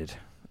overrated.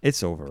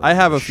 It's overrated. I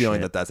have a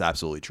feeling that that's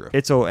absolutely true.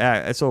 It's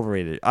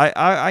overrated.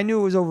 I knew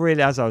it was overrated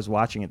as I was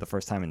watching it the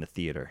first time in the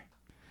theater.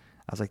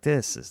 I was like,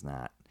 this is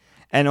not.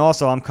 And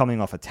also, I'm coming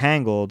off of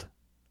Tangled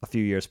a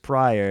few years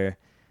prior.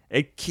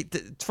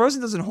 Frozen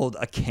doesn't hold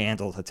a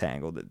candle to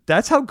Tangled.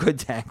 That's how good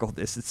Tangled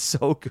is. It's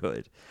so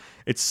good.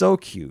 It's so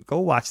cute. Go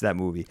watch that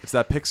movie. It's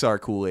that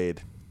Pixar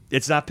Kool-Aid.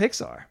 It's not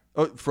Pixar.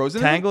 Oh,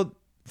 Frozen? Tangled.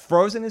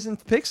 Frozen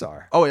isn't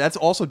Pixar. Oh, that's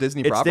also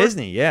Disney It's proper?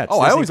 Disney, yeah. It's Oh,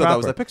 I Disney always thought that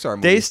was proper. the Pixar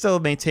movie. They still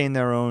maintain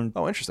their own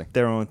Oh, interesting.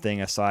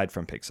 thing aside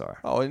from Pixar.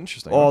 Oh,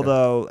 interesting. Okay.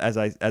 Although, as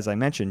I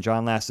mentioned,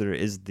 John Lasseter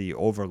is the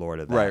overlord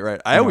of that.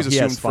 Right. I You know, always he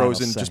has assumed final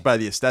Frozen, say. just by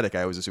the aesthetic,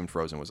 I always assumed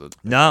Frozen was a...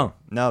 No,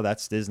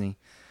 that's Disney.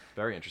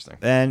 Very interesting.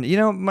 And,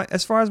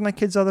 as far as my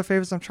kids' other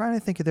favorites, I'm trying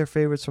to think of their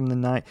favorites from the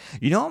night.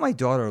 You know what my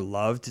daughter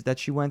loved that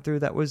she went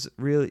through that was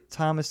really,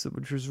 Thomas,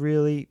 which was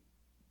really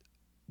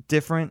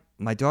different?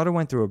 My daughter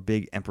went through a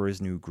big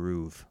Emperor's New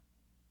Groove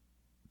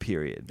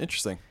period.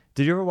 Interesting.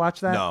 Did you ever watch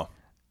that? No.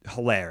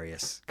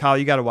 Hilarious. Kyle,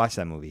 you got to watch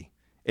that movie.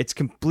 It's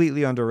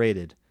completely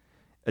underrated.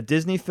 A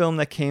Disney film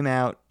that came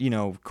out,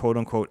 quote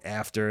unquote,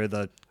 after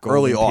the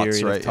Early golden aughts,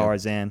 period right, of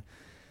Tarzan.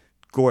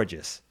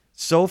 Gorgeous.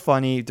 So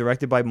funny.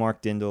 Directed by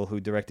Mark Dindal, who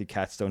directed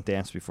Cats Don't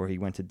Dance before he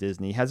went to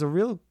Disney. Has a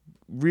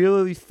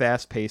really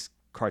fast-paced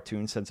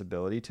cartoon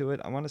sensibility to it.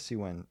 I want to see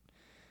when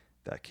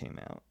that came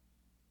out.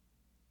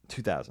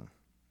 2000.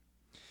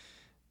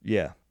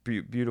 Yeah.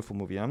 Beautiful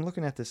movie. I'm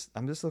looking at this.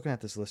 I'm just looking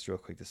at this list real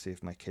quick to see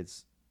if my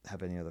kids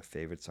have any other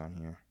favorites on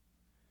here.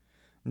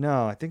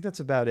 No, I think that's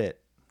about it.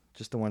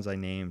 Just the ones I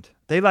named.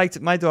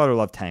 My daughter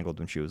loved Tangled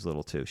when she was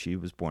little too. She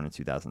was born in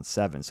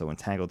 2007, so when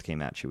Tangled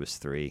came out, she was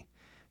 3.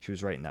 She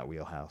was right in that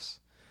wheelhouse,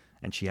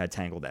 and she had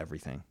Tangled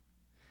everything.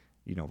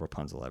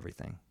 Rapunzel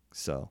everything.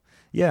 So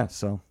yeah.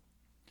 So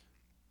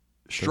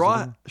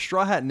Straw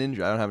Hat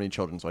Ninja. I don't have any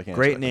children, so I can't.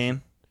 great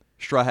name.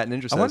 Straw Hat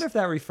Ninja says. I wonder if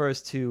that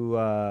refers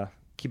to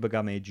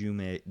Kibagame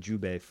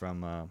Jubei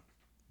from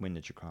Wind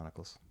Ninja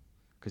Chronicles,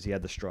 because he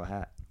had the straw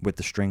hat with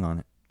the string on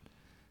it.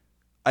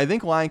 I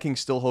think Lion King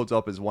still holds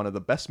up as one of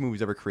the best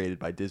movies ever created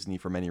by Disney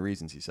for many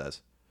reasons, he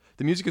says.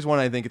 The music is one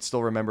I think it's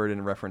still remembered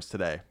and referenced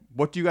today.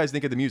 What do you guys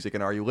think of the music,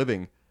 and are you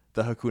living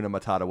the Hakuna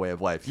Matata way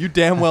of life? You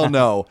damn well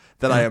know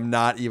that I am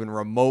not even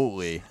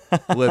remotely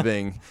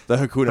living the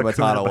Hakuna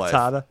Matata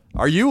life.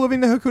 Are you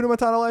living the Hakuna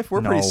Matata life?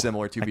 We're pretty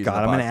similar, two peas in a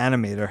God, I'm pod. an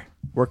animator.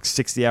 Work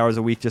 60 hours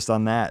a week just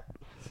on that.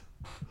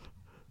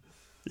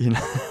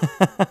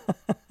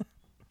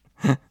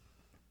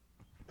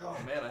 Oh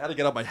man, I had to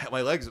get up.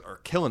 My legs are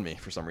killing me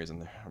for some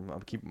reason. I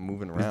keep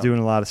moving I around, was doing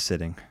a lot of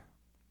sitting.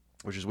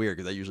 which is weird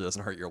because that usually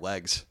doesn't hurt your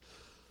legs.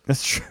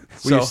 That's true.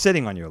 So- You're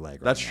sitting on your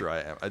leg. Right That's now. true. I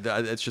am.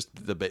 It's just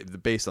the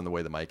based on the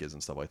way the mic is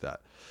and stuff like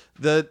that.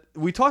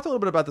 We talked a little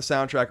bit about the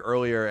soundtrack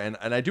earlier, and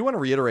I do want to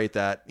reiterate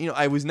that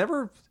I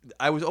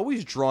was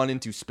always drawn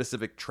into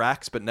specific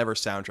tracks, but never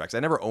soundtracks. I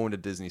never owned a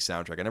Disney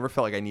soundtrack. I never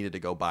felt like I needed to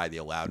go buy the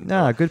Aladdin.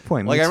 No, good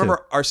point. Like Me I too.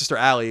 remember our sister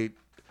Allie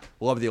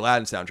loved the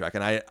Aladdin soundtrack,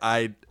 and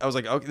I was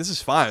like, okay, this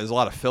is fine. There's a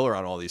lot of filler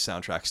on all these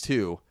soundtracks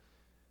too.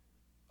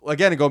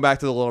 Again, going back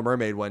to the Little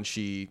Mermaid when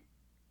she.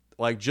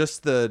 Like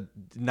just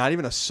not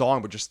even a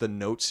song, but just the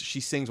notes she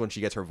sings when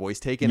she gets her voice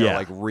taken are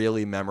like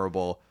really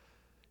memorable.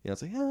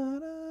 It's like,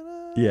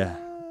 Yeah.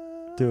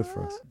 Do it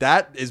for us.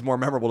 That is more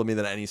memorable to me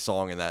than any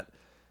song in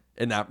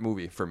that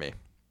movie for me. Like,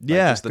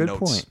 Yeah, just the good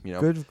notes,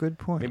 point. Good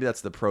point. Maybe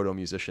that's the proto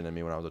musician in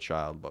me when I was a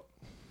child, but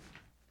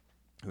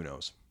who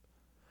knows?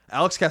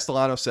 Alex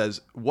Castellano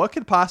says, what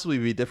could possibly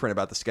be different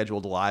about the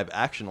scheduled live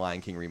action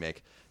Lion King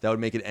remake that would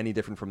make it any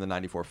different from the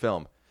 94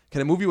 film? Can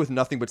a movie with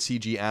nothing but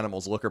CG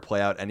animals look or play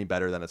out any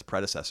better than its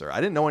predecessor?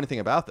 I didn't know anything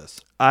about this.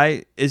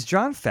 Is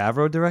Jon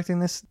Favreau directing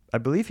this? I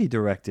believe he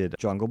directed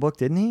Jungle Book,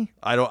 didn't he?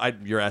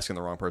 You're asking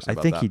the wrong person I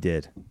about think that. he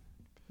did.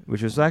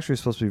 Which was actually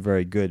supposed to be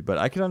very good, but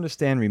I can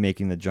understand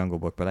remaking the Jungle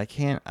Book, but I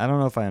don't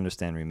know if I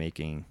understand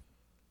remaking,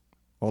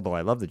 although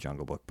I love the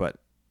Jungle Book, but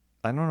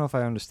I don't know if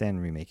I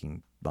understand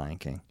remaking Lion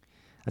King.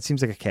 That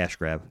seems like a cash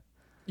grab.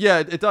 Yeah,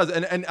 it does.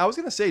 And I was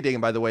going to say, Dagan,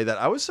 by the way, that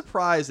I was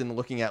surprised in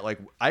looking at,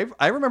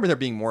 I remember there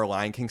being more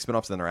Lion King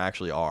spinoffs than there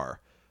actually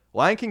are.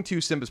 Lion King 2,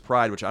 Simba's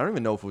Pride, which I don't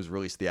even know if it was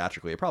released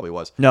theatrically. It probably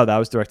was. No, that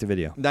was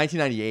direct-to-video.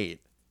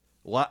 1998.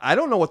 I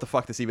don't know what the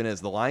fuck this even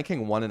is. The Lion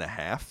King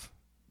 1.5.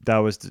 That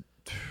was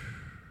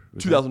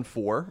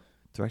 2004.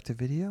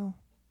 Direct-to-video?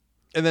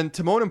 And then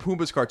Timon and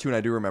Pumbaa's cartoon,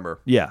 I do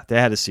remember. Yeah,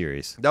 they had a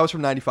series. That was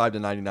from 95 to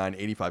 99,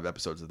 85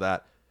 episodes of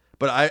that.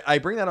 But I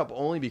bring that up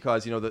only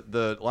because,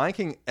 the Lion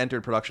King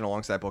entered production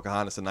alongside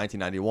Pocahontas in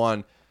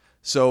 1991.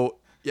 So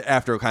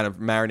after kind of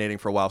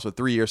marinating for a while, so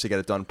 3 years to get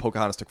it done,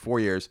 Pocahontas took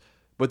 4 years.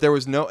 But there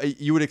was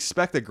you would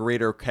expect a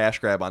greater cash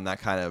grab on that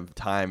kind of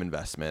time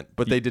investment.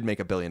 But they did make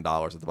 $1 billion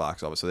at the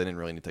box office, so they didn't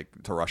really need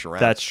to rush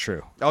around. That's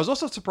true. I was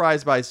also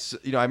surprised by,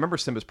 I remember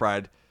Simba's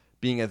Pride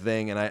being a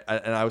thing, and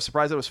I was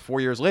surprised that it was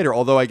 4 years later,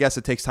 although I guess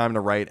it takes time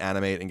to write,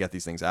 animate, and get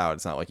these things out.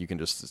 It's not like you can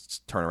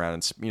just turn around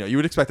and, you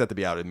would expect that to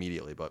be out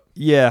immediately, but...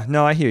 Yeah,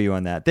 no, I hear you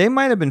on that. They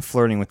might have been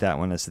flirting with that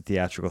one as the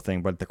theatrical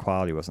thing, but the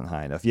quality wasn't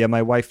high enough. Yeah,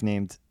 my wife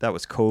that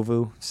was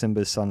Kovu.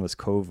 Simba's son was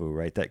Kovu,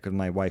 right? Because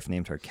my wife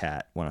named her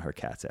cat, one of her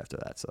cats after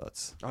that, so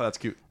Oh, that's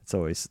cute. it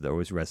always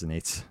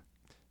resonates.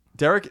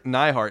 Derek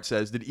Nyhart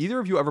says, did either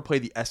of you ever play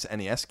the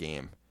SNES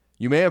game?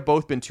 You may have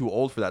both been too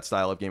old for that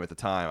style of game at the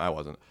time. I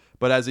wasn't.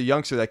 But as a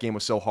youngster, that game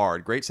was so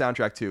hard. Great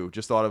soundtrack, too.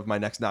 Just thought of my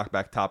next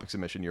knockback topic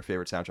submission, your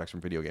favorite soundtracks from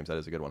video games. That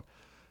is a good one.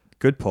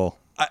 Good pull.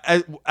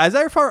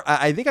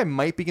 I think I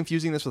might be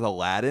confusing this with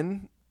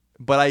Aladdin,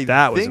 But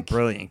that was a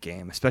brilliant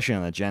game, especially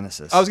on the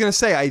Genesis. I was gonna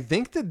say, I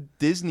think the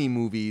Disney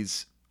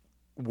movies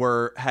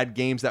had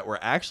games that were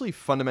actually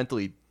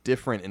fundamentally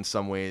different in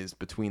some ways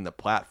between the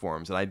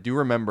platforms. And I do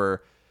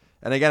remember,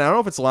 and again, I don't know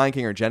if it's Lion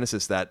King or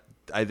Genesis, that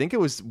I think it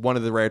was one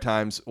of the rare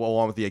times, well,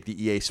 along with the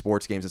EA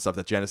Sports games and stuff,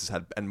 that Genesis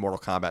had, and Mortal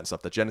Kombat and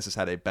stuff, that Genesis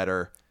had the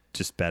better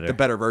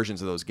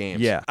versions of those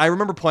games. Yeah. I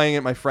remember playing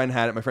it. My friend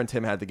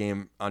Tim had the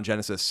game on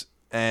Genesis,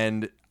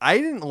 and I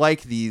didn't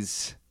like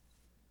these.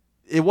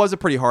 It was a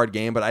pretty hard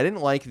game, but I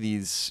didn't like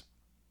these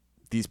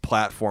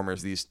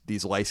platformers,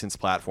 these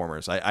licensed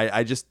platformers.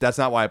 I just, that's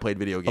not why I played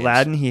video games.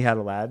 Aladdin, he had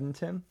Aladdin,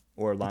 Tim?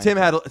 Or Lion Tim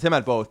King? Tim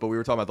had both, but we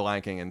were talking about the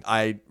Lion King, and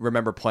I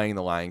remember playing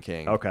the Lion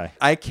King. Okay.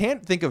 I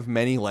can't think of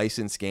many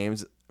licensed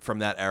games from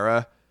that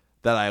era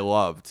that I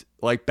loved.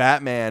 Like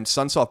Batman,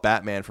 Sunsoft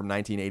Batman from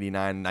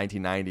 1989,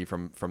 1990,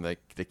 from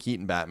the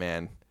Keaton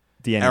Batman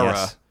the NES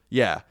era.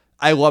 Yeah.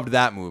 I loved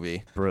that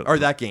movie. Or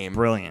that game.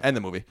 Brilliant. And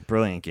the movie.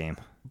 Brilliant game.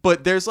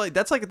 But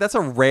that's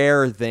a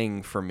rare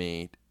thing for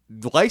me.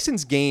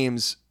 Licensed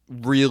games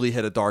really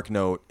hit a dark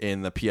note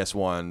in the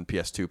PS1,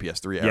 PS2,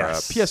 PS3 era.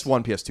 Yes.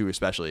 PS1, PS2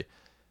 especially.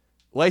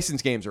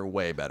 Licensed games are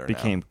way better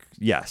now.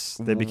 Yes.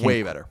 They became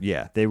way better.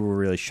 Yeah. They were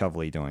really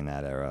shovelly during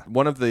that era.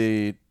 One of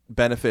the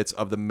benefits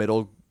of the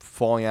middle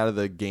falling out of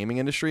the gaming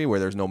industry, where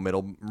there's no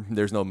middle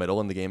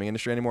in the gaming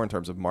industry anymore in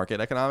terms of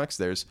market economics.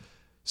 There's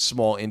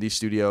small indie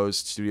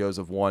studios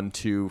of 1,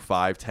 2,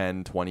 5,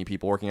 10, 20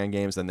 people working on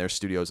games. Then there's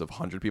studios of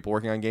 100 people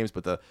working on games.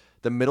 But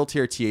the middle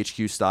tier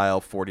THQ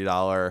style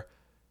 $40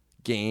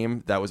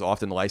 game that was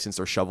often licensed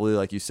or shovelly,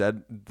 like you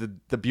said,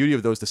 the beauty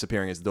of those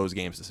disappearing is those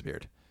games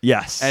disappeared.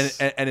 Yes.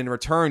 And in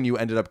return, you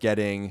ended up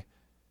getting,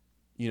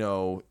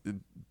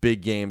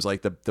 big games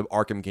like the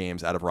Arkham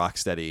games out of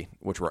Rocksteady,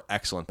 which were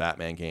excellent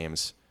Batman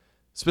games.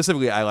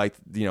 Specifically, I liked,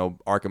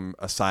 Arkham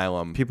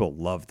Asylum. People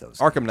love those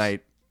Arkham games.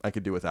 Knight, I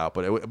could do without,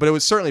 but it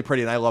was certainly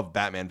pretty, and I love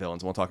Batman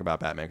villains. We'll talk about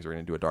Batman because we're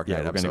going to do a Dark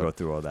Knight episode. We're going to go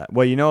through all that.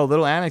 Well, a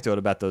little anecdote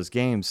about those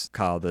games,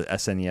 Kyle, the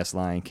SNES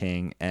Lion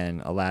King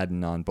and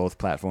Aladdin on both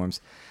platforms.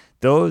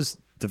 Those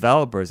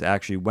developers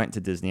actually went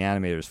to Disney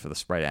animators for the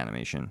sprite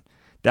animation.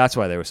 That's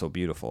why they were so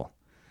beautiful.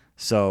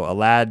 So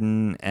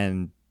Aladdin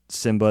and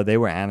Simba,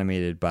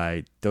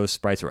 those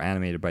sprites were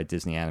animated by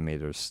Disney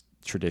animators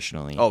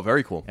traditionally. Oh,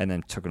 very cool. And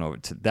then took it over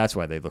that's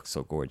why they look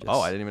so gorgeous.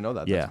 Oh, I didn't even know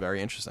that. Yeah. That's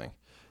very interesting.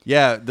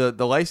 Yeah,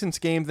 the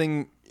licensed game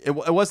thing, it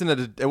wasn't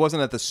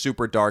at the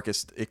super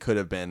darkest it could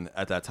have been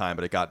at that time,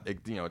 but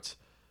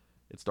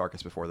it's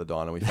darkest before the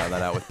dawn, and we found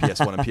that out with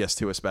PS1 and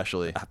PS2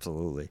 especially.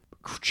 Absolutely.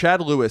 Chad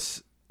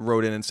Lewis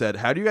wrote in and said,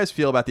 "How do you guys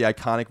feel about the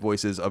iconic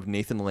voices of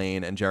Nathan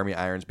Lane and Jeremy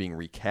Irons being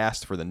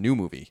recast for the new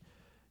movie?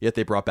 Yet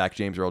they brought back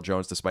James Earl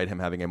Jones despite him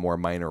having a more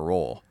minor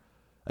role.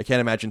 I can't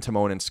imagine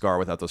Timon and Scar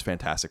without those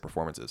fantastic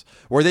performances.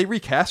 Were they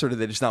recast, or did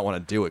they just not want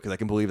to do it? Because I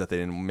can believe that they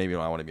didn't maybe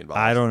not want to be involved.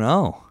 I don't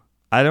know.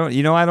 I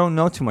don't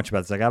know too much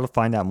about this. I got to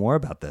find out more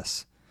about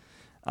this.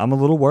 I'm a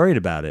little worried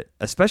about it,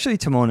 especially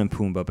Timon and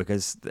Pumbaa,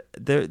 because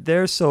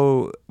they're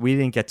so, we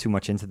didn't get too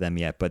much into them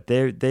yet, but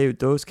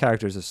those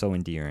characters are so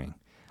endearing.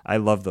 I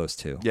love those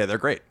two. Yeah, they're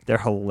great. They're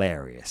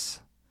hilarious,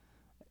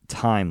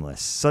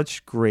 timeless,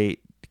 such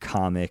great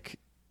comic,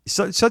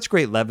 such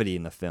great levity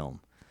in the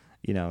film.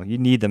 You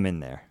need them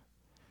in there.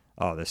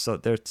 Oh, they're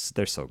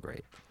so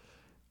great.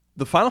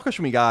 The final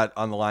question we got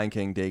on The Lion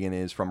King, Dagan,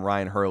 is from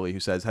Ryan Hurley, who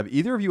says, "Have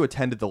either of you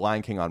attended The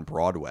Lion King on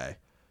Broadway?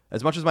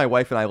 As much as my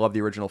wife and I love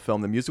the original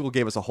film, the musical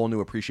gave us a whole new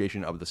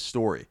appreciation of the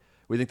story.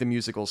 We think the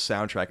musical's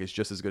soundtrack is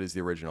just as good as the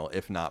original,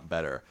 if not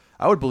better."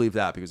 I would believe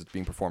that because it's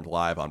being performed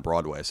live on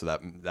Broadway, so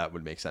that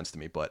would make sense to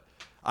me. But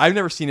I've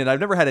never seen it. I've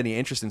never had any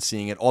interest in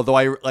seeing it, although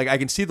I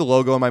can see the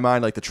logo in my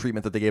mind, like the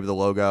treatment that they gave the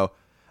logo.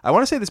 I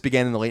want to say this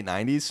began in the late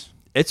 90s.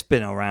 It's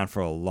been around for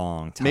a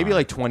long time. Maybe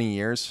like 20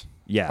 years.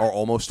 Yeah. Or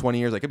almost 20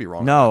 years. I could be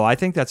wrong. No, I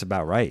think that's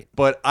about right.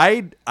 But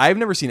I've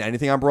never seen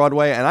anything on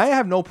Broadway, and I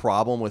have no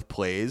problem with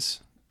plays.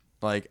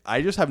 Like,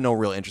 I just have no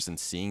real interest in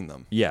seeing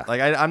them. Yeah.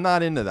 Like, I'm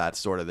not into that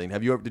sort of thing.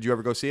 Did you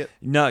ever go see it?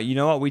 No, you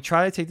know what? We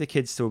try to take the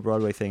kids to a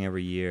Broadway thing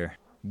every year.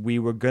 We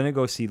were going to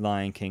go see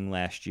Lion King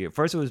last year.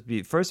 First it was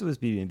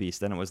Beauty and the Beast,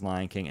 then it was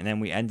Lion King, and then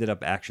we ended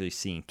up actually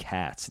seeing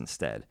Cats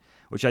instead,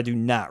 which I do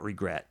not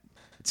regret.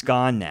 It's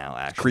gone now,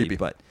 actually. Creepy.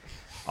 But,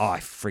 I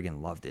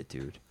friggin' loved it,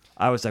 dude.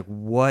 I was like,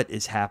 what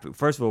is happening?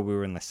 First of all, we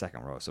were in the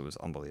second row, so it was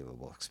an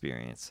unbelievable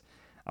experience.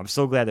 I'm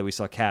so glad that we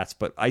saw Cats,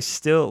 but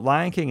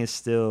Lion King is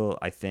still,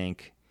 I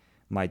think,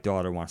 my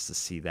daughter wants to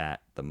see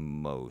that the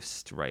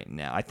most right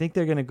now. I think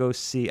they're going to go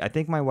see, I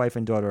think my wife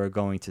and daughter are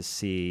going to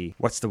see,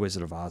 what's the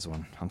Wizard of Oz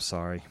one? I'm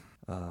sorry.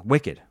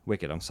 Wicked,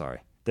 I'm sorry.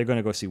 They're going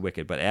to go see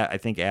Wicked, but I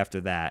think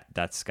after that,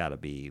 that's got to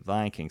be,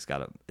 Lion King's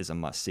is a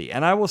must-see.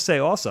 And I will say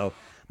also,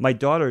 my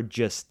daughter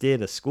just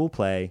did a school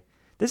play.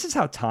 This is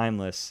how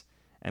timeless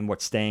and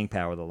what staying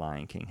power The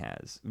Lion King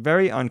has.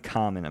 Very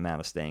uncommon amount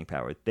of staying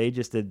power. They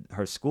just did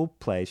her school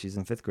play. She's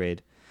in 5th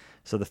grade.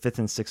 So the 5th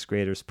and 6th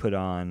graders put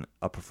on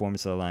a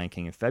performance of The Lion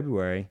King in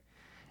February,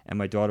 and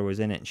my daughter was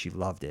in it, and she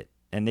loved it.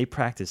 And they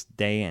practiced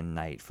day and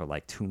night for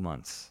like 2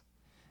 months.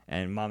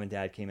 And mom and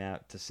dad came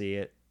out to see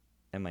it,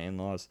 and my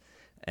in-laws.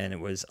 and it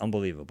was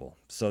unbelievable.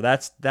 So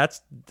that's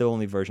the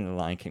only version of The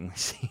Lion King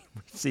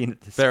we've seen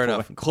at this Fair point.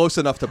 enough. Close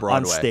enough to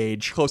Broadway. On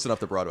stage. Close enough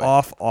to Broadway.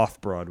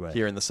 Off Broadway.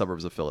 Here in the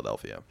suburbs of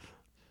Philadelphia.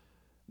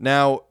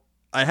 Now,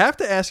 I have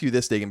to ask you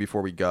this, Dagan,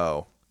 before we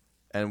go.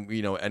 And,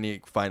 any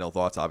final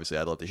thoughts, obviously,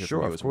 I'd love to hear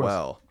from you as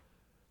well.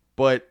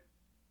 But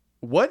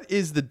what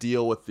is the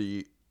deal with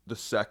the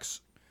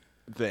sex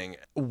thing?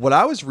 What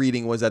I was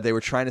reading was that they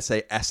were trying to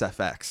say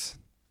SFX,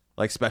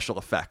 like special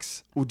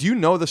effects. Do you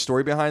know the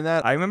story behind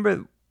that? I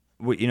remember,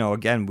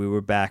 again, we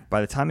were back. By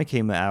the time it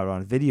came out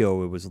on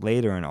video, it was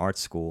later in art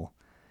school.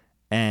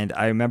 And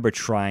I remember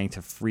trying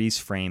to freeze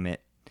frame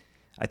it.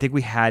 I think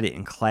we had it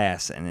in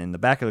class, and in the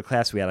back of the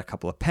class, we had a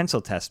couple of pencil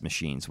test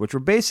machines, which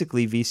were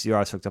basically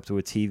VCRs hooked up to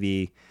a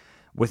TV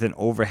with an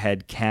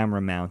overhead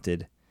camera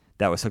mounted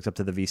that was hooked up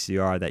to the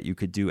VCR that you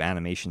could do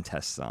animation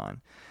tests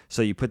on.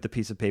 So you put the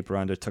piece of paper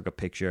under, took a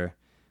picture,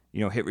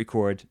 hit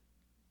record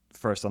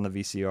first on the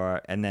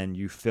VCR, and then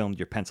you filmed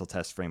your pencil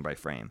test frame by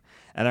frame.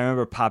 And I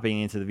remember popping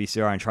into the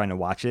VCR and trying to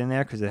watch it in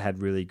there because it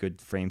had really good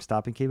frame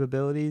stopping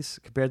capabilities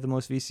compared to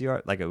most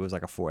VCR. Like it was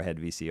like a 4-head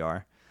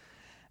VCR.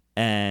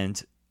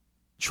 And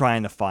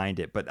trying to find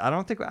it, but I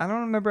don't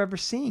remember ever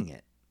seeing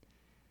it.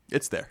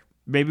 It's there.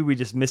 Maybe we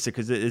just missed it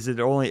because is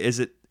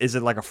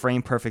it like a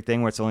frame perfect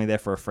thing where it's only there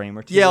for a frame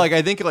or two? Yeah, like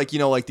I think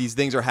like these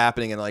things are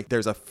happening and like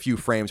there's a few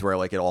frames where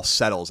like it all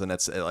settles and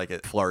it's like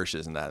it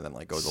flourishes and that and then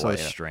like goes away.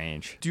 So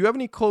strange. Do you have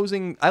any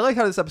closing? I like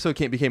how this episode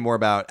became more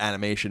about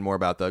animation, more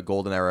about the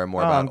golden era,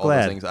 more about all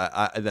those things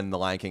than the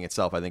Lion King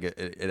itself. I think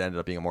it ended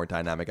up being a more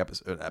dynamic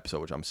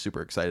episode, which I'm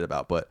super excited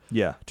about. But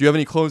yeah, do you have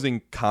any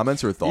closing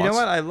comments or thoughts? You know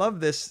what? I love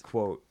this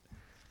quote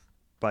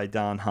by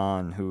Don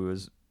Hahn, who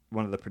was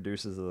one of the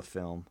producers of the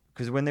film.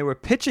 Because when they were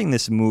pitching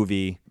this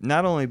movie,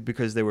 not only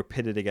because they were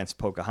pitted against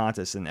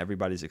Pocahontas and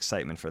everybody's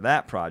excitement for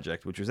that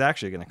project, which was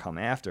actually going to come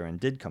after and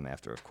did come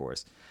after, of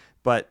course,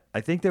 but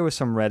I think there was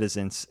some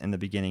reticence in the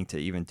beginning to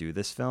even do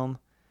this film.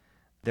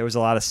 There was a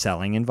lot of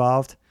selling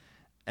involved.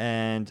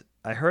 And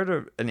I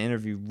heard an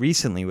interview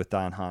recently with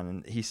Don Hahn,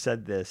 and he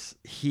said this.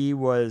 He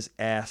was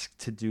asked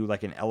to do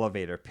like an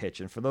elevator pitch.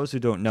 And for those who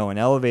don't know, an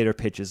elevator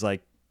pitch is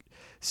like,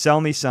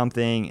 sell me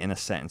something in a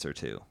sentence or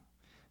two.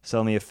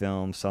 Sell me a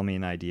film, sell me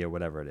an idea,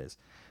 whatever it is.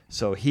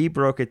 So he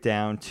broke it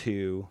down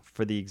to,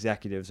 for the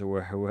executives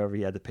or whoever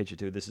he had to pitch it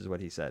to, this is what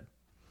he said.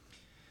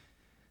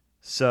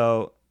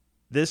 So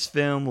this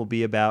film will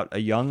be about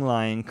a young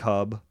lion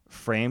cub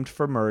framed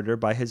for murder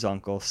by his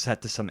uncle,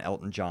 set to some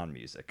Elton John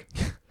music.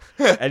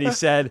 And he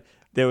said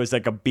there was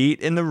like a beat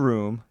in the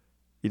room.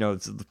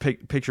 It's the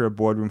picture of a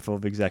boardroom full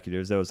of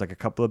executives. There was like a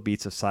couple of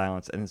beats of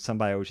silence, and then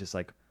somebody was just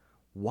like,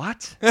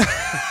 what?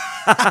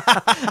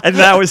 And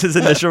that was his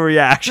initial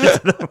reaction to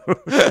the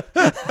movie.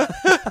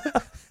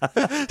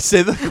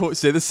 Say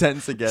the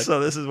sentence again. So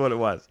this is what it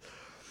was.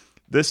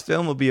 This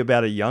film will be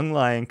about a young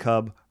lion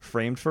cub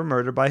framed for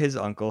murder by his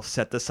uncle,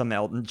 set to some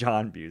Elton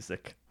John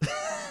music.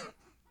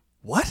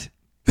 What?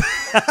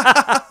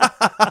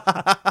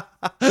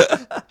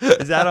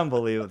 Is that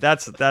unbelievable?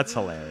 That's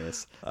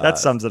hilarious. That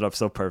sums it up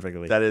so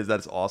perfectly.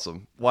 That's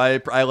awesome. Why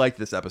I liked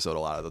this episode a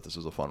lot. I thought this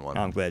was a fun one.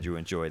 I'm glad you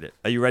enjoyed it.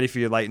 Are you ready for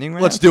your lightning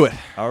round? Let's do it.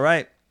 All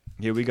right.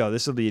 Here we go.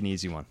 This will be an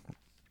easy one.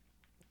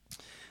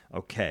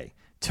 Okay.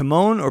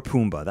 Timon or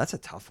Pumbaa? That's a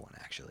tough one,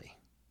 actually.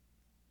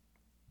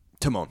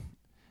 Timon.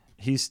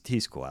 He's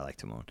cool. I like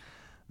Timon.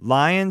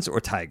 Lions or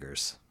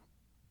tigers?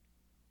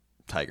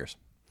 Tigers.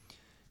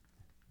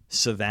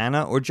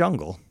 Savannah or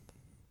jungle?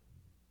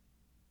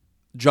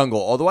 Jungle.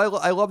 Although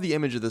I love the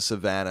image of the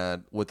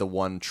savannah with the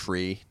one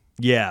tree.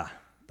 Yeah.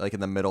 Like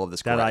in the middle of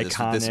this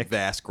iconic. This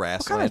vast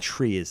grassland. What kind of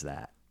tree is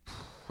that?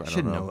 I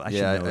should know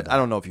that. I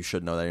don't know if you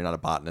should know that. You're not a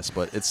botanist,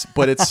 but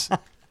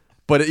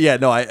yeah,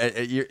 no,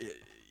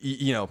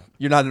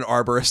 you're not an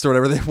arborist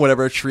or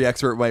whatever a tree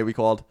expert might be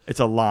called. It's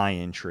a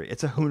lion tree.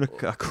 It's a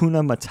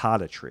Hakuna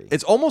Matata tree.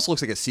 It almost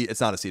looks like it's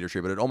not a cedar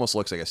tree, but it almost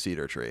looks like a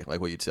cedar tree, like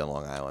what you'd see on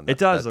Long Island. It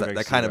does look like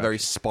that kind of very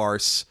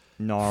sparse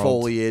gnarled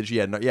foliage.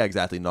 Yeah,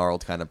 exactly.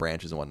 Gnarled kind of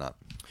branches and whatnot.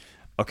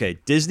 Okay,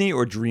 Disney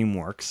or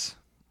DreamWorks?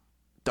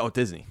 Oh,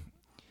 Disney.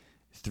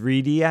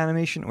 3D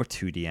animation or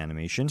 2D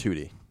animation?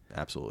 2D.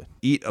 Absolutely.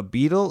 Eat a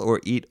beetle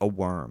or eat a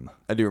worm?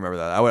 I do remember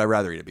that. I'd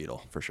rather eat a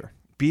beetle for sure.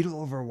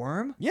 Beetle over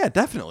worm? Yeah,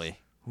 definitely.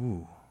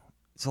 Ooh.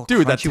 It's all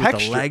dude, crunchy texture, with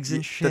the legs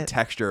and shit. The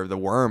texture of the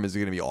worm is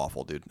going to be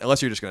awful, dude.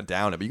 Unless you're just going to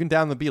down it. But you can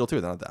down the beetle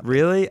too. They're not that bad.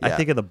 Really? Yeah. I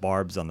think of the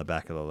barbs on the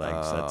back of the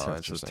legs.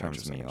 That just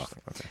turns me off.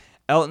 Okay.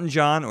 Elton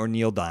John or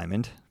Neil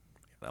Diamond?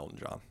 Elton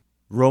John.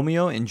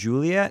 Romeo and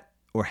Juliet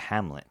or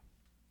Hamlet?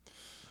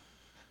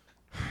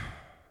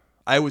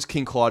 I was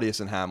King Claudius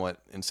in Hamlet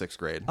in 6th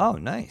grade. Oh,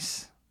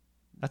 nice.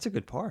 That's a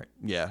good part.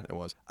 Yeah, it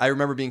was. I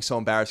remember being so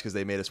embarrassed because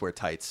they made us wear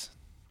tights.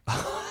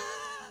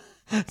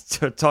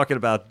 So now you're talking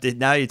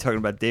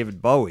about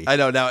David Bowie. I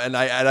know now, and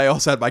I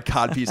also had my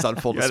codpiece on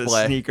full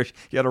display.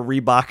 You had a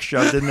Reebok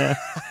shoved in there.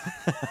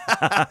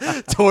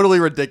 Totally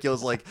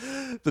ridiculous. Like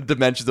the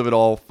dimensions of it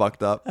all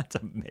fucked up. That's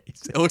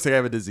amazing. It looks like I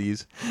have a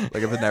disease,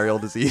 like a venereal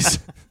disease.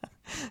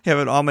 You have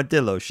an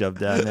armadillo shoved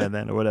down there,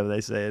 then, or whatever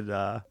they say.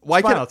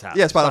 Spinal Tap.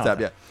 Yeah, Spinal Tap.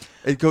 Yeah.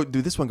 Dude,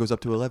 this one goes up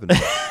to 11.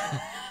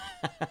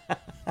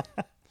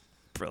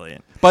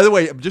 Brilliant. By the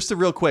way, just a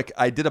real quick,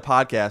 I did a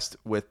podcast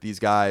with these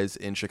guys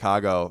in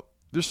Chicago.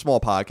 Just a small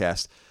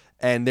podcast,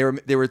 and they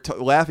were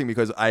laughing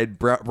because I had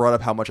brought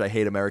up how much I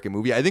hate American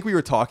movie. I think we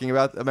were talking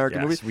about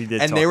American movies, we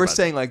did, and talk they were about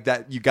saying like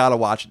that you gotta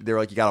watch. They were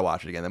like, you gotta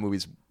watch it again. That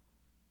movie's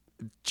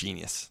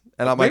genius.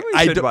 And I'm Maybe like,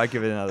 we should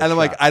give it another and I'm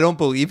like, shot. I don't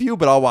believe you,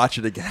 but I'll watch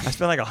it again. I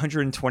spent like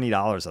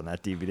 $120 on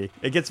that DVD.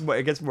 It gets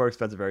more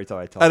expensive every time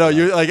I talk. I know about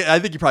you're it. like, I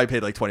think you probably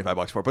paid like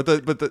 $25 for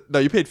it, but no,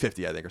 you paid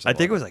 50, I think, or I something.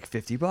 think it was like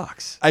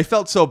 $50. I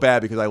felt so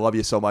bad because I love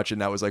you so much,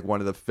 and that was like one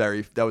of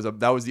the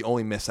that was the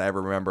only miss I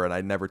ever remember, and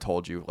I never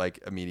told you like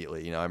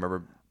immediately. You know,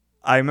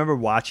 I remember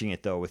watching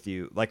it though with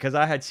you, like because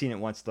I had seen it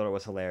once, thought it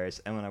was hilarious,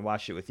 and when I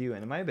watched it with you,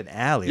 and it might have been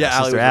Allie, yeah,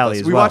 our sister was Allie with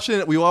us. as We well. watched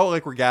it. We all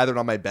like were gathered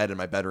on my bed in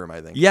my bedroom,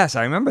 I think. Yes,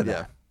 I remember that.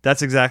 Yeah.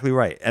 That's exactly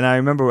right. And I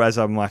remember as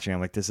I'm watching, I'm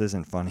like, this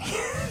isn't funny.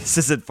 This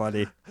isn't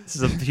funny. This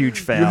is a huge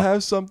fail. You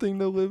have something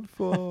to live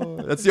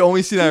for. That's the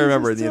only scene I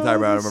remember in the entire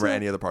movie. I don't remember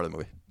any other part of the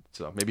movie.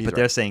 So maybe he's But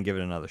right. they're saying give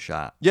it another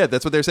shot. Yeah,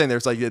 that's what they're saying.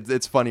 There's like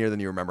it's funnier than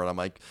you remember, and I'm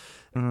like,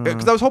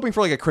 because I was hoping for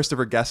like a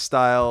Christopher Guest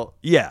style.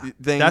 Yeah,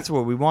 thing. that's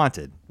what we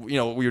wanted. You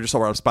know, we were just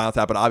talking about Spinal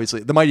Tap, but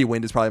obviously, The Mighty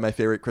Wind is probably my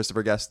favorite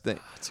Christopher Guest thing.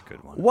 That's a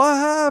good one. What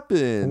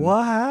happened?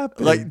 What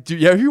happened? Like,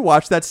 have you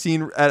watched that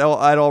scene at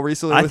all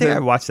recently? I with think him?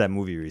 I watched that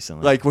movie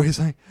recently. Like where he's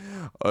like,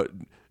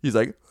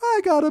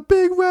 I got a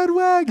big red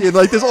wagon.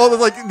 Like there's all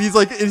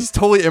this he's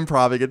totally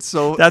improvising. It's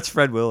so that's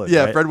Fred Willard.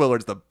 yeah. right? Fred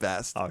Willard's the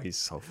best. Oh, he's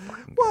so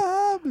fucking good. What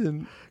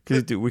happened?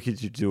 We could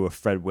do a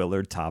Fred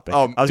Willard topic.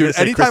 Oh, I was dude! gonna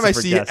say Anytime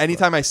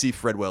Guest, I see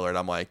Fred Willard,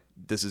 I'm like,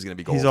 this is gonna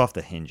be but gold. he's off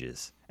the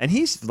hinges, and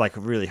he's like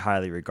really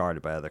highly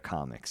regarded by other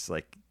comics.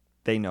 Like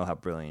they know how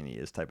brilliant he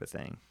is, type of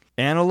thing.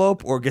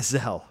 Antelope or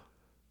gazelle?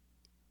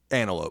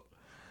 Antelope,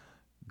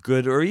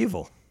 Good or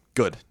evil?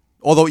 good.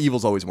 Although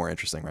evil's always more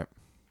interesting, right?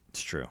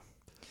 It's true.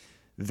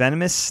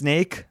 Venomous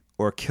snake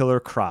or killer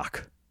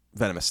croc?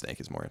 Venomous snake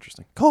is more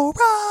interesting.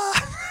 Cobra.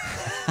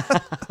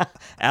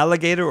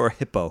 Alligator or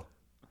hippo?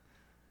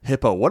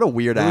 Hippo, what a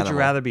weird Who animal. would you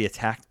rather be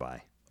attacked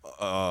by?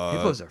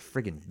 Hippos are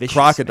friggin' vicious.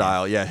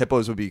 Crocodile, man. yeah.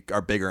 Hippos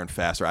are bigger and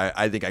faster.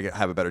 I think I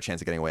have a better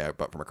chance of getting away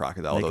from a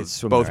crocodile. They could Those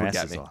swim both their would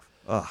get asses me. off.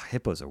 Ugh,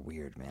 hippos are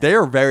weird, man. They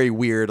are very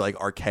weird, like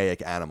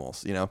archaic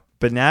animals. You know,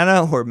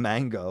 Banana or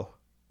mango?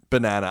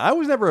 banana. I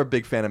was never a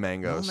big fan of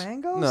mangoes. No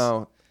mangoes?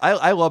 No,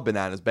 I love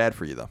bananas. Bad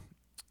for you though.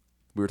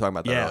 We were talking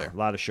about that Yeah, earlier. a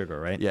lot of sugar,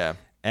 right? Yeah.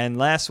 And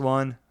last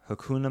one,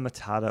 Hakuna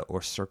Matata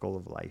or Circle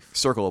of Life?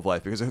 Circle of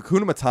Life, because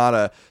Hakuna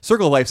Matata,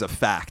 Circle of Life's a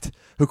fact.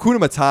 Hakuna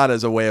Matata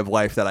is a way of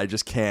life that I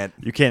just can't.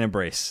 You can't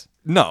embrace.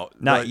 No,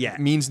 Not that yet.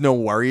 Means no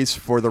worries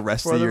for the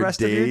rest, For of, the your rest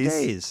days. of your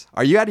days.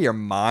 Are you out of your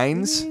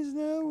minds? Means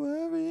no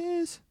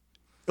worries.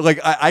 Like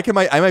I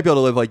might be able to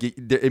live like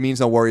it means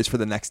no worries for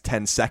the next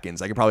 10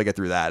 seconds. I could probably get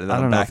through that, and then I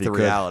I'm don't know back if to you could.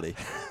 reality.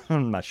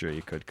 I'm not sure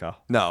you could,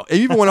 Kyle. No,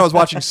 even when I was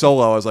watching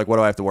Solo, I was like, what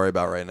do I have to worry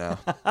about right now?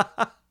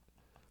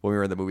 When we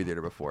were in the movie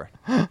theater before.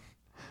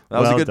 That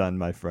was well a good, done,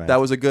 my friend.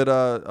 That was a good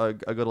a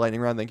good lightning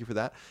round. Thank you for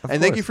that,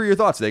 and thank you course. for your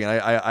thoughts,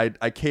 Dagan.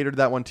 I catered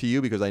that one to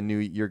you because I knew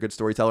you're a good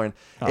storyteller, and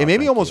it made me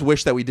thank almost you.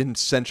 wish that we didn't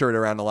center it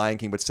around The Lion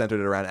King, but centered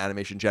it around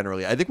animation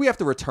generally. I think we have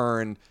to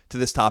return to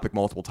this topic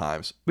multiple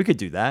times, We could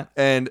do that.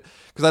 and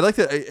because I'd like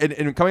to,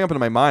 and coming up into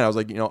my mind, I was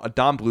like, a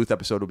Don Bluth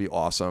episode would be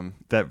awesome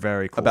That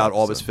very cool about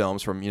all of his episode.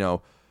 films from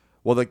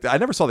well, like I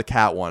never saw the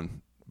cat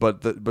one,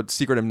 but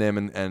Secret of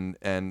Nim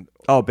and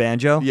Oh,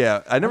 Banjo?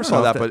 yeah, I never don't saw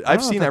know that, if but I I've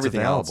don't know seen if that's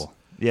everything else. available.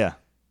 Yeah.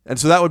 And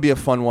so that would be a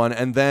fun one.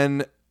 And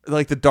then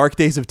like the Dark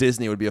Days of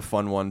Disney would be a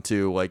fun one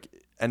too. Like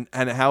and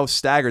how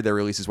staggered their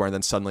releases were, and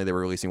then suddenly they were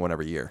releasing one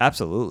every year.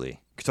 Absolutely. You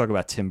could talk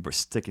about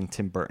sticking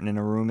Tim Burton in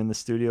a room in the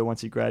studio once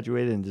he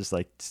graduated and just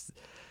like,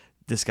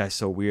 this guy's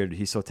so weird.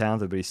 He's so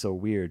talented, but he's so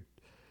weird.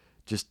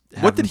 Just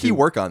What did he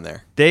work on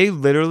there? They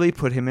literally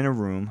put him in a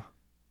room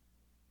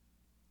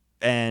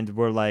and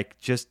were like,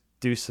 just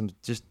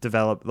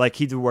develop. Like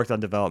he worked on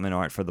development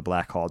art for the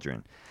Black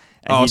Cauldron.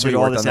 And Oh, he so did he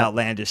all worked this on that?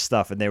 outlandish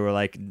stuff. And they were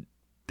like,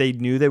 they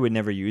knew they would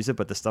never use it,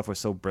 but the stuff was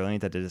so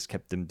brilliant that they just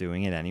kept them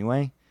doing it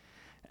anyway.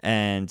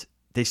 And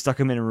they stuck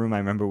him in a room, I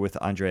remember, with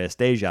Andreas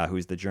Deja,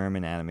 who's the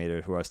German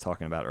animator who I was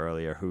talking about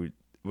earlier, who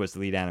was the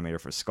lead animator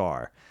for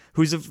Scar,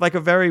 who's like a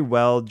very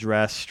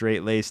well-dressed,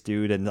 straight-laced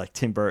dude, and like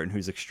Tim Burton,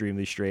 who's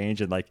extremely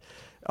strange. And like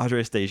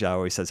Andreas Deja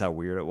always says how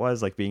weird it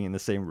was, like being in the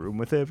same room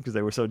with him because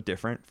they were so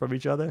different from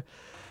each other.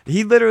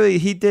 They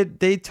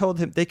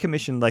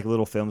commissioned like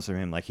little films from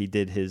him. Like he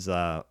did his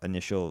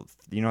initial,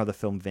 the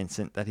film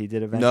Vincent that he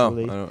did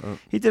eventually? No, I don't know.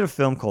 He did a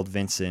film called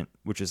Vincent,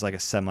 which is like a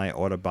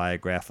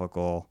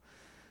semi-autobiographical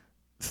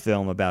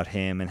film about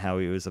him and how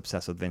he was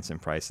obsessed with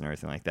Vincent Price and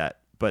everything like that.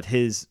 But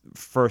his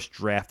first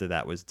draft of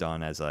that was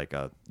done as like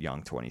a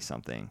young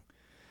 20-something,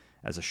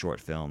 as a short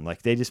film.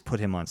 Like they just put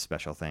him on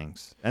special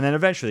things. And then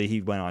eventually he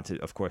went on to,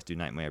 of course, do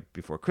Nightmare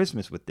Before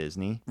Christmas with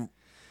Disney.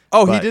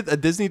 Oh, he But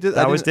did. Disney did.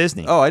 That was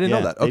Disney. Oh, I didn't know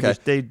Yeah, that. Okay.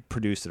 They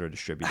produced it or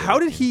distributed it. How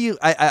did he?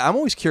 I'm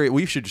always curious.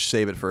 We should just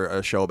save it for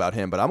a show about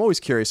him. But I'm always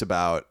curious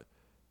about,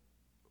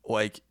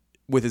 like,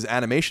 with his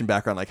animation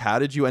background. Like, how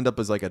did you end up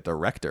as like a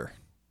director?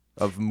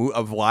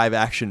 of live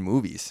action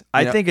movies.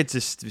 I think it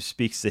just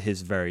speaks to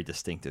his very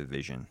distinctive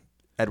vision.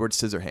 Edward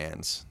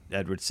Scissorhands.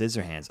 Edward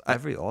Scissorhands.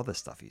 All the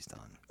stuff he's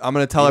done. I'm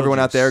going to tell everyone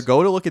out there,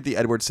 go to look at the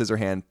Edward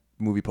Scissorhand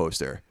movie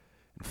poster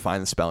and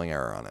find the spelling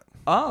error on it.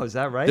 Oh, is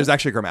that right? There's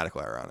actually a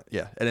grammatical error on it.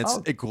 Yeah, and it's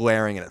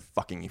glaring and it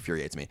fucking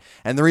infuriates me.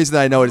 And the reason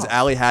that I know it is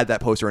Allie had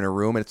that poster in her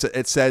room, and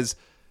it says,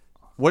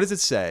 what does it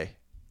say?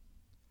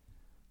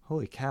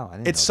 Holy cow! I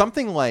didn't It's know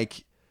something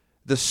like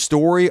the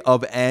story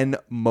of an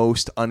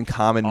most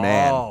uncommon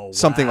man,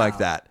 something like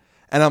that.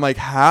 And I'm like,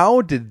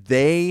 how did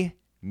they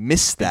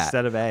miss that?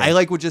 Instead of A.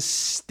 I would just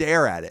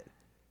stare at it.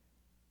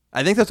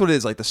 I think that's what it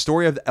is, like the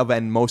story of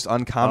an most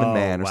uncommon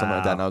man or something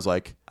like that. And I was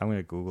like, I'm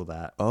gonna Google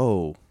that.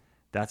 Oh.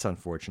 That's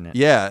unfortunate.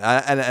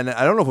 Yeah, and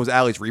I don't know if it was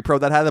Allie's repro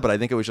that had that, but I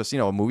think it was just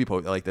a movie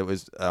post like that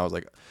was. I was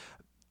like,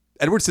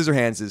 Edward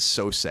Scissorhands is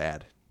so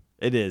sad.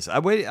 It is.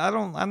 I'm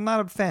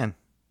not a fan.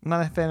 I'm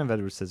not a fan of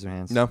Edward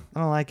Scissorhands. No, I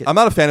don't like it. I'm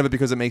not a fan of it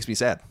because it makes me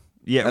sad.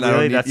 Yeah, and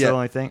really. That's the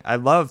only thing. I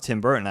love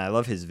Tim Burton. I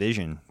love his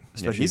vision,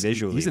 especially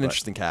visually. He's an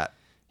interesting cat.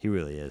 He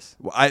really is.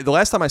 The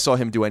last time I saw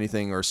him do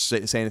anything or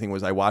say anything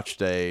was I watched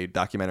a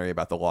documentary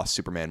about the Lost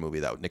Superman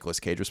movie that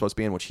Nicolas Cage was supposed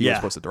to be in, which he was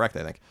supposed to direct,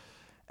 I think.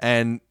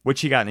 And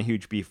which he got in a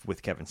huge beef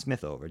with Kevin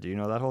Smith over. Do you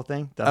know that whole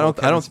thing?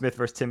 Kevin Smith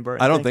versus Tim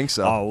Burton. I don't think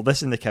so. Oh,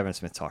 listen to Kevin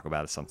Smith talk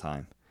about it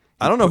sometime.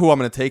 I don't know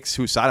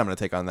whose side I'm going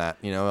to take on that.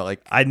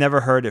 I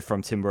never heard it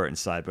from Tim Burton's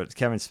side, but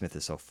Kevin Smith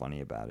is so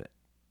funny about it.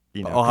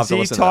 I'll have to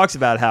he listen talks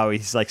about how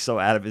he's like so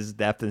out of his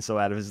depth and so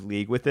out of his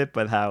league with it,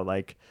 but how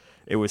like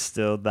it was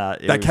still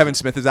Kevin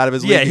Smith is out of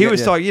his league. Yeah, he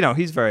was talking.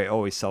 He's very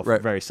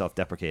very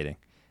self-deprecating.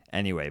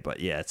 Anyway, but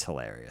yeah, it's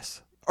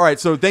hilarious. All right,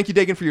 so thank you,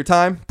 Dagan, for your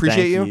time.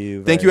 Appreciate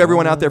you. Thank you,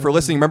 everyone out there, for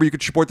listening. Remember, you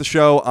could support the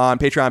show on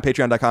Patreon,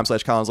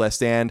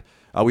 patreon.com/ColinsLastStand.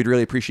 We'd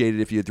really appreciate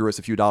it if you threw us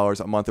a few dollars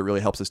a month. It really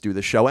helps us do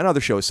this show and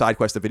other shows,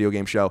 SideQuest, the video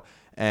game show,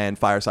 and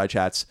Fireside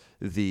Chats,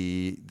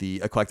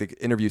 the eclectic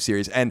interview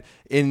series. And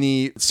in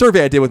the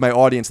survey I did with my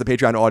audience, the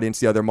Patreon audience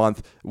the other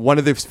month, one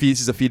of the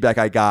pieces of feedback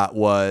I got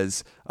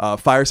was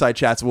Fireside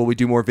Chats, will we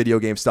do more video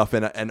game stuff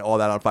and all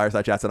that on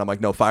Fireside Chats? And I'm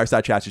like, no,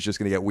 Fireside Chats is just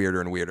going to get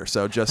weirder and weirder.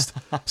 So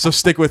so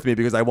stick with me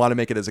because I want to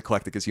make it as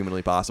eclectic as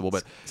humanly possible.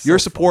 But your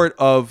support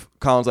of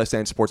Colin's Last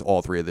Stand supports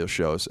all three of those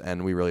shows,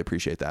 and we really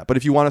appreciate that. But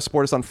if you want to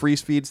support us on free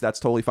feeds,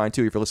 that's totally fine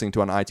too. If you're listening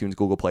to on iTunes,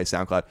 Google Play,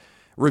 SoundCloud,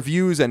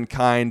 reviews and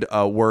kind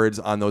words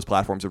on those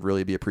platforms would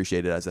really be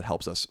appreciated as it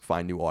helps us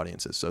find new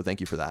audiences. So thank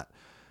you for that.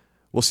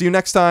 We'll see you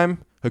next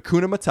time.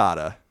 Hakuna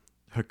Matata.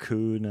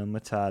 Hakuna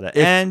Matata.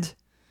 And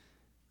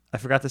I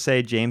forgot to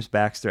say, James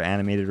Baxter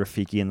animated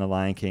Rafiki in The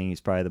Lion King.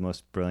 He's probably the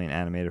most brilliant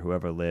animator who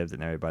ever lived,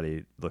 and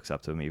everybody looks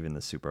up to him, even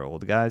the super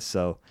old guys.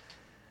 So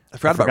I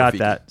forgot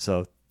that.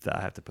 So I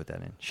have to put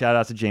that in. Shout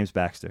out to James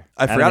Baxter.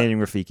 Animating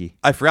Rafiki.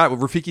 I forgot.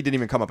 Rafiki didn't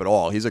even come up at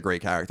all. He's a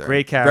great character.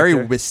 Great character.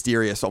 Very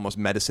mysterious, almost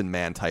medicine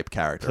man type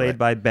character. Played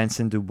by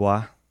Benson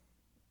Dubois.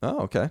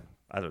 Oh, okay.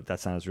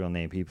 That's not his real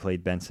name. He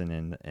played Benson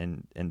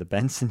in the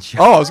Benson Show.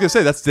 Oh, I was gonna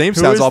say that name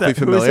sounds awfully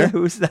familiar.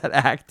 Who's that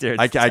actor?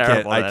 I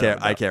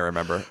can't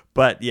remember.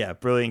 But yeah,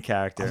 brilliant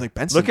character. I was like,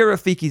 Benson. Look at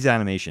Rafiki's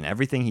animation.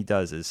 Everything he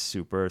does is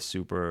super,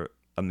 super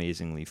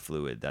amazingly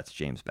fluid. That's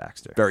James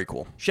Baxter. Very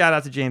cool. Shout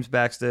out to James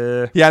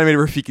Baxter. He animated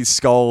Rafiki's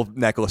skull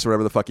necklace or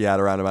whatever the fuck he had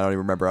around him. I don't even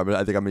remember.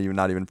 I think I'm even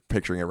not even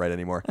picturing it right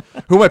anymore.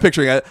 Who am I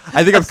picturing? I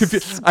think I'm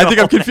confused. I think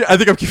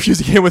I'm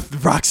confusing him with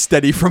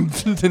Rocksteady from.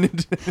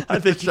 I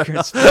think you're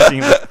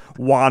confusing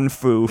Wan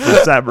Fu from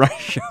Samurai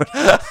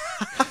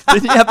Shodown.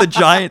 Didn't he have the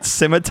giant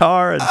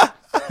scimitar?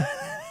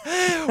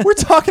 We're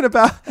talking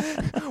about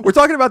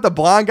the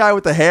blonde guy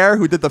with the hair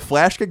who did the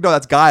flash kick. No,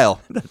 that's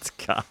Guile. That's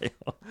Guile.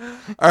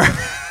 All right.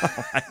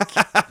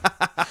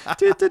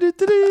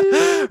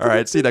 All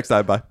right. See you next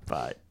time. Bye.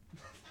 Bye.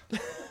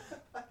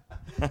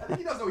 I think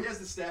he does. No, he has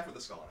the staff with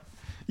the skull on it.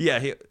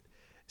 Yeah,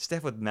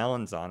 staff with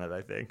melons on it,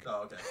 I think.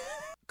 Oh, okay.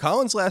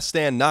 Colin's Last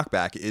Stand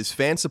Knockback is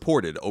fan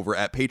supported over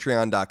at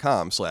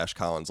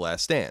patreon.com/Colin's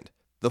Last Stand.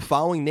 The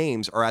following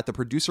names are at the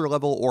producer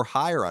level or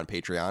higher on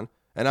Patreon,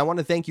 and I want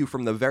to thank you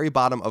from the very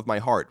bottom of my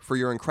heart for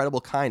your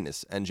incredible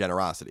kindness and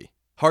generosity.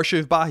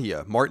 Harshiv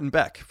Bahia, Martin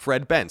Beck,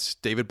 Fred Bentz,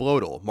 David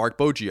Blodel, Mark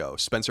Boggio,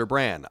 Spencer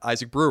Brand,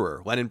 Isaac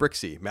Brewer, Lennon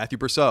Brixey, Matthew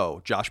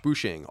Brousseau, Josh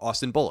Bushing,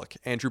 Austin Bullock,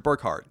 Andrew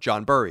Burkhart,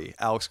 John Burry,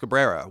 Alex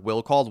Cabrera,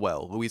 Will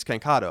Caldwell, Luis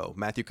Cancato,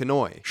 Matthew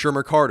Canoy,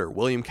 Shermer Carter,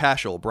 William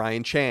Cashel,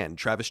 Brian Chan,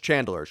 Travis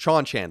Chandler,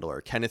 Sean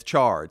Chandler, Kenneth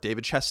Charr,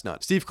 David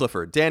Chestnut, Steve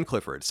Clifford, Dan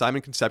Clifford,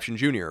 Simon Conception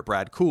Jr.,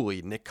 Brad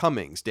Cooley, Nick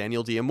Cummings,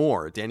 Daniel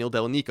Diamore, Daniel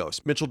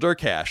Delanikos, Mitchell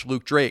Durkash,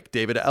 Luke Drake,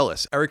 David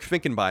Ellis, Eric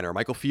Finkenbeiner,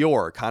 Michael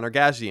Fiore, Connor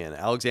Gazian,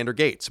 Alexander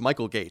Gates,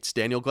 Michael Gates,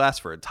 Daniel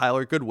Glassford,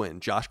 Tyler Goodwin,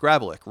 Josh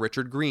Gravelick,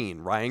 Richard Green,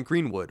 Ryan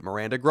Greenwood,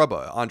 Miranda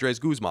Grubba, Andres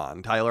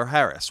Guzman, Tyler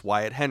Harris,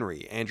 Wyatt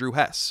Henry, Andrew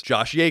Hess,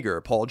 Josh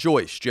Yeager, Paul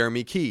Joyce,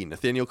 Jeremy Key,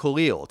 Nathaniel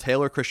Khalil,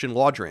 Taylor Christian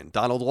Laudrin,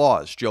 Donald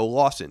Laws, Joe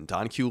Lawson,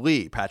 Don Q.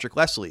 Lee, Patrick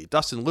Leslie,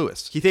 Dustin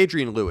Lewis, Keith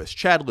Adrian Lewis,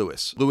 Chad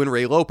Lewis, Lewin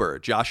Ray Loper,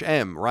 Josh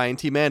M., Ryan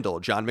T. Mandel,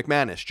 John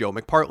McManus, Joe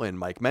McPartlin,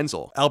 Mike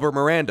Menzel, Albert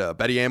Miranda,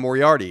 Betty Ann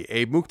Moriarty,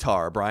 Abe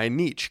Mukhtar, Brian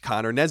Nietzsche,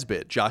 Connor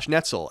Nesbitt, Josh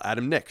Netzel,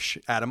 Adam Nix,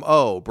 Adam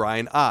O.,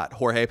 Brian Ott,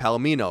 Jorge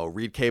Palomino,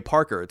 Reed K. Parsons,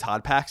 Parker,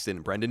 Todd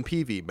Paxton, Brendan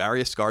Peavy,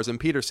 Marius Scarzum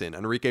Peterson,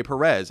 Enrique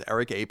Perez,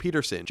 Eric A.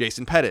 Peterson,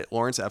 Jason Pettit,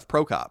 Lawrence F.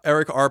 Prokop,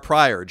 Eric R.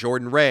 Pryor,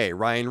 Jordan Ray,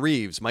 Ryan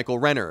Reeves, Michael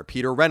Renner,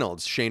 Peter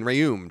Reynolds, Shane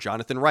Rayum,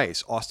 Jonathan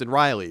Rice, Austin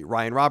Riley,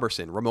 Ryan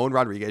Robertson, Ramon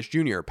Rodriguez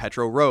Jr.,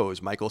 Petro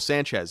Rose, Michael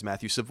Sanchez,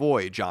 Matthew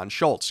Savoy, John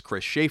Schultz,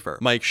 Chris Schaefer,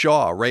 Mike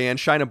Shaw, Rayanne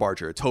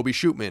Scheinebarger, Toby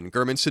Shootman,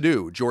 Gurman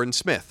Sidhu, Jordan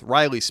Smith,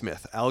 Riley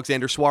Smith,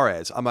 Alexander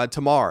Suarez, Ahmad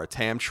Tamar,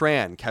 Tam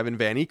Tran, Kevin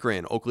Van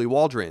Ekeren, Oakley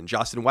Waldron,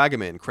 Justin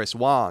Wagaman, Chris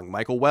Wong,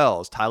 Michael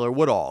Wells, Tyler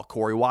Woodall,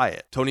 Corey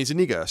Wyatt, Tony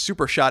Zuniga,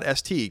 Supershot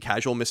ST,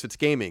 Casual Misfits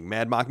Gaming,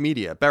 Mad Mock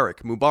Media,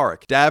 Beric,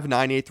 Mubarak,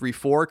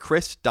 Dav9834,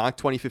 Chris,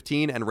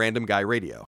 Donk2015, and Random Guy Radio.